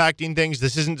transfers impacting things.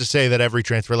 This isn't to say that every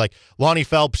transfer, like Lonnie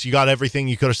Phelps, you got everything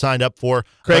you could have signed up for.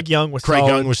 Craig Young was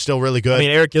still really good. I mean,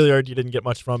 Eric Gilliard you didn't get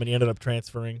much from, and he ended up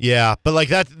transferring. Yeah, but like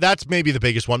that's maybe the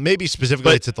biggest one. Maybe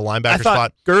specifically it's at the linebacker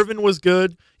spot. Gervin was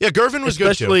good. Yeah, Gervin was good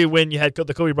too. Especially when you had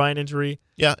the Kobe Bryant injury.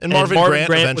 Yeah, and Marvin Grant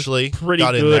eventually was pretty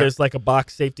got good in there as like a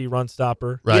box safety run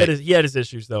stopper. Right. He had his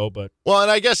issues though, but well,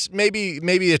 and I guess maybe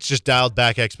it's just dialed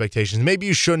back expectations. Maybe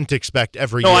you shouldn't expect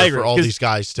every year for all these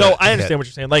guys to. No, I understand what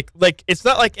you're saying. Like it's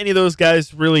not like any of those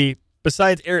guys really.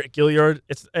 Besides Eric Gilliard,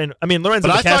 Lorenzo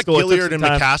McCaskill. I thought Gilliard and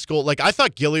McCaskill, I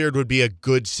thought Gilliard would be a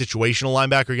good situational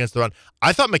linebacker against the run.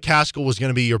 I thought McCaskill was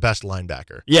going to be your best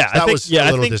linebacker. Yeah, so that was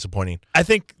a little disappointing. I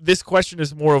think this question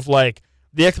is more of like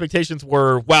the expectations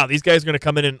were, wow, these guys are going to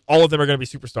come in and all of them are going to be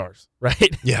superstars,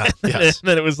 right? Yeah, yes. And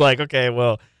then it was like, okay,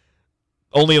 well,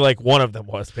 only like one of them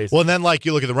was basically. Well, and then like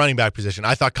you look at the running back position,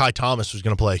 I thought Kai Thomas was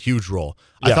going to play a huge role.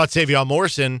 Yeah. I thought Savion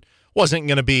Morrison wasn't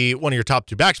going to be one of your top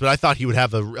two backs, but I thought he would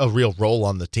have a real role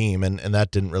on the team, and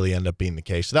that didn't really end up being the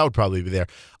case. So that would probably be there.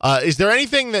 Is there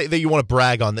anything that you want to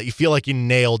brag on that you feel like you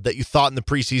nailed that you thought in the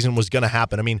preseason was going to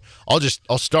happen? I mean,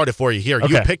 I'll start it for you here.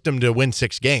 Okay. You picked them to win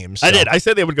 6 games. So. I did. I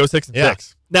said they would go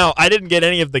 6-6. Now, I didn't get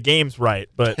any of the games right,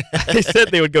 but I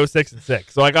said they would go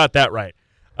 6-6, so I got that right.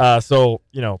 So,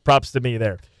 props to me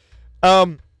there.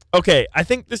 Okay, I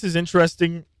think this is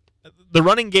interesting. The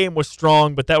running game was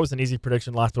strong, but that was an easy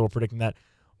prediction. Lots of people were predicting that.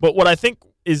 But what I think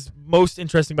is most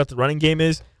interesting about the running game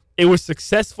is it was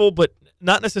successful, but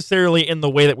not necessarily in the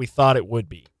way that we thought it would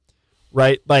be,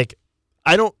 right? Like,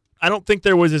 I don't think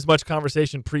there was as much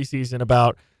conversation preseason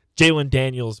about Jalen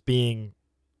Daniels being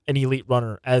an elite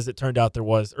runner as it turned out there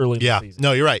was early in the season.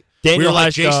 No, you're right. We were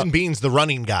like Jason Bean's the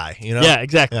running guy, Yeah,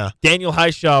 exactly. Yeah. Daniel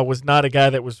Highshaw was not a guy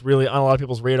that was really on a lot of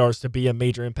people's radars to be a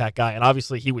major impact guy, and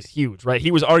obviously he was huge, right? He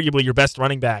was arguably your best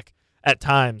running back at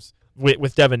times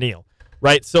with Devin Neal,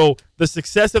 right? So the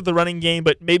success of the running game,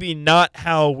 but maybe not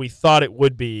how we thought it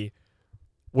would be,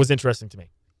 was interesting to me.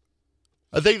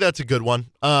 I think that's a good one.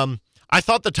 I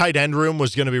thought the tight end room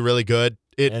was going to be really good.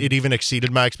 It even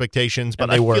exceeded my expectations,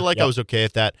 but I feel like I was okay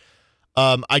at that.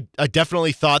 I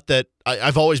definitely thought that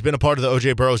I've always been a part of the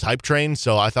O.J. Burrows hype train,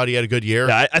 so I thought he had a good year.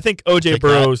 Yeah, I think O.J.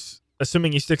 Burrows,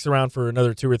 assuming he sticks around for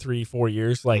another 2 or 3, 4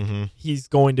 years, he's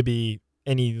going to be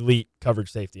an elite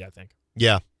coverage safety, I think.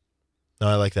 Yeah. No,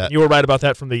 I like that. You were right about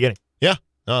that from the beginning. Yeah.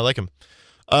 No, I like him.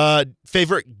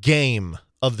 Favorite game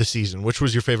of the season? Which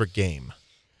was your favorite game?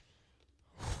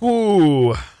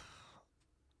 Ooh.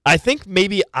 I think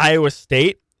maybe Iowa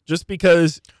State, just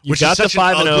because you got the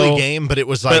 5-0 an ugly game, but it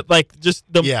was just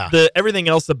the everything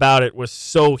else about it was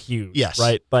so huge. Yes,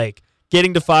 right. Like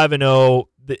getting to 5-0,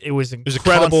 it was incredible. It was a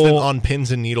constant on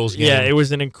pins and needles game. Yeah, it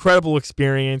was an incredible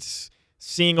experience.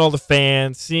 Seeing all the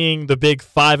fans, seeing the big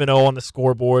 5-0 on the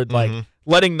scoreboard, like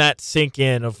letting that sink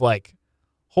in of like,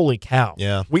 holy cow!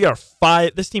 Yeah, we are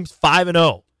 5. This team's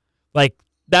 5-0. Like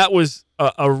that was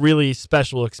a really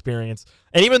special experience.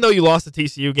 And even though you lost the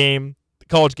TCU game, the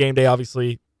College Game Day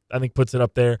obviously, I think, puts it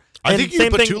up there. I think you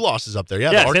put 2 losses up there.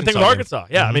 Yeah, same thing with Arkansas.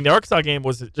 Yeah, I mean, the Arkansas game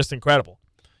was just incredible.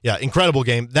 Yeah, incredible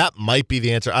game. That might be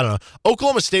the answer. I don't know.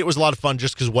 Oklahoma State was a lot of fun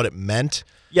just because what it meant.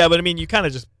 Yeah, but I mean, you kind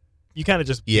of just beat them.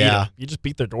 You just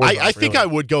beat their doors off, I think I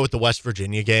would go with the West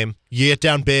Virginia game. You get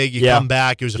down big, you come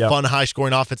back. It was a fun,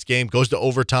 high-scoring offense game. Goes to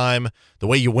overtime. The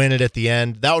way you win it at the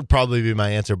end, that would probably be my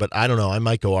answer. But I don't know. I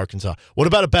might go Arkansas. What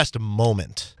about a best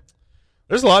moment?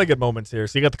 There's a lot of good moments here.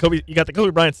 So you got the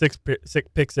Kobe Bryant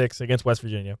pick six against West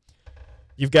Virginia.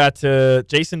 You've got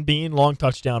Jason Bean, long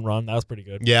touchdown run. That was pretty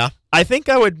good. Yeah. I think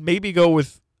I would maybe go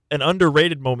with an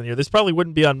underrated moment here. This probably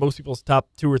wouldn't be on most people's top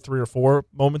 2 or 3 or 4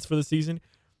 moments for the season.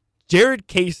 Jared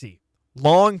Casey,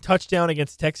 long touchdown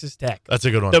against Texas Tech. That's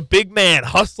a good one. The big man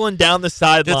hustling down the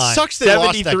sideline. That sucks they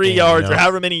lost that 73 game, yards you know? or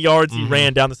however many yards he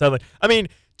ran down the sideline. I mean,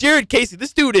 Jared Casey,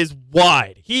 this dude is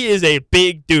wide. He is a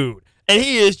big dude. And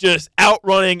he is just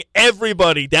outrunning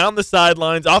everybody down the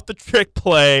sidelines off the trick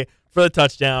play for the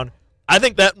touchdown. I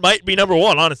think that might be number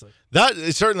 1, honestly. That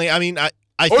is certainly, I mean, I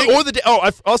think.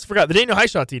 I also forgot the Daniel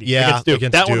Highshaw TD. Yeah,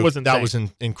 against Duke. One was insane. That was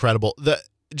incredible.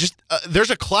 There's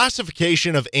a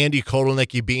classification of Andy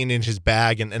Kotelnicki being in his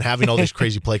bag and having all these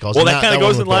crazy play calls. Well, that kind of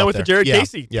goes in line with the Jared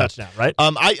Casey touchdown, right?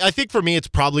 I think for me, it's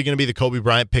probably going to be the Kobe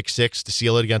Bryant pick 6 to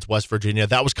seal it against West Virginia.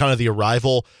 That was kind of the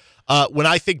arrival. When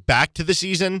I think back to the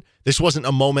season, this wasn't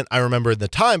a moment I remember at the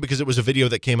time because it was a video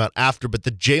that came out after, but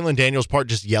the Jalen Daniels part,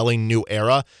 just yelling new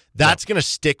era, that's going to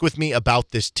stick with me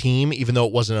about this team, even though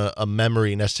it wasn't a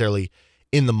memory necessarily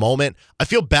in the moment. I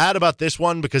feel bad about this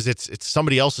one because it's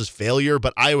somebody else's failure,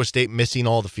 but Iowa State missing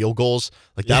all the field goals,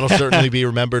 that'll certainly be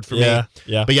remembered for me.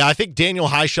 Yeah. But I think Daniel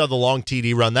Highshaw, the long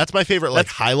TD run, that's my favorite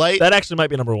highlight. That actually might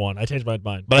be number 1. I changed my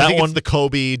mind. But I think it's the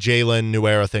Kobe, Jalen, new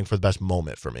era thing for the best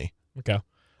moment for me. Okay.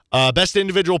 Best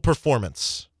individual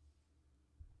performance.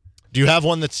 Do you have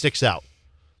one that sticks out?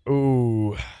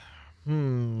 Ooh.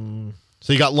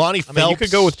 So you got Lonnie Phelps. You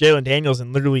could go with Jalen Daniels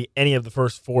in literally any of the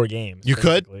first 4 games. You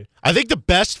basically. could. I think the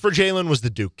best for Jalen was the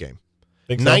Duke game.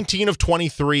 19 of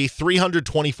 23,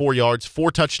 324 yards,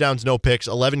 4 touchdowns, no picks,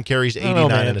 11 carries,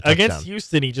 89 and a touchdown. Against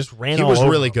Houston, he just ran all over. He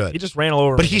was really good. He just ran all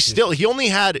over. But he only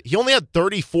had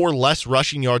 34 less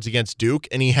rushing yards against Duke,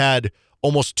 and he had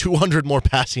almost 200 more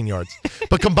passing yards.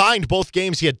 But combined, both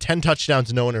games, he had 10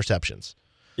 touchdowns, no interceptions.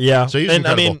 Yeah. So he was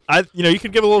incredible. I mean, you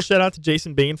could give a little shout out to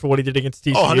Jason Bean for what he did against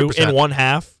TCU in one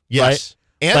half. Yes.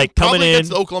 Right? And coming against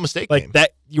the Oklahoma State game.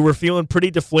 That you were feeling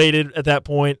pretty deflated at that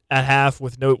point at half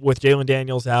with Jalen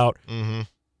Daniels out. Mm-hmm.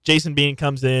 Jason Bean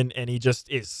comes in and he just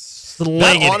is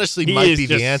slinging that honestly might be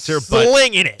the answer, but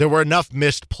there were enough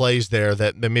missed plays there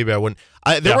that maybe I wouldn't.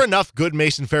 There were enough good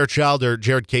Mason Fairchild or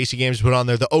Jared Casey games to put on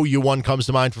there. The OU one comes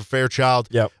to mind for Fairchild,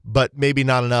 but maybe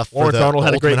not enough Lawrence for the Arnold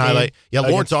had a great highlight. Yeah,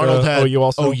 Lawrence Arnold had OU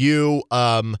also. OU.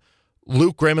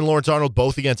 Luke Graham and Lawrence Arnold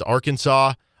both against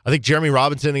Arkansas. I think Jeremy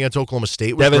Robinson against Oklahoma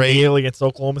State was Devin great. Neal against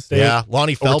Oklahoma State. Yeah,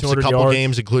 Lonnie Phelps a couple yards.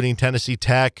 games, including Tennessee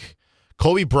Tech.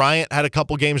 Kobe Bryant had a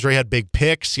couple games where he had big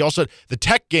picks. He also the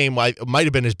Tech game might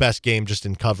have been his best game just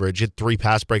in coverage. He had 3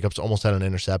 pass breakups, almost had an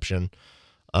interception.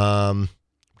 I'm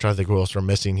trying to think who else we're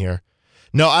missing here.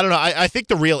 No, I don't know. I think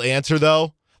the real answer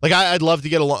though, I'd love to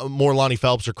get more Lonnie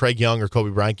Phelps or Craig Young or Kobe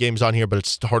Bryant games on here, but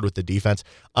it's hard with the defense.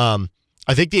 I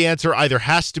think the answer either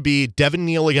has to be Devin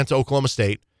Neal against Oklahoma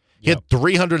State. He had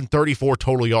 334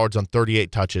 total yards on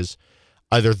 38 touches.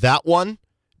 Either that one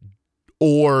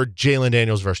or Jalen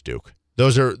Daniels versus Duke.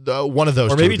 Those are one of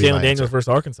those. Or maybe Jalen Daniels versus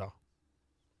Arkansas.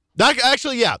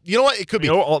 Actually, yeah. You know what? It could be.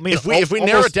 If we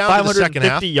narrow it down to the second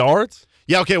half. 550 yards?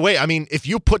 Yeah, okay, wait. I mean, if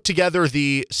you put together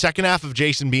the second half of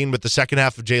Jason Bean with the second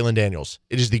half of Jalen Daniels,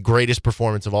 it is the greatest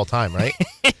performance of all time, right?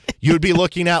 You would be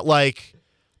looking at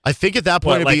I think at that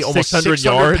point it'd be almost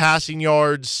 600 passing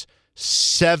yards,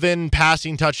 7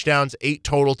 passing touchdowns, 8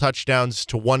 total touchdowns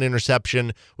to 1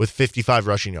 interception with 55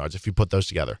 rushing yards if you put those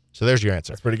together. So there's your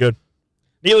answer. That's pretty good.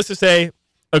 Needless to say,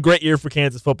 a great year for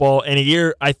Kansas football, and a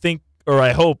year I think, or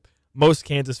I hope, most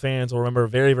Kansas fans will remember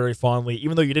very, very fondly.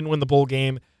 Even though you didn't win the bowl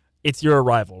game, it's your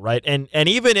arrival, right? And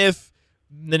even if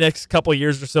the next couple of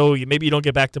years or so, maybe you don't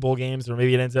get back to bowl games, or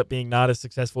maybe it ends up being not as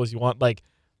successful as you want,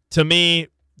 to me,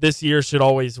 this year should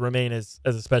always remain as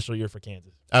a special year for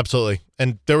Kansas. Absolutely.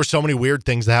 And there were so many weird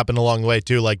things that happened along the way,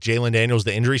 too, like Jalen Daniels,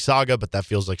 the injury saga, but that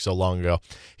feels like so long ago.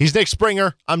 He's Nick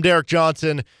Springer. I'm Derek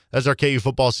Johnson. That's our KU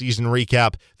football season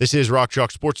recap. This is Rock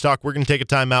Chalk Sports Talk. We're going to take a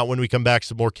timeout. When we come back,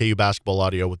 some more KU basketball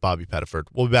audio with Bobby Pettiford.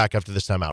 We'll be back after this timeout.